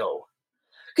has to be though.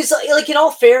 Because like in all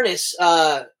fairness,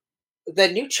 the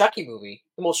new Chucky movie,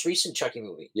 the most recent Chucky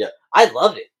movie. Yeah. I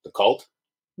loved it. The Cult?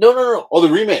 No. Oh,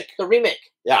 the remake. The remake.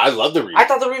 Yeah, I love the remake. I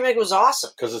thought the remake was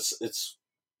awesome. Because it's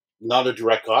not a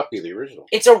direct copy of the original.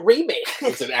 It's a remake.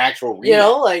 It's an actual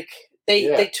remake. Like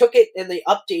they took it and they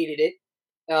updated it,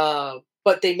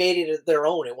 but they made it their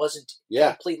own. It wasn't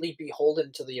completely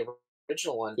beholden to the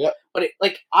original one. Yeah. But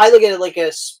I look at it like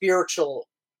a spiritual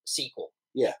sequel.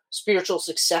 Yeah. Spiritual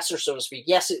successor, so to speak.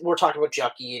 Yes, we're talking about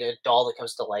Chucky and a doll that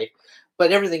comes to life,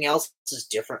 but everything else is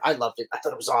different. I loved it. I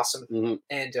thought it was awesome. Mm-hmm.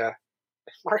 And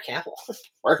Mark Hamill.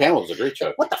 Mark Hamill was a great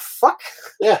Chucky. What the fuck?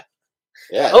 Yeah.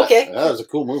 Okay. That was a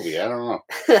cool movie. I don't know.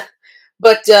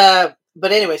 But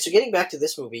anyway, so getting back to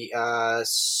this movie,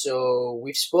 so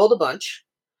we've spoiled a bunch,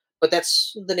 but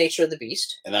that's the nature of the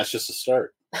beast. And that's just the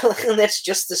start. And that's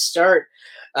just the start.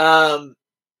 What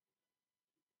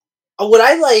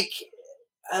I like,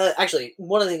 actually,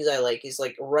 one of the things I like is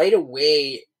like right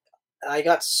away, I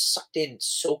got sucked in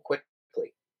so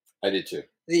quickly. I did too.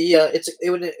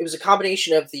 It was a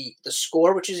combination of the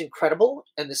score, which is incredible,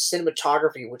 and the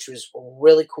cinematography, which was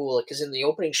really cool. Because in the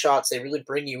opening shots, they really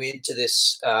bring you into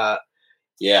this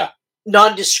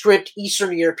nondescript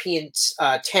Eastern European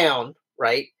town,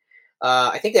 right?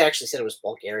 I think they actually said it was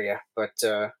Bulgaria, but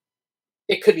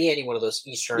it could be any one of those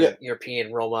Eastern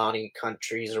European Romani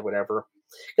countries or whatever.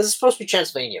 Because it's supposed to be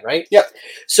Transylvania, right? Yep.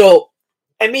 So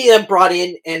I'm brought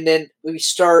in, and then we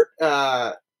start,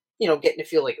 getting to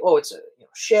feel like, oh, it's a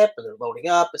ship, and they're loading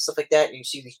up and stuff like that. And you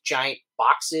see these giant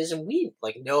boxes, and we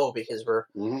know because we're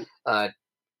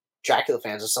Dracula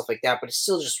fans and stuff like that. But it's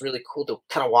still just really cool to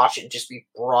kind of watch it and just be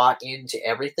brought into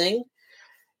everything.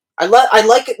 I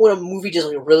like it when a movie does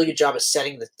a really good job at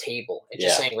setting the table and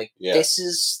just saying like, this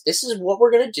is what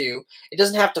we're gonna do. It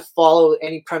doesn't have to follow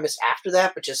any premise after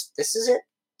that, but just this is it.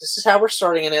 This is how we're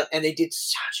starting it, and they did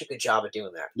such a good job at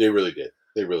doing that. They really did.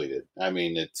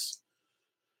 It's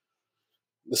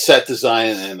the set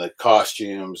design and the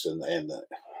costumes and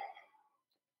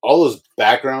all those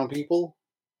background people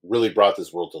really brought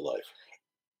this world to life.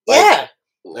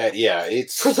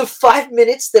 It's for the 5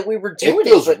 minutes that we were doing it.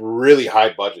 Feels really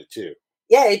high budget too.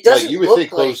 Yeah, it doesn't. You would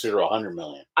think closer to $100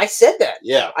 million. I said that.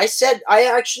 Yeah, I said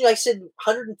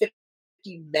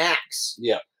 150 max.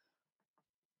 Yeah,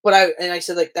 but I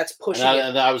said like that's pushing it.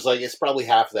 And I was like, it's probably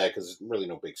half of that because there's really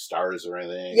no big stars or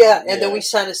anything. Yeah, and then we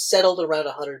kind of settled around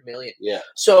 $100 million. Yeah.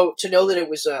 So to know that it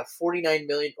was a $50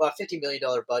 million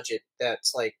budget,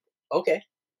 that's like okay.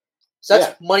 So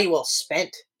that's money well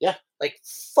spent. Yeah. Like,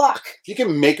 fuck. If you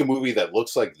can make a movie that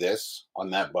looks like this on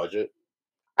that budget.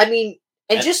 I mean,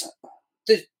 and just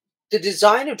the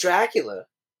design of Dracula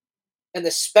and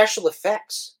the special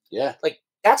effects. Yeah. Like,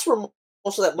 that's where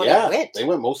most of that money went. They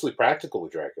went mostly practical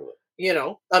with Dracula. You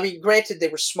know? I mean, granted, they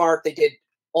were smart. They did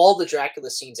all the Dracula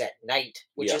scenes at night,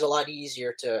 which is a lot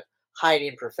easier to hide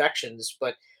imperfections.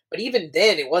 But even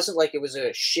then, it wasn't like it was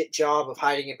a shit job of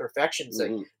hiding imperfections.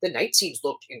 Like, the night scenes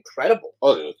looked incredible.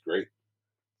 Oh, they looked great.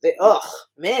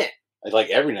 Man. I like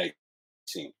every night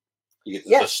scene. You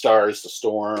get the stars, the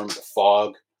storm, the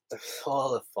fog. The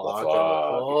fog. The fog.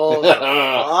 Oh, the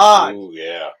fog. Ooh,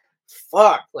 yeah.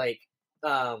 Fuck. Like,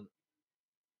 and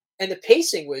the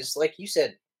pacing was, like you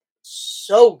said,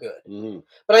 so good.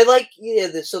 But I like, we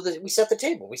set the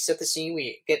table. We set the scene.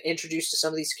 We get introduced to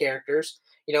some of these characters.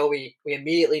 You know, we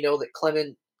immediately know that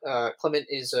Clement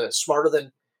is smarter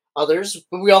than others,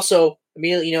 but we also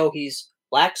immediately know he's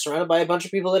black, surrounded by a bunch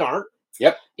of people that aren't.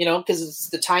 Yep. You know, because it's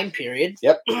the time period.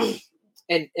 Yep.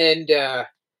 and then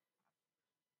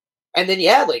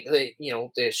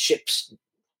the ships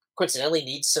coincidentally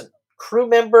needs some crew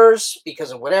members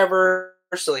because of whatever,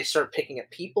 so they start picking up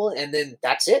people, and then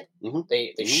that's it.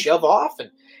 They shove off, and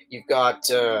you've got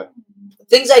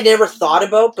things I never thought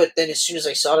about, but then as soon as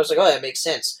I saw it, I was like, oh, that makes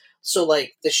sense. So,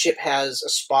 like, the ship has a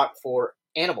spot for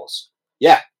animals.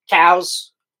 Yeah.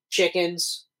 Cows,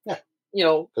 chickens. Yeah. You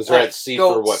know. Because they're at sea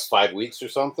for, 5 weeks or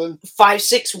something?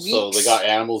 5-6 weeks. So they got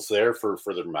animals there for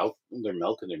their milk and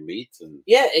their meat. And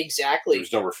yeah, exactly.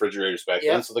 There's no refrigerators back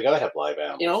then, so they got to have live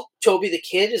animals. You know, Toby the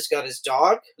kid has got his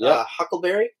dog,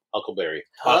 Huckleberry.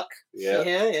 Huck. Yeah.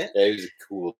 Yeah, he's a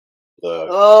cool dog.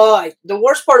 Oh, the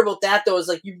worst part about that, though, is,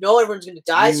 like, you know everyone's going to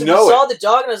die. So we saw the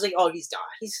dog, and I was like, oh, he's died.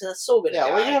 He's so good.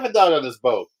 Yeah, well, you have a dog on this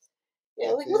boat. Yeah,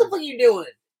 like, what the fuck are you doing?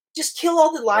 Just kill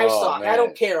all the livestock. I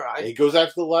don't care. He goes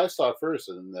after the livestock first,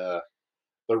 and the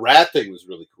rat thing was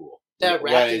really cool. That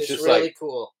rat thing was really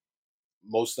cool.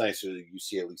 Most nights you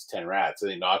see at least 10 rats,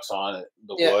 and he knocks on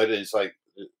the wood, and it's like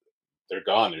they're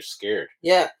gone. They're scared.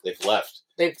 Yeah, they've left.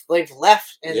 They've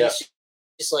left, and it's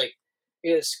just like,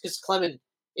 because Clement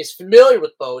is familiar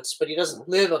with boats, but he doesn't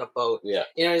live on a boat. Yeah,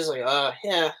 you know, he's like,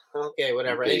 yeah, okay,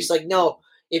 whatever. And he's like, no,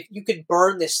 if you could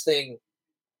burn this thing,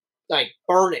 like,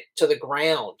 burn it to the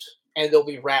ground, and there'll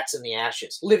be rats in the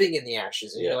ashes, living in the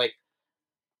ashes. And you're like,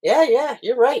 yeah,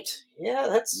 you're right. Yeah,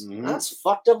 that's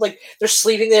fucked up. Like, they're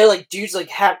sleeping there, like, dude's like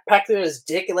packed through his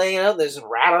dick and laying out. There's a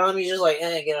rat on him. He's just like,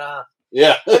 get off.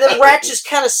 Yeah. And then rat just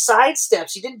kind of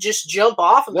sidesteps. He didn't just jump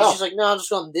off him. He's just like, no, I'm just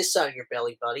going on this side of your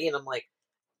belly, buddy. And I'm like,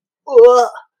 ugh.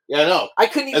 Yeah, I know. I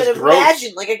couldn't even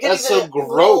imagine. Like, I couldn't That's so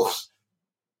gross.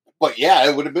 But yeah,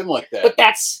 it would have been like that. But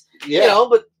that's, you know,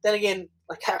 but then again,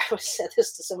 like, I said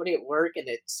this to somebody at work, and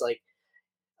it's like,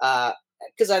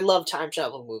 because I love time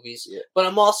travel movies, but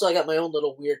I got my own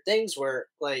little weird things where,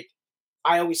 like,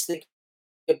 I always think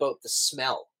about the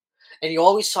smell, and you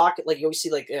always see,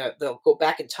 like, they'll go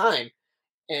back in time,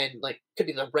 and, like, could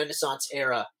be the Renaissance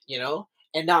era, you know,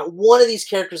 and not one of these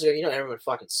characters go, you know, everyone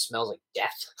fucking smells like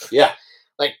death. Yeah.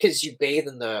 Like, because you bathe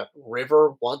in the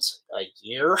river once a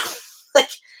year. Like,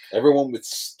 everyone would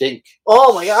stink.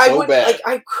 Oh my god, so bad. Like,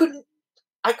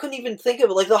 I couldn't even think of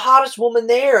it. Like, the hottest woman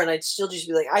there, and I'd still just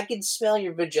be like, I can smell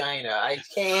your vagina. I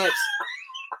can't.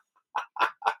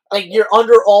 Like, you're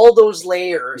under all those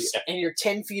layers, and you're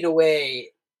 10 feet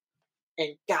away,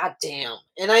 and goddamn.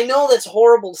 And I know that's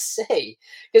horrible to say,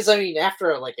 because, I mean,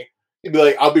 after, like, you'd be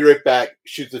like, I'll be right back,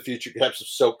 shoot the future, have some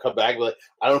soap, come back, be like,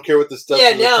 I don't care what this does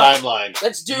to the timeline.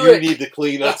 Let's do it. You need to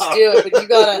clean up. Let's do it, but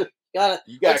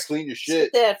you gotta clean your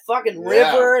shit. That fucking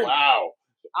river. Wow.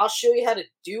 I'll show you how to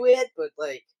do it, but,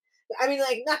 like, I mean,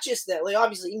 like, not just that, like,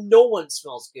 obviously no one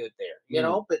smells good there, you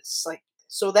know, but it's like,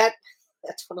 so that's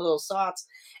one of those thoughts.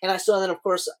 And I saw then, of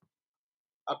course,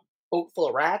 a boat full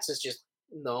of rats is just,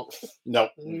 no.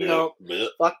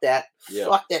 Fuck that. Yeah.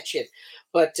 Fuck that shit.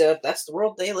 But that's the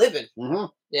world they live in. Mm-hmm.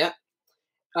 Yeah.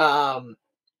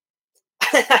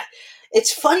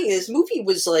 It's funny, this movie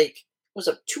was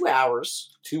 2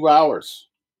 hours. 2 hours.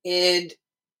 And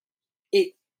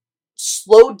it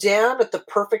slowed down at the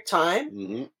perfect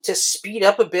time to speed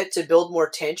up a bit to build more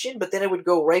tension, but then it would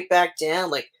go right back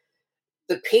down. Like,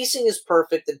 the pacing is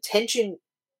perfect. The tension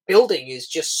building is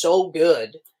just so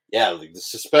good. Yeah, like, the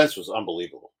suspense was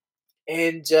unbelievable.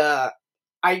 And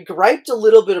I griped a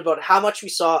little bit about how much we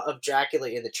saw of Dracula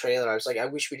in the trailer. I was like, I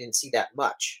wish we didn't see that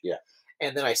much. Yeah.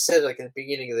 And then I said, like, in the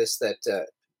beginning of this that,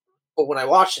 but when I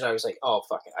watched it, I was like, oh,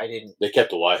 fuck it. I didn't. They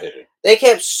kept a lot hidden. They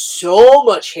kept so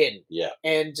much hidden. Yeah.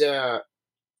 And,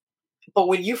 but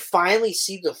when you finally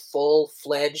see the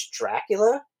full-fledged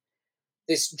Dracula,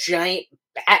 this giant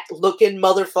bat-looking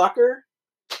motherfucker.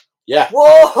 Yeah.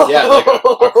 Whoa! Yeah, like a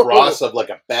cross of, like,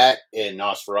 a bat and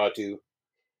Nosferatu.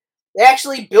 They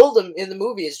actually build him in the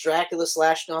movie as Dracula /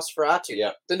 Nosferatu.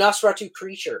 Yeah. The Nosferatu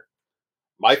creature.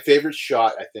 My favorite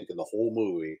shot, I think, in the whole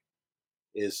movie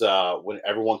is when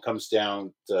everyone comes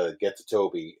down to get to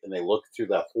Toby and they look through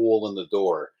that hole in the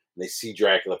door and they see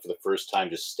Dracula for the first time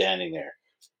just standing there.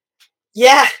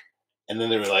 Yeah. And then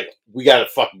they were like, we got to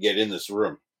fucking get in this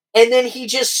room. And then he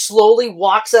just slowly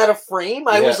walks out of frame.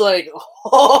 I was like,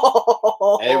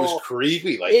 oh. And it was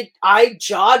creepy. Like I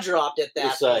jaw dropped at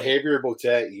that. This Javier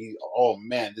Botet, oh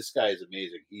man, this guy is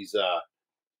amazing. He's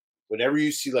whenever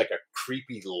you see like a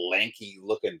creepy, lanky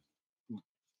looking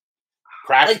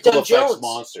practical like effects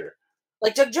monster.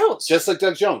 Like Doug Jones. Just like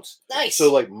Doug Jones. Nice.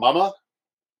 So like Mama.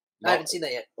 I haven't seen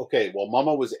that yet. Okay, well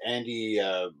Mama was Andy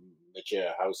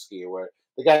Michahowski or whatever.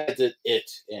 The guy that did It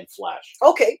and Flash.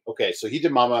 Okay, so he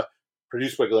did Mama,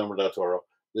 produced by Guillermo del Toro.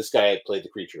 This guy had played the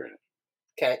creature in it.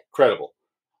 Okay. Incredible.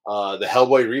 The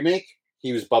Hellboy remake,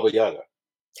 he was Baba Yaga.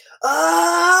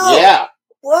 Oh! Yeah.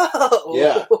 Whoa!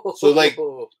 Yeah. So like...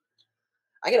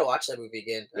 I gotta watch that movie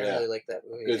again. I really like that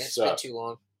movie. Good It's stuff. been too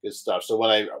long. Good stuff. So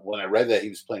when I read that he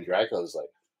was playing Dracula, I was like,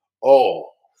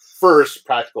 oh, first,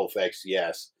 practical effects,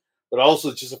 yes. But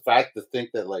also just the fact to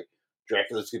think that like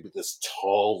Dracula's gonna be this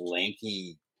tall,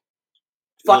 lanky,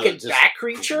 fucking bat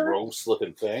creature, gross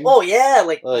looking thing. Oh yeah,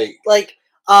 like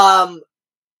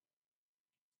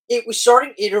it was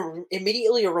starting. It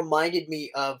immediately reminded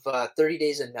me of 30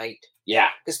 Days a Night. Yeah,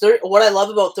 because what I love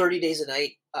about 30 Days a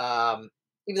Night,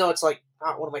 even though it's like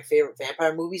not one of my favorite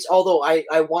vampire movies, although I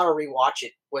want to rewatch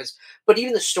it, but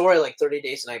even the story like 30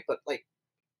 Days a Night, but like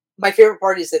my favorite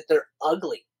part is that they're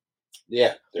ugly.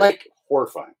 Yeah, they're like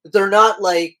horrifying. They're not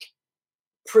like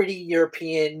pretty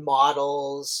European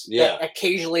models that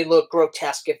occasionally look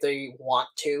grotesque if they want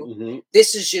to. Mm-hmm.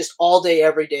 This is just all day,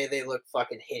 every day. They look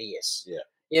fucking hideous. Yeah,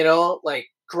 you know, like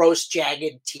gross,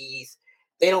 jagged teeth.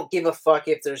 They don't give a fuck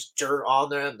if there's dirt on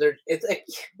them. It's like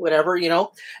whatever, you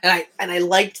know. And I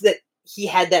liked that he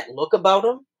had that look about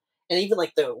him, and even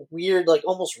like the weird, like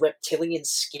almost reptilian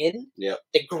skin. Yeah,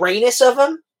 the grayness of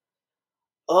him.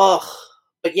 Ugh.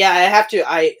 But yeah, I have to.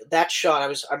 That shot. I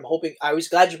was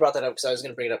glad you brought that up because I was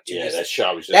going to bring it up too. Yeah, that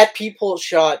shot was just, that peephole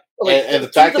shot, like, and the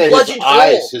fact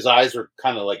that his eyes were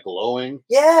kind of like glowing.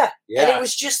 Yeah, and it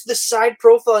was just the side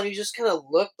profile, and he just kind of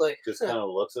looked like kind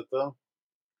of looks at them.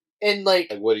 And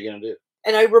like, what are you gonna do?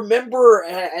 And I remember,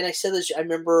 and I said this. I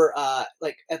remember,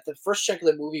 like at the first chunk of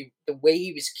the movie, the way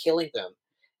he was killing them,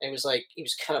 and it was like he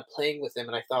was kind of playing with them,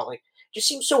 and I thought like, it just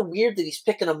seems so weird that he's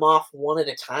picking them off one at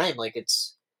a time, like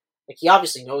it's. Like, he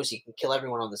obviously knows he can kill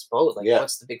everyone on this boat. Like,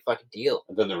 what's the big fucking deal?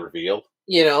 And then the reveal.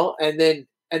 You know? And then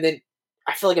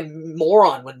I feel like a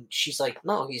moron when she's like,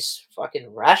 no, he's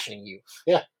fucking rationing you.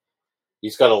 Yeah.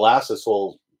 He's got to last this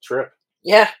whole trip.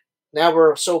 Yeah. Now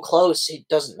we're so close, it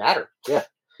doesn't matter. Yeah.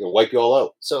 He'll wipe you all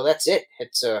out. So that's it.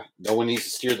 It's no one needs to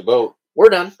steer the boat. We're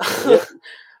done. Yep.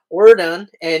 We're done.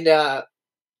 And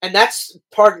that's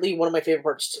partly one of my favorite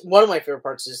parts. One of my favorite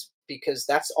parts is because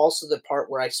that's also the part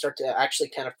where I start to actually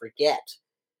kind of forget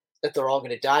that they're all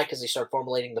going to die because they start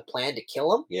formulating the plan to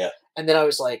kill them. Yeah. And then I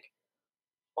was like,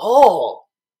 oh,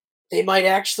 they might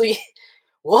actually,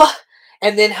 what?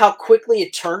 And then how quickly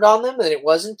it turned on them and it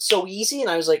wasn't so easy. And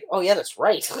I was like, oh yeah, that's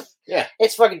right. Yeah.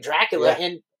 It's fucking Dracula. Yeah.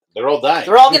 And they're all dying.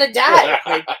 They're all going to die.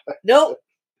 Like, nope.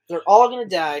 They're all going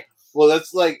to die. Well,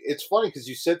 that's like, it's funny because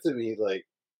you said to me, like,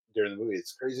 during the movie,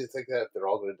 it's crazy to think that they're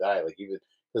all going to die. Like, even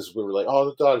because we were like, oh,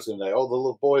 the dog's going to die. Oh, the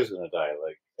little boy's going to die.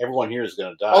 Like, everyone here is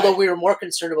going to die. Although we were more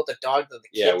concerned about the dog than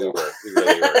the kid. Yeah, we were. We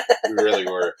really were. We really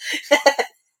were.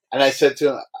 And I said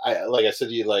to him, I said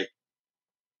to you, like,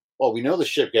 well, we know the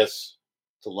ship gets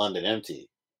to London empty.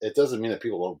 It doesn't mean that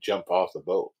people won't jump off the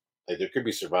boat. Like, there could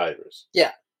be survivors.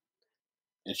 Yeah.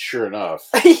 And sure enough.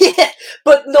 Yeah,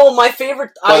 but no, my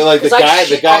favorite. Like the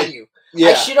guy. On you. Yeah.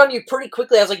 I shit on you pretty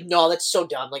quickly. I was like, no, that's so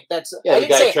dumb. Like, that's. Yeah, the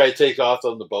guy tried to take off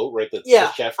on the boat, right? The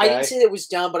chef guy. I didn't say that was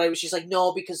dumb, but I was just like,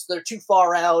 no, because they're too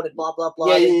far out and blah, blah,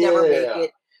 blah. Yeah, they never make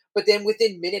it. But then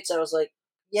within minutes, I was like,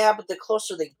 yeah, but the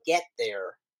closer they get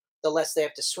there, the less they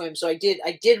have to swim. So I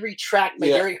did retract my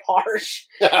very harsh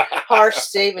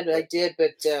statement. I did,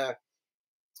 but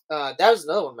that was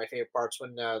another one of my favorite parts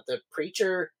when the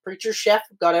preacher chef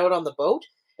got out on the boat.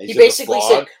 He basically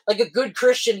said, like a good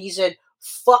Christian, he said,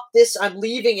 fuck this, I'm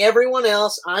leaving everyone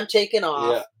else, I'm taking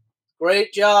off. Yeah.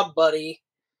 Great job, buddy.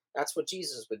 That's what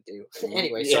Jesus would do.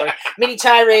 Anyway, sorry. Mini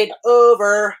tirade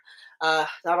over. Not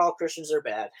all Christians are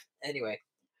bad. Anyway.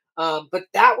 But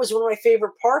that was one of my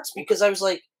favorite parts because I was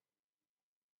like,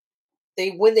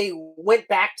 when they went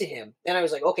back to him, then I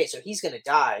was like, okay, so he's going to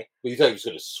die. But you thought he was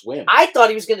going to swim. I thought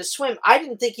he was going to swim. I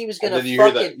didn't think he was going to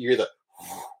fucking... You hear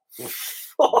the...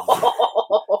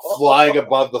 flying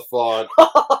above the fog,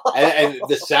 and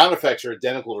the sound effects are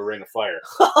identical to Ring of Fire,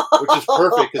 which is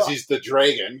perfect because he's the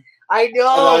dragon. I know.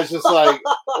 And I was just like,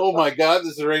 oh my God,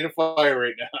 this is a rain of fire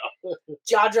right now.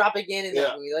 Jaw drop again in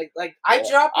that movie. Like I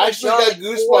dropped my jaw got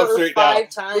goosebumps right now. Five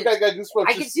times. I got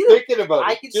goosebumps just thinking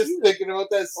about it. Just thinking about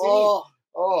that scene.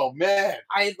 Oh man.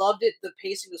 I loved it. The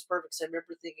pacing was perfect. So I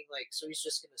remember thinking like, so he's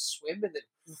just gonna swim, and then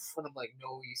and I'm like,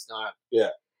 no, he's not. Yeah.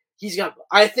 He's got.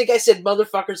 I think I said,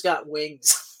 "Motherfucker's got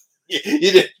wings."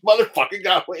 You did. Motherfucker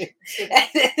got wings. And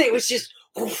then it was just,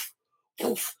 woof,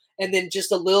 woof, and then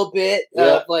just a little bit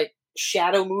of like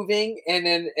shadow moving, and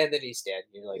then he's dead.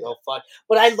 And you're like, oh fuck!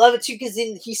 But I love it too because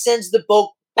then he sends the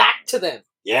boat back to them.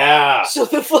 Yeah. So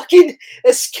the fucking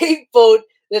escape boat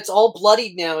that's all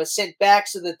bloodied now is sent back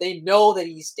so that they know that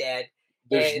he's dead.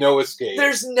 There's no escape.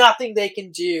 There's nothing they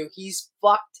can do. He's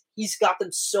fucked. He's got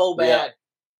them so bad. Yeah.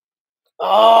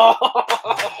 Oh,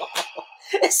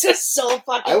 it's just so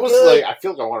fucking good. I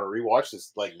feel like I want to rewatch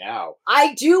this like now.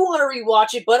 I do want to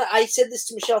rewatch it, but I said this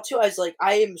to Michelle too. I was like,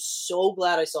 I am so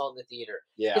glad I saw it in the theater.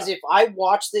 Yeah. Because if I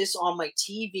watched this on my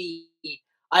TV,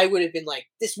 I would have been like,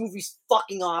 this movie's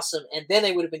fucking awesome. And then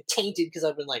I would have been tainted because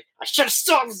I've been like, I should have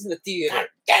saw this in the theater. God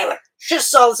damn it. Should have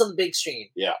saw this on the big screen.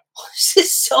 Yeah. This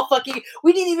is so fucking...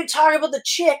 We didn't even talk about the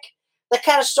chick that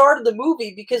kind of started the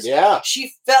movie because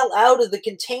she fell out of the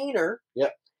container.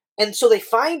 Yeah. And so they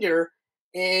find her,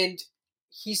 and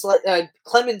he's like,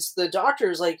 Clemens, the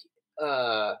doctor, is like,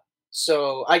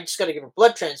 so I just got to give her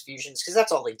blood transfusions because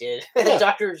that's all they did. Yeah. The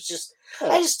doctor is just,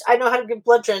 I know how to give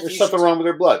blood transfusions. There's something wrong with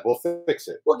her blood. We'll fix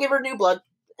it. We'll give her new blood.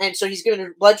 And so he's giving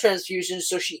her blood transfusions,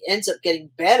 so she ends up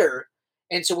getting better.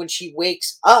 And so when she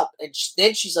wakes up, and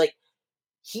then she's like,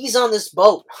 he's on this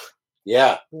boat.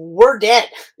 Yeah. We're dead.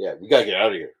 Yeah, we got to get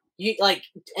out of here.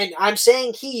 And I'm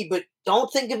saying he, but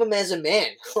don't think of him as a man,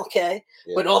 okay?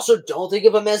 Yeah. But also don't think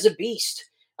of him as a beast.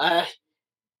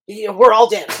 We're all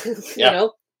dead, you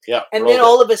know? Yeah. And then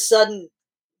all of a sudden,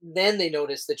 then they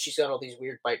notice that she's got all these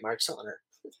weird bite marks on her.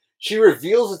 She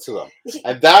reveals it to them.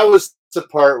 And that was the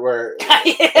part where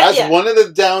that's one of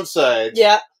the downsides.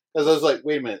 Yeah. Because I was like,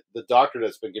 wait a minute, the doctor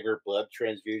that's been giving her blood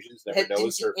transfusions never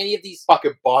knows her any of these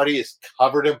fucking body is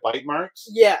covered in bite marks.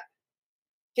 Yeah.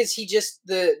 Because he just,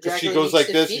 she goes like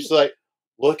this, she's like,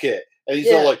 look it. And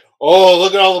he's all like, oh,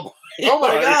 look at all the bite Oh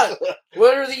my God.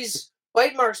 What are these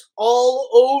bite marks all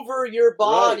over your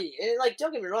body? Right. And like,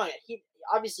 don't get me wrong, he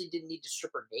obviously didn't need to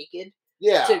strip her naked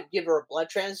to give her a blood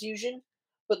transfusion.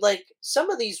 But like, some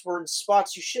of these were in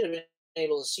spots you should have been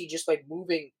able to see just by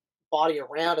moving body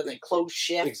around and then close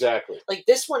shift. Exactly. Like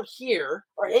this one here,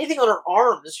 or anything on her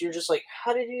arms, you're just like,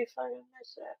 how did you fucking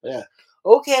miss that? Yeah.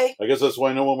 Okay. I guess that's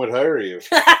why no one would hire you.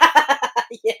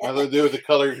 Yeah. Nothing to do with the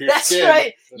color of your skin. That's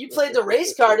right. You played the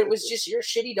race card. It was just your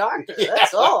shitty doctor.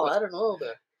 That's all. I don't know.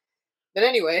 But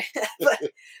anyway,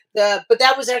 but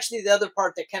that was actually the other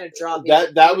part that kind of dropped me.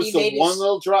 That was the one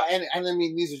little drop. And I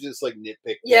mean, these are just like nitpick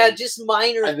things. Yeah, just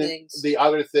minor things. The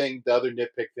other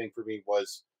nitpick thing for me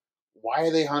was, why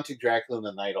are they hunting Dracula in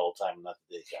the night all the time and not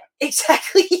the daytime?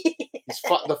 Exactly.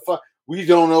 We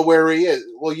don't know where he is.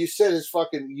 Well, you said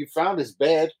you found his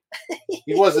bed.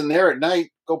 He wasn't there at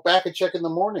night. Go back and check in the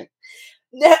morning.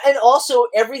 And also,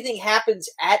 everything happens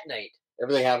at night.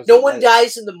 Everything happens. No one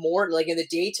dies in the morning, like in the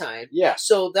daytime. Yeah.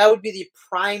 So that would be the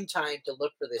prime time to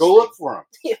look for this. Go look for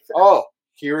him. Oh,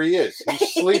 here he is.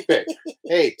 He's sleeping.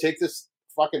 Hey, take this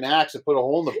fucking axe and put a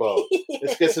hole in the boat.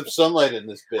 Let's get some sunlight in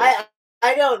this bitch.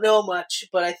 I don't know much,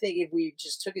 but I think if we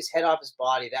just took his head off his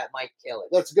body, that might kill it.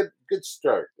 That's a good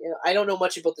start. You know, I don't know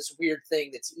much about this weird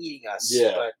thing that's eating us.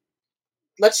 Yeah. But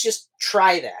let's just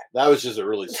try that. That was just a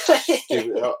really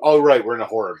stupid... Oh, right, we're in a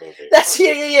horror movie. That's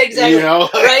yeah, exactly. You know?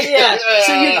 Right, yeah.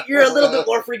 So you're a little bit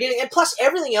more forgiving. And plus,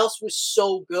 everything else was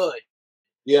so good.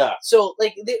 Yeah. So,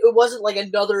 like, it wasn't like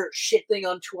another shit thing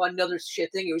onto another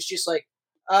shit thing. It was just like,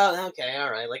 oh, okay, all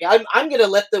right. Like, I'm going to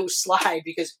let those slide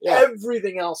because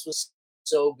everything else was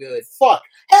so good. Fuck.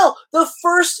 Hell, the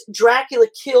first Dracula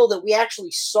kill that we actually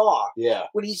saw. Yeah.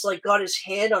 When he's like got his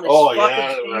hand on his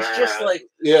fucking he's just like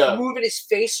moving his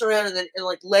face around and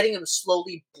like letting him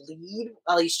slowly bleed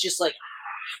while he's just like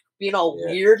being all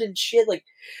weird and shit. Like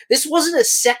this wasn't a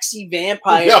sexy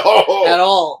vampire at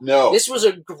all. No. This was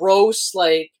a gross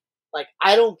like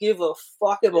I don't give a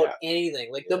fuck about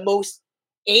anything. Like the most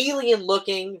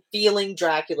alien-looking, feeling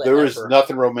Dracula There ever. is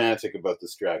nothing romantic about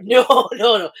this Dracula.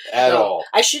 No. At all.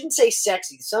 I shouldn't say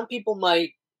sexy. Some people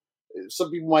might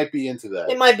be into that.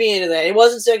 They might be into that. It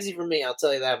wasn't sexy for me, I'll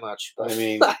tell you that much. But I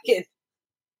mean, fucking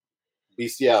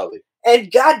bestiality.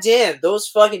 And goddamn, those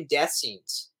fucking death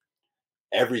scenes.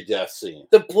 Every death scene.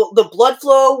 The blood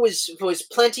flow was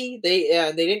plenty. They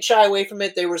didn't shy away from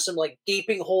it. There were some like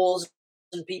gaping holes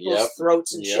in people's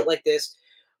throats and shit like this.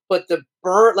 But the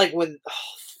burn, like when,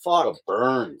 fuck. The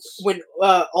burns. When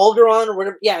Alderon or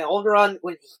whatever, Alderon,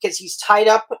 because he's tied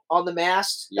up on the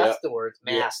mast. That's the word,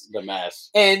 mast. Yeah, the mast.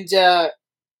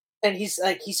 And he's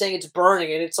saying it's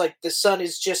burning, and it's like the sun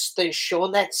is just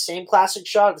showing that same classic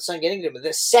shot of the sun getting to him. And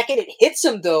the second it hits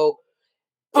him, though,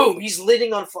 boom, he's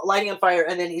lighting on fire,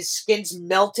 and then his skin's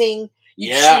melting.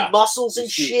 You see muscles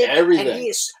and shit, everything. And he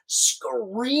is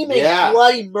screaming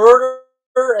bloody murder.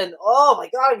 And oh my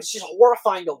god, it was just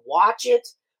horrifying to watch it.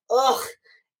 Ugh.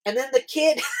 And then the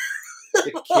kid.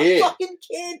 The kid. Fucking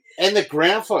kid. And the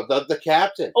grandfather, the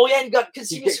captain. Oh, yeah, because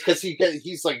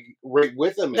he's like right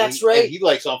with him. That's right. And he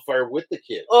lights on fire with the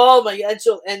kid. Oh my god.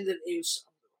 And it was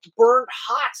burned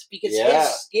hot because his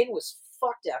skin was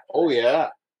fucked after that. Oh, yeah.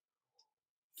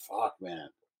 Fuck, man.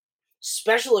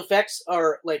 Special effects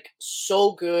are like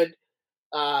so good.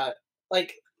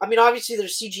 Obviously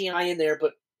there's CGI in there,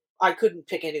 but I couldn't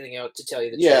pick anything out to tell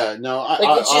you the truth. Yeah, no.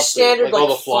 It's just standard, all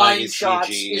the flying shots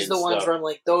CG is the ones where I'm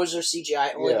like, those are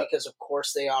CGI only because, of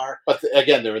course, they are. But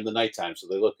again, they're in the nighttime, so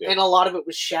they look good. And a lot of it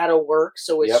was shadow work,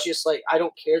 so it's just like, I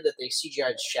don't care that they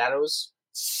CGI'd shadows.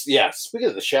 Yeah, speaking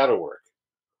of the shadow work,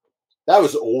 that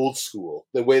was old school.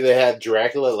 The way they had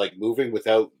Dracula like moving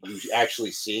without you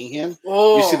actually seeing him.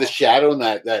 Oh. You see the shadow in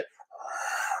that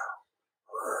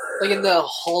like in the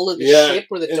hull of the ship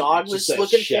where the dog was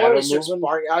looking for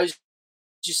it. I was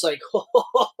just like,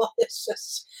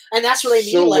 and that's what I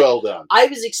mean. So well done. I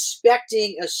was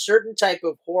expecting a certain type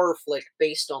of horror flick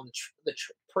based on the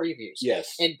previews.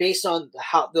 Yes. And based on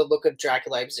how the look of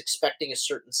Dracula, I was expecting a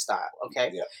certain style.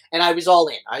 Okay. Yeah. And I was all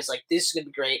in. I was like, this is going to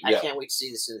be great. I can't wait to see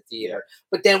this in the theater. Yeah.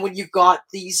 But then when you got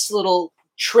these little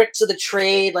tricks of the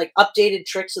trade, like updated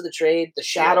tricks of the trade, the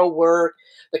shadow work,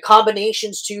 the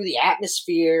combinations too, the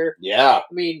atmosphere. Yeah.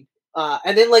 I mean,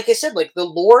 and then like I said, like the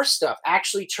lore stuff,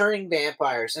 actually turning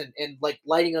vampires and like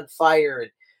lighting on fire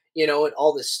and, and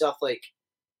all this stuff, like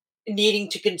needing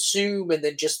to consume, and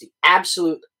then just the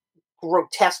absolute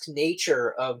grotesque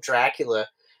nature of Dracula.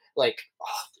 Like,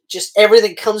 just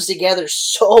everything comes together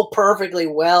so perfectly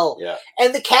well. Yeah.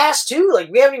 And the cast too. Like,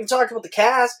 we haven't even talked about the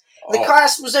cast. The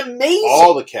cast was amazing.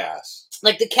 All the cast.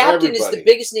 Like, the captain is the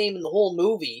biggest name in the whole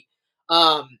movie.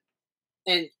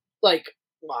 And like,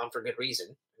 well, for good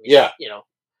reason. I mean,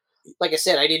 like I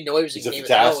said, I didn't know he was in Game of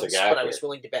Thrones, but I was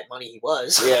willing to bet money he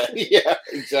was. Yeah,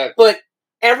 exactly. But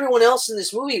everyone else in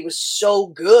this movie was so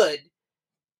good,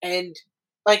 and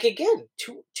like again,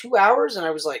 2 hours, and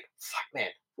I was like, fuck, man,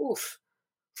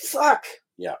 fuck.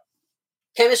 Yeah.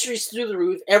 Chemistry's through the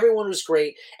roof. Everyone was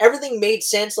great. Everything made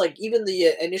sense. Like even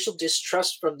the initial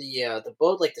distrust from the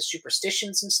boat, like the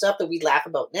superstitions and stuff that we laugh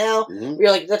about now. Mm-hmm. We're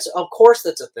like, that's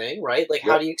a thing, right? Like,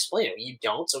 how do you explain it? You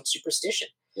don't, so it's superstition.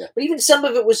 Yeah. But even some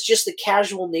of it was just the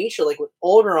casual nature. Like when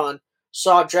Alderon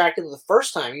saw Dracula the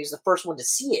first time, he was the first one to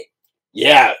see it.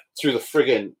 Yeah, through the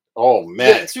friggin'. Oh man!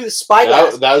 Yeah, through the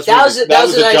spyglass. That was a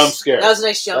nice jump scare. That was a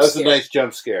nice jump scare. That was a nice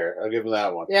jump scare. I'll give him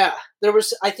that one. Yeah, there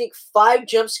was, I think, 5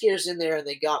 jump scares in there, and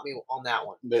they got me on that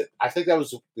one. But I think that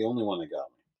was the only one that got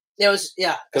me. It was,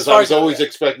 because I was always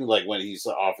expecting like when he's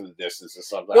off in the distance or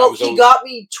something. Well, got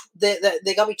me.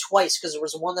 They got me twice because there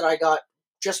was one that I got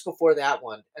just before that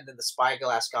one, and then the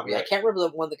spyglass got me. Right. I can't remember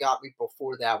the one that got me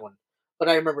before that one, but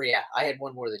I remember. Yeah, I had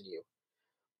one more than you,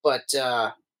 but.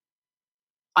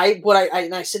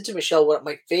 I said to Michelle, what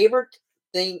my favorite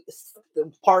the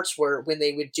parts were when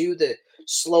they would do the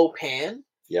slow pan.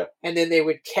 Yep. And then they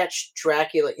would catch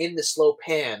Dracula in the slow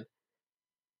pan,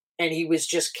 and he was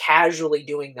just casually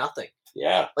doing nothing.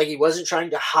 Yeah. Like he wasn't trying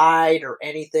to hide or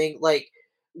anything. Like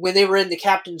when they were in the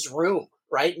captain's room,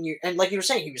 right? And like you were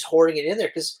saying, he was hoarding it in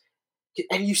there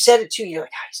and you said it too. And you're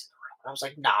like, he's in the room. And I was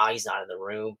like, nah, he's not in the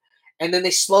room. And then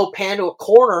they slow pan to a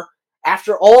corner.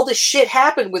 After all this shit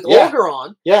happened with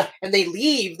Alderon, and they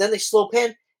leave, then they slow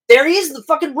pan. There he is in the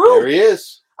fucking room. There he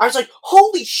is. I was like,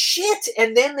 holy shit!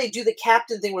 And then they do the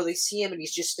captain thing where they see him and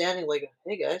he's just standing like,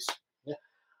 hey guys,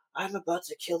 I'm about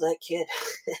to kill that kid.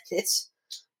 It's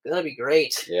gonna be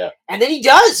great. Yeah. And then he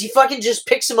does. He fucking just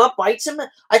picks him up, bites him.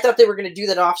 I thought they were gonna do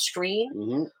that off screen.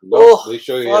 Mm-hmm. No, they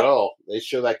show you it all. They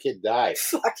show that kid die.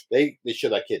 Fuck. They show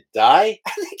that kid die.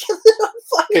 And they kill it on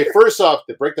fire. Okay, first off,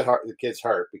 they break the kid's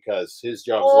heart because his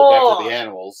job is to look after the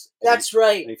animals. That's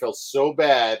right. And he felt so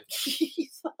bad. He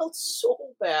felt so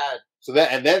bad. So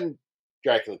then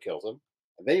Dracula kills him,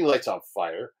 and then he lights on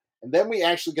fire, and then we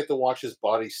actually get to watch his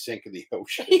body sink in the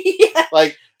ocean.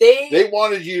 Like they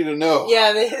wanted you to know.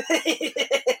 Yeah,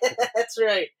 that's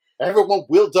right. Everyone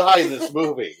will die in this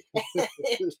movie.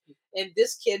 And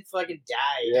this kid fucking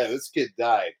died. Yeah, this kid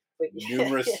died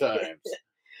numerous times.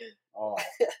 Oh.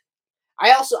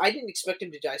 I didn't expect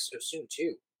him to die so soon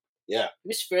too. Yeah. He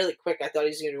was fairly quick. I thought he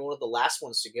was going to be one of the last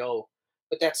ones to go.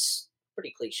 but that's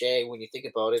pretty cliche when you think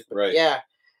about it. But Right. yeah,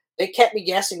 they kept me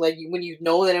guessing. Like when you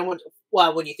know that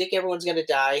when you think everyone's gonna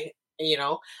die,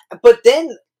 But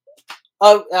then,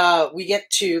 we get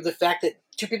to the fact that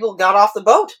 2 people got off the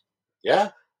boat.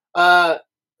 Yeah.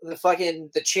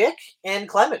 The chick and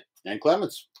Clement. And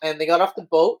Clements. And they got off the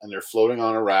boat. And they're floating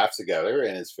on a raft together,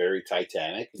 and it's very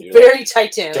Titanic. Very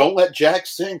Titanic. Don't let Jack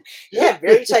sink. Yeah,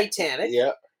 very Titanic.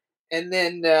 Yeah. And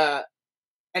then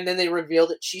they reveal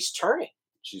that she's turning.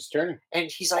 She's turning. And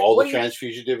he's like, all the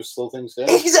transfusion did was slow things down.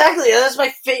 Exactly. That's my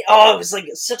favorite. Oh, it was like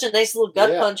such a nice little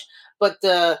gut punch. But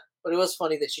it was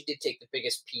funny that she did take the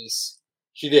biggest piece.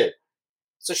 She did.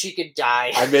 So she could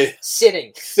die.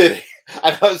 Sitting. And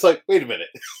I was like, wait a minute.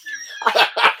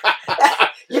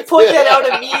 You pointed that out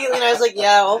immediately, and I was like,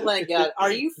 yeah, oh my God.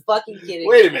 Are you fucking kidding me?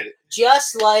 Wait a minute.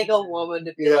 Just like a woman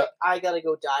to be like, I gotta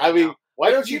go die I mean,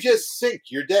 why don't you just sink?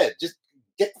 You're dead. Just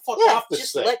get the fuck off this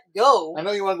just thing. Let go. I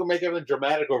know you want to go make everything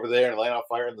dramatic over there and light on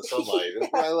fire in the sunlight.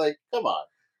 Like, come on.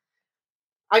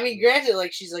 I mean, granted,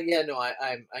 like she's like, yeah, no,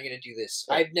 I'm gonna do this.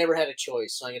 Yeah. I've never had a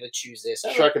choice, so I'm gonna choose this.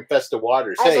 Shark infested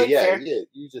waters. Hey, like, yeah,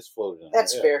 you just floated.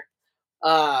 That's fair.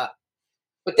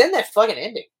 But then that fucking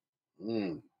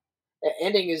ending. That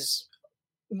ending is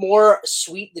more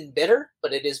sweet than bitter,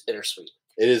 but it is bittersweet.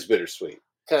 It is bittersweet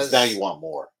because now you want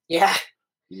more. Yeah.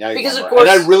 Now because of course, and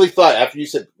I really thought after you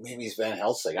said maybe he's Van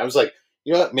Helsing, I was like,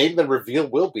 you know what? Maybe the reveal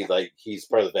will be like he's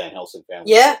part of the Van Helsing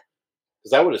family. Yeah.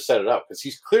 Because that would have set it up. Because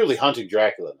he's clearly hunting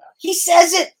Dracula now. He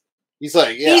says it. He's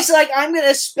like, I'm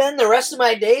gonna spend the rest of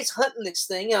my days hunting this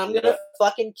thing, and I'm gonna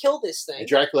fucking kill this thing. And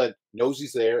Dracula knows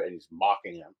he's there, and he's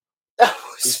mocking him.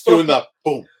 He's doing the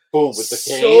boom, boom with the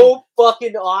cane. So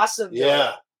fucking awesome. Yeah.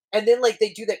 Though. And then like they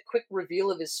do that quick reveal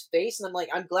of his face, and I'm like,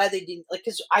 I'm glad they didn't like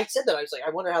because I said that I was like,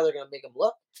 I wonder how they're gonna make him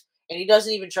look, and he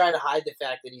doesn't even try to hide the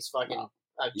fact that he's fucking. No.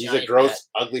 He's a gross,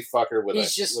 ugly fucker with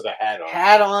a hat on.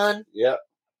 Hat on. Yeah.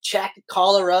 Jacket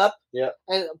collar up. Yeah.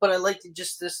 But I liked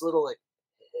just this little like,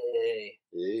 hey,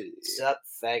 what's up,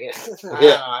 faggot? I don't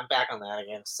know. I'm back on that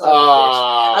again.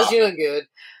 I was doing good.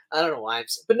 I don't know why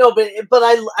but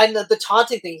the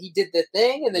taunting thing. He did the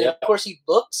thing, and then of course he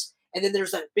looks, and then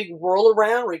there's that big whirl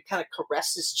around where he kind of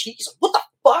caresses his cheek. He's like, "What the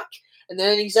fuck?" And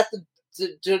then he's at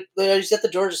the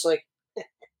door, just like.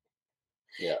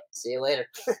 Yeah. See you later.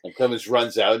 And Clemens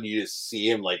runs out, and you just see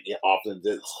him like often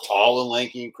tall and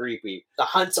lanky and creepy. The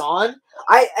hunt's on.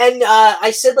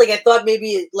 I said like I thought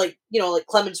maybe like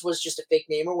Clemens was just a fake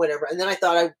name or whatever, and then I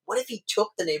thought what if he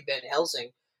took the name Van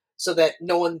Helsing so that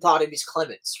no one thought it was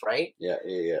Clemens, right? Yeah.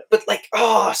 But like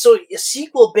so a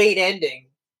sequel bait ending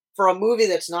for a movie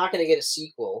that's not going to get a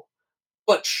sequel,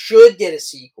 but should get a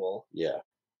sequel. Yeah.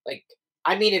 Like.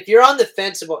 I mean, if you're on the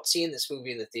fence about seeing this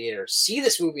movie in the theater, see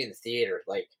this movie in the theater.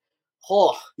 Like,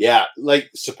 yeah, like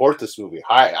support this movie.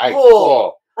 I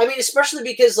mean, especially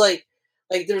because like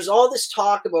there's all this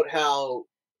talk about how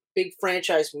big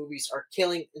franchise movies are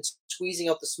killing and squeezing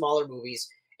out the smaller movies,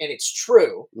 and it's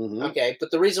true. Mm-hmm. Okay, but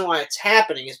the reason why it's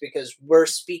happening is because we're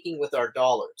speaking with our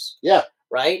dollars. Yeah.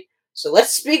 Right. So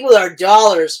let's speak with our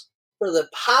dollars for the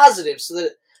positive, so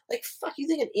that like fuck, you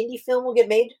think an indie film will get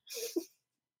made?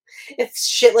 If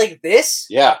shit like this,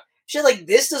 shit like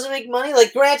this doesn't make money.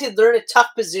 Like, granted, they're in a tough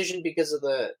position because of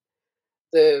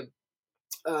the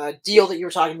deal that you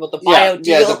were talking about, the bio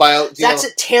deal. Yeah, the bio deal. That's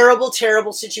a terrible,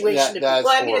 terrible situation. That's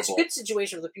I mean, it's a good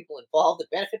situation for the people involved that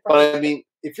benefit from it. But I mean,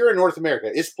 if you're in North America,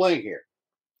 it's playing here.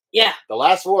 Yeah, The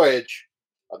Last Voyage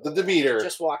of the Demeter.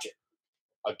 Just watch it.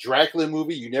 A Dracula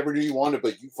movie you never knew you wanted,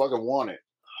 but you fucking want it.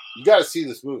 You got to see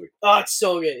this movie. Oh, it's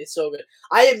so good. It's so good.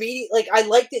 I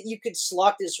like that you could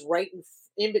slot this right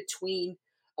in between,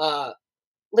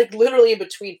 like literally in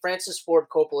between Francis Ford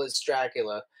Coppola's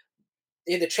Dracula.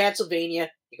 In the Transylvania,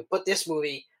 you can put this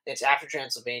movie, and it's after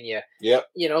Transylvania. Yep.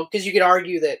 Because you could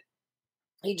argue that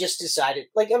he just decided,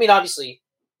 like, I mean, obviously,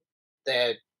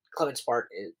 the Clemens part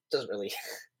doesn't really,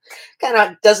 kind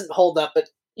of doesn't hold up, but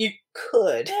you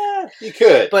could. Yeah, you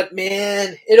could. But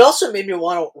man, it also made me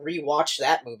want to rewatch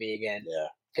that movie again. Yeah.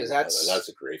 Because that's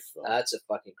a great film. That's a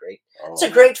fucking great. It's a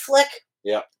great flick.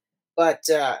 Yeah. But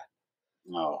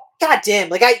no. Goddamn,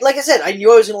 like I said, I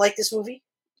knew I was gonna like this movie.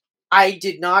 I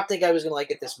did not think I was gonna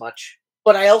like it this much.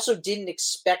 But I also didn't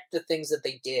expect the things that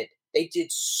they did. They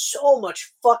did so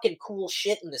much fucking cool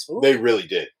shit in this movie. They really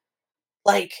did.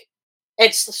 Like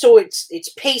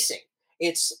it's pacing.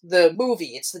 It's the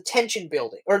movie. It's the tension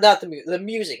building, or not the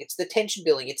music. It's the tension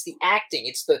building. It's the acting.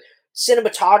 It's the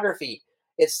cinematography.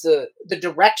 It's the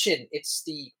direction. It's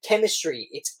the chemistry.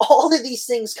 It's all of these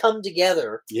things come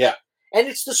together. Yeah, and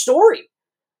it's the story.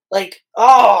 Like,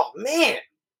 oh man,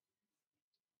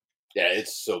 yeah,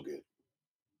 it's so good.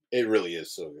 It really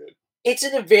is so good. It's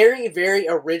in a very, very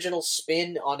original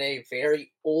spin on a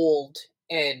very old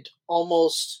and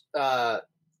almost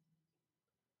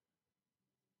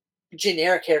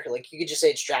generic character. Like you could just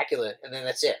say it's Dracula, and then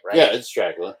that's it, right? Yeah, it's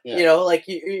Dracula. Yeah. You know, like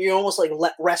you almost like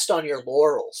rest on your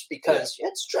laurels because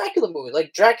it's a Dracula movie,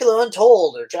 like Dracula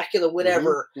Untold or Dracula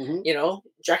whatever. Mm-hmm. You know,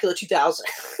 Dracula 2000.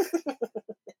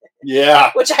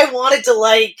 Yeah, which I wanted to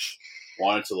like.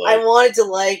 I wanted to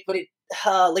like, but it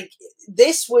like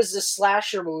this was a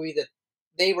slasher movie that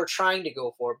they were trying to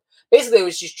go for. Basically, it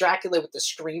was just Dracula with the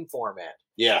Scream format.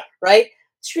 Yeah. Right?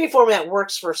 Scream format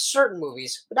works for certain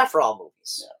movies, but not for all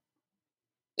movies. Yeah.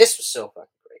 This was so fucking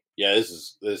great. Yeah,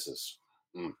 this is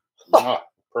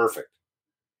perfect.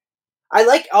 I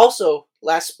like also,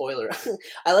 last spoiler,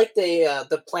 I like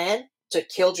the plan to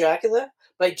kill Dracula,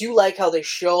 but I do like how they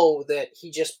show that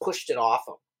he just pushed it off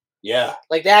him. Yeah.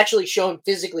 Like, they actually show him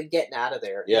physically getting out of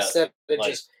there. Yeah. Instead of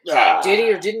just, did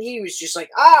he or didn't he? He was just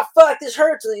like, fuck, this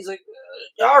hurts. And he's like,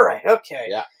 all right, okay.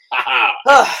 Yeah.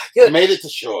 Good. I made it to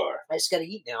shore. I just gotta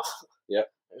eat now.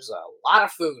 Yep. There's a lot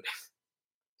of food.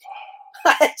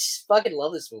 I just fucking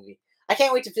love this movie. I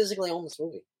can't wait to physically own this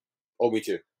movie. Oh, me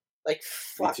too. Like,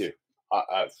 fuck. Me too.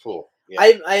 Cool.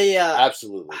 Yeah.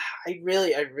 Absolutely. I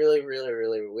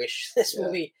really wish this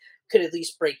movie could at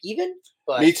least break even.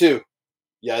 But me too.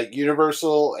 Yeah,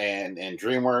 Universal and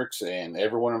DreamWorks and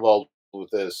everyone involved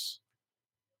with this.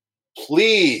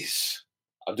 Please,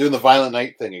 I'm doing the Violent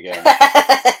Night thing again.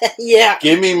 Yeah.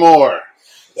 Give me more.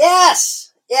 Yes.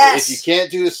 If you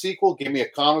can't do a sequel, give me a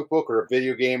comic book or a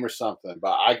video game or something.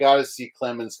 But I gotta see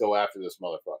Clemens go after this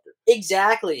motherfucker.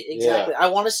 Exactly. Yeah. I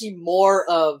want to see more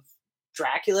of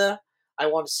Dracula. I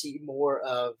want to see more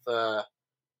of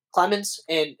Clemens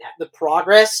and the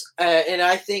progress. And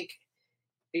I think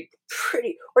be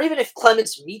pretty, or even if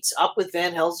Clemens meets up with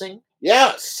Van Helsing.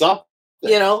 Yeah, something.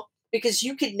 You know, because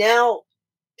you could now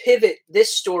pivot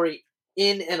this story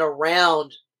in and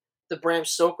around the Bram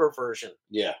Stoker version.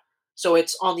 Yeah. So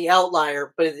it's on the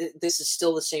outlier, but this is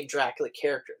still the same Dracula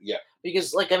character. Yeah.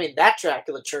 Because, like, I mean, that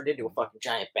Dracula turned into a fucking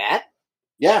giant bat.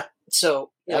 Yeah.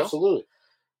 So, absolutely.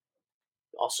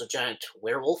 Also, giant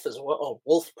werewolf as well. Oh,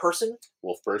 wolf person.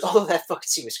 Oh, that fucking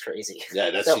scene was crazy. Yeah,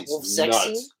 that scene's wolf nuts. sex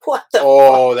scene? What the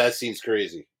fuck? That scene's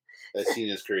crazy. That scene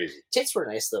is crazy. Tits were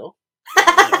nice, though.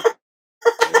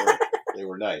 They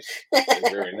were nice. They were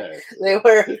very nice.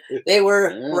 They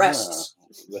were breasts.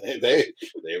 They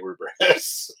were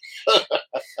breasts.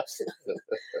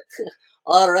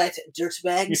 All right,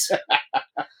 dirtbags.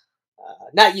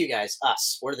 Not you guys,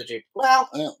 us. We're the dirt. Well,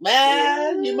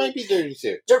 man, you might be dirty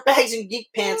too. Dirtbags and geek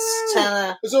pants.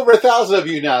 There's over 1,000 of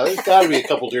you now. There's got to be a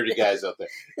couple dirty guys out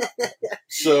there.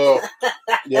 So,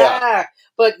 yeah.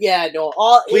 But yeah, no.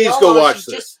 Please go watch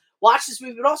this. Just watch this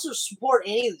movie, but also support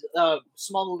any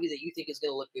small movie that you think is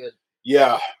going to look good.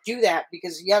 Yeah. Do that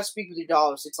because you have to speak with your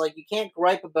dollars. It's like you can't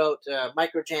gripe about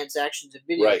microtransactions in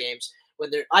video games when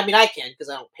they're. I mean, I can because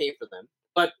I don't pay for them,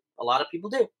 but a lot of people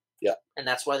do. Yeah. And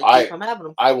that's why they keep on having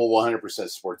them. I will 100%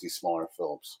 support these smaller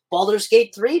films. Baldur's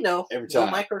Gate 3, no. Every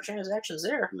time. No microtransactions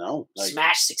there. No.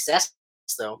 Smash success,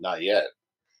 though. Not yet.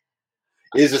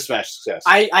 It is a smash success.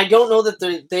 I don't know that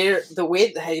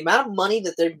the amount of money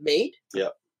that they've made. Yeah.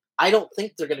 I don't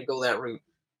think they're going to go that route.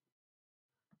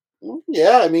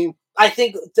 Yeah, I mean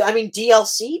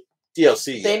DLC.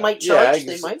 DLC. They might charge. Yeah,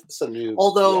 they might. It's a new.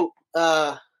 Although,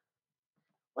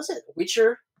 was it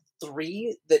Witcher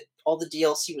 3 that all the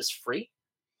DLC was free?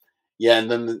 Yeah, and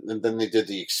then they did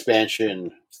the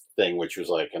expansion thing, which was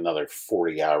like another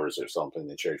 40 hours or something.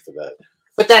 They charged for that.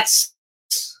 But that's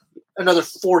another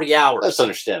 40 hours. That's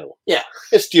understandable. Yeah,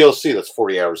 it's DLC that's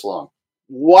 40 hours long.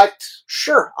 What?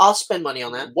 Sure, I'll spend money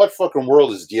on that. What fucking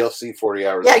world is DLC 40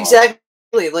 hours long? Yeah,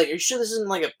 exactly. Like, are you sure this isn't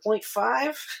like a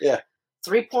 0.5? Yeah.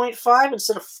 3.5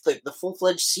 instead of the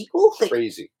full-fledged sequel? Like,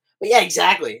 crazy. But yeah,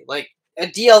 exactly. Like, a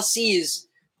DLC is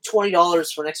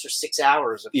 $20 for an extra 6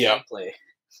 hours of gameplay.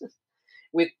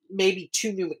 With maybe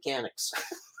 2 new mechanics.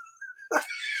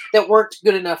 That weren't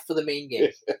good enough for the main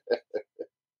game.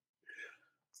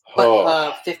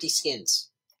 But 50 skins.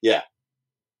 Yeah.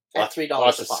 At $3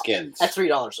 lots a of pop. skins. At $3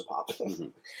 a pop. Mm-hmm.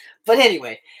 But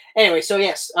anyway, so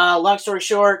yes, long story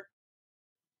short,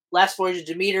 Last Voyage of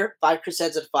Demeter, 5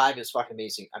 Crusades out of 5 is fucking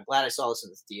amazing. I'm glad I saw this in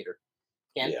the theater.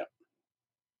 Ken? Yeah.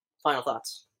 Final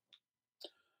thoughts.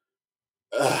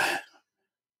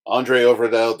 Andre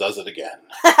Overdale does it again.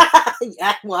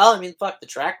 Yeah, well, I mean, fuck the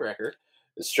track record.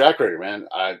 It's track record, man.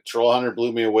 Troll Hunter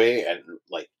blew me away, and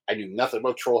like I knew nothing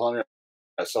about Troll Hunter.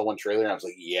 I saw one trailer, and I was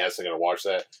like, "Yes, I gotta watch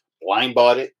that." Blind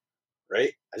bought it,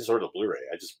 right? I just ordered the Blu-ray.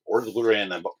 I just ordered the Blu-ray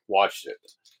and then watched it,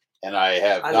 and I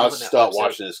have not stopped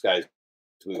watching this guy's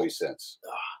movie since.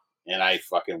 And I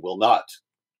fucking will not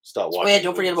stop watching. Oh yeah,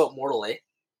 don't forget about Mortal, eh?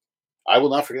 I will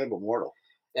not forget about Mortal.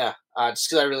 Yeah, just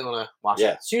because I really want to watch it.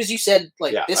 As soon as you said,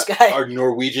 this guy... Our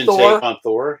Norwegian Thor, take on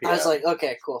Thor. I was like,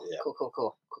 okay, cool. Yeah.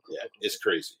 Cool. Yeah, it's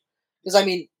crazy. Because, I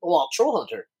mean, Troll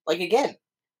Hunter, again,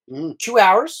 2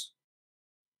 hours,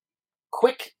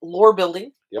 quick lore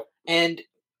building, and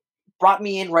brought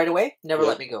me in right away, never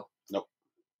let me go. Nope.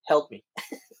 Held me.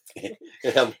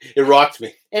 It rocked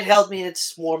me. It held me in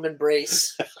its warm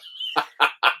embrace.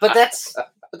 But that's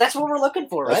what we're looking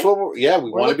for, right? That's what we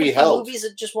want to be held. Movies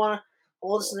that just want to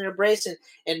hold us in their embrace,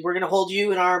 and we're going to hold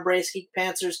you in our embrace, Geek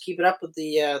Pantsers. Keep it up with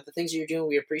the things that you're doing.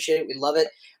 We appreciate it. We love it.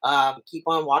 Keep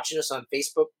on watching us on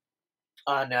Facebook,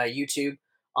 on YouTube,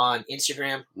 on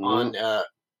Instagram, on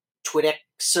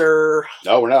Twitxer.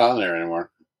 No, we're not on there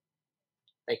anymore.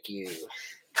 Thank you.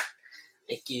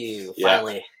 Yeah.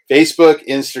 Finally. Facebook,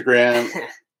 Instagram.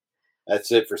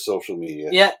 That's it for social media.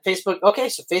 Yeah, Facebook. Okay,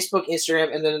 so Facebook,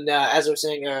 Instagram, and then as I was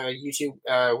saying, YouTube.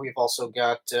 We've also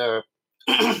got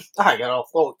I got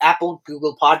Apple,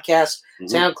 Google Podcasts,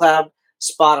 SoundCloud,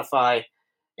 Spotify,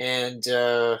 and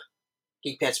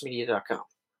geekpantsmedia.com.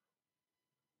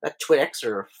 That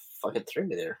Twitxer fucking threw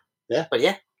me there. Yeah, but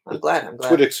yeah, I'm glad.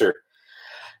 Twitxer.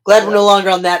 Glad we're no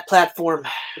longer on that platform.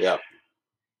 Yeah.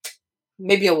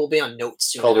 Maybe I will be on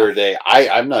Notes soon. Color a day.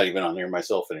 I'm not even on here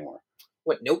myself anymore.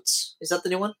 What, Notes? Is that the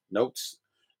new one? Notes?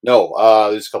 No,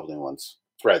 there's a couple new ones.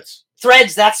 Threads,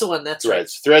 that's the one. That's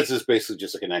Threads. Right. Threads is basically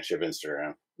just a connection of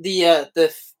Instagram.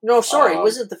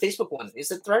 Wasn't the Facebook one?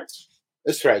 Is it Threads?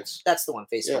 It's Threads. That's the one.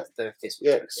 Facebook. Yeah. The Facebook.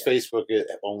 Yeah, Threads, Facebook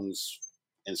owns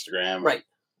Instagram. Right.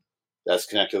 That's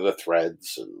connected to the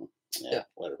Threads and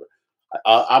whatever.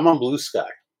 I'm on Blue Sky.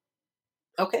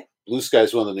 Okay. Blue Sky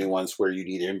is one of the new ones where you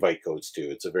need invite codes to.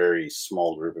 It's a very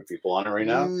small group of people on it right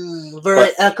now.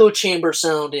 Very echo chamber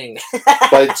sounding.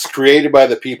 But it's created by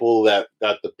the people that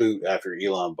got the boot after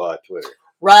Elon bought Twitter.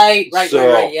 Right.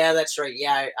 Yeah, that's right.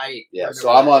 Yeah, so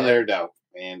I'm on there now,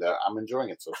 and I'm enjoying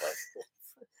it so far.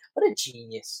 What a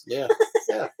genius. Yeah.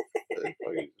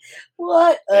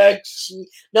 What a genius.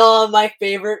 No, my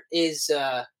favorite is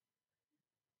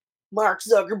Mark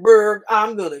Zuckerberg,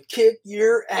 I'm going to kick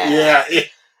your ass. Yeah.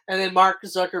 And then Mark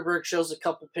Zuckerberg shows a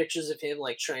couple pictures of him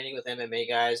training with MMA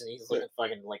guys, and he's looking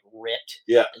fucking ripped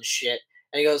and shit.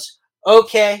 And he goes,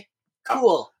 "Okay,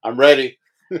 cool, I'm ready."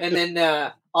 And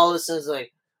then all of a sudden,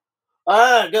 it's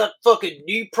I got fucking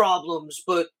knee problems,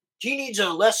 but he needs a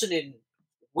lesson in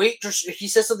weight. He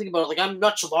says something about I'm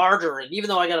much larger, and even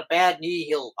though I got a bad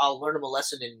knee, I'll learn him a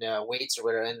lesson in weights or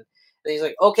whatever. And then he's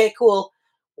like, "Okay, cool,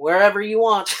 wherever you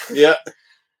want." Yeah.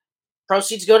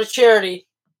 Proceeds go to charity.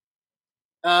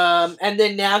 And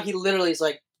then now he literally is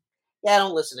yeah,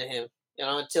 don't listen to him.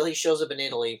 Until he shows up in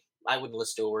Italy, I wouldn't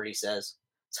listen to a word he says.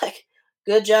 It's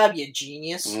good job, you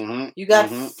genius. Mm-hmm. You got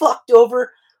fucked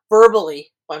over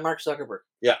verbally by Mark Zuckerberg.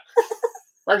 Yeah.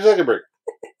 Mark Zuckerberg.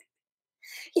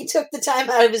 He took the time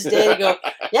out of his day to go,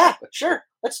 yeah, sure,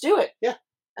 let's do it. Yeah.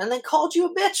 And then called you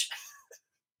a bitch.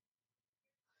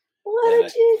 What a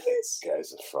genius.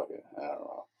 Guys are fucking, I don't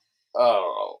know.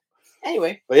 Oh.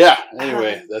 Anyway. But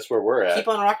that's where we're at. Keep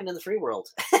on rocking in the free world.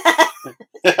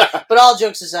 But all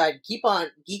jokes aside, keep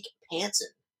on geek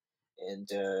pantsing. And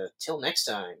till next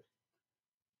time.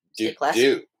 Do.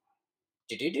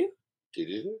 Do-do-do?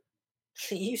 Do-do-do?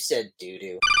 You said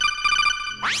do-do.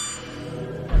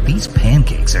 These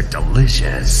pancakes are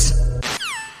delicious.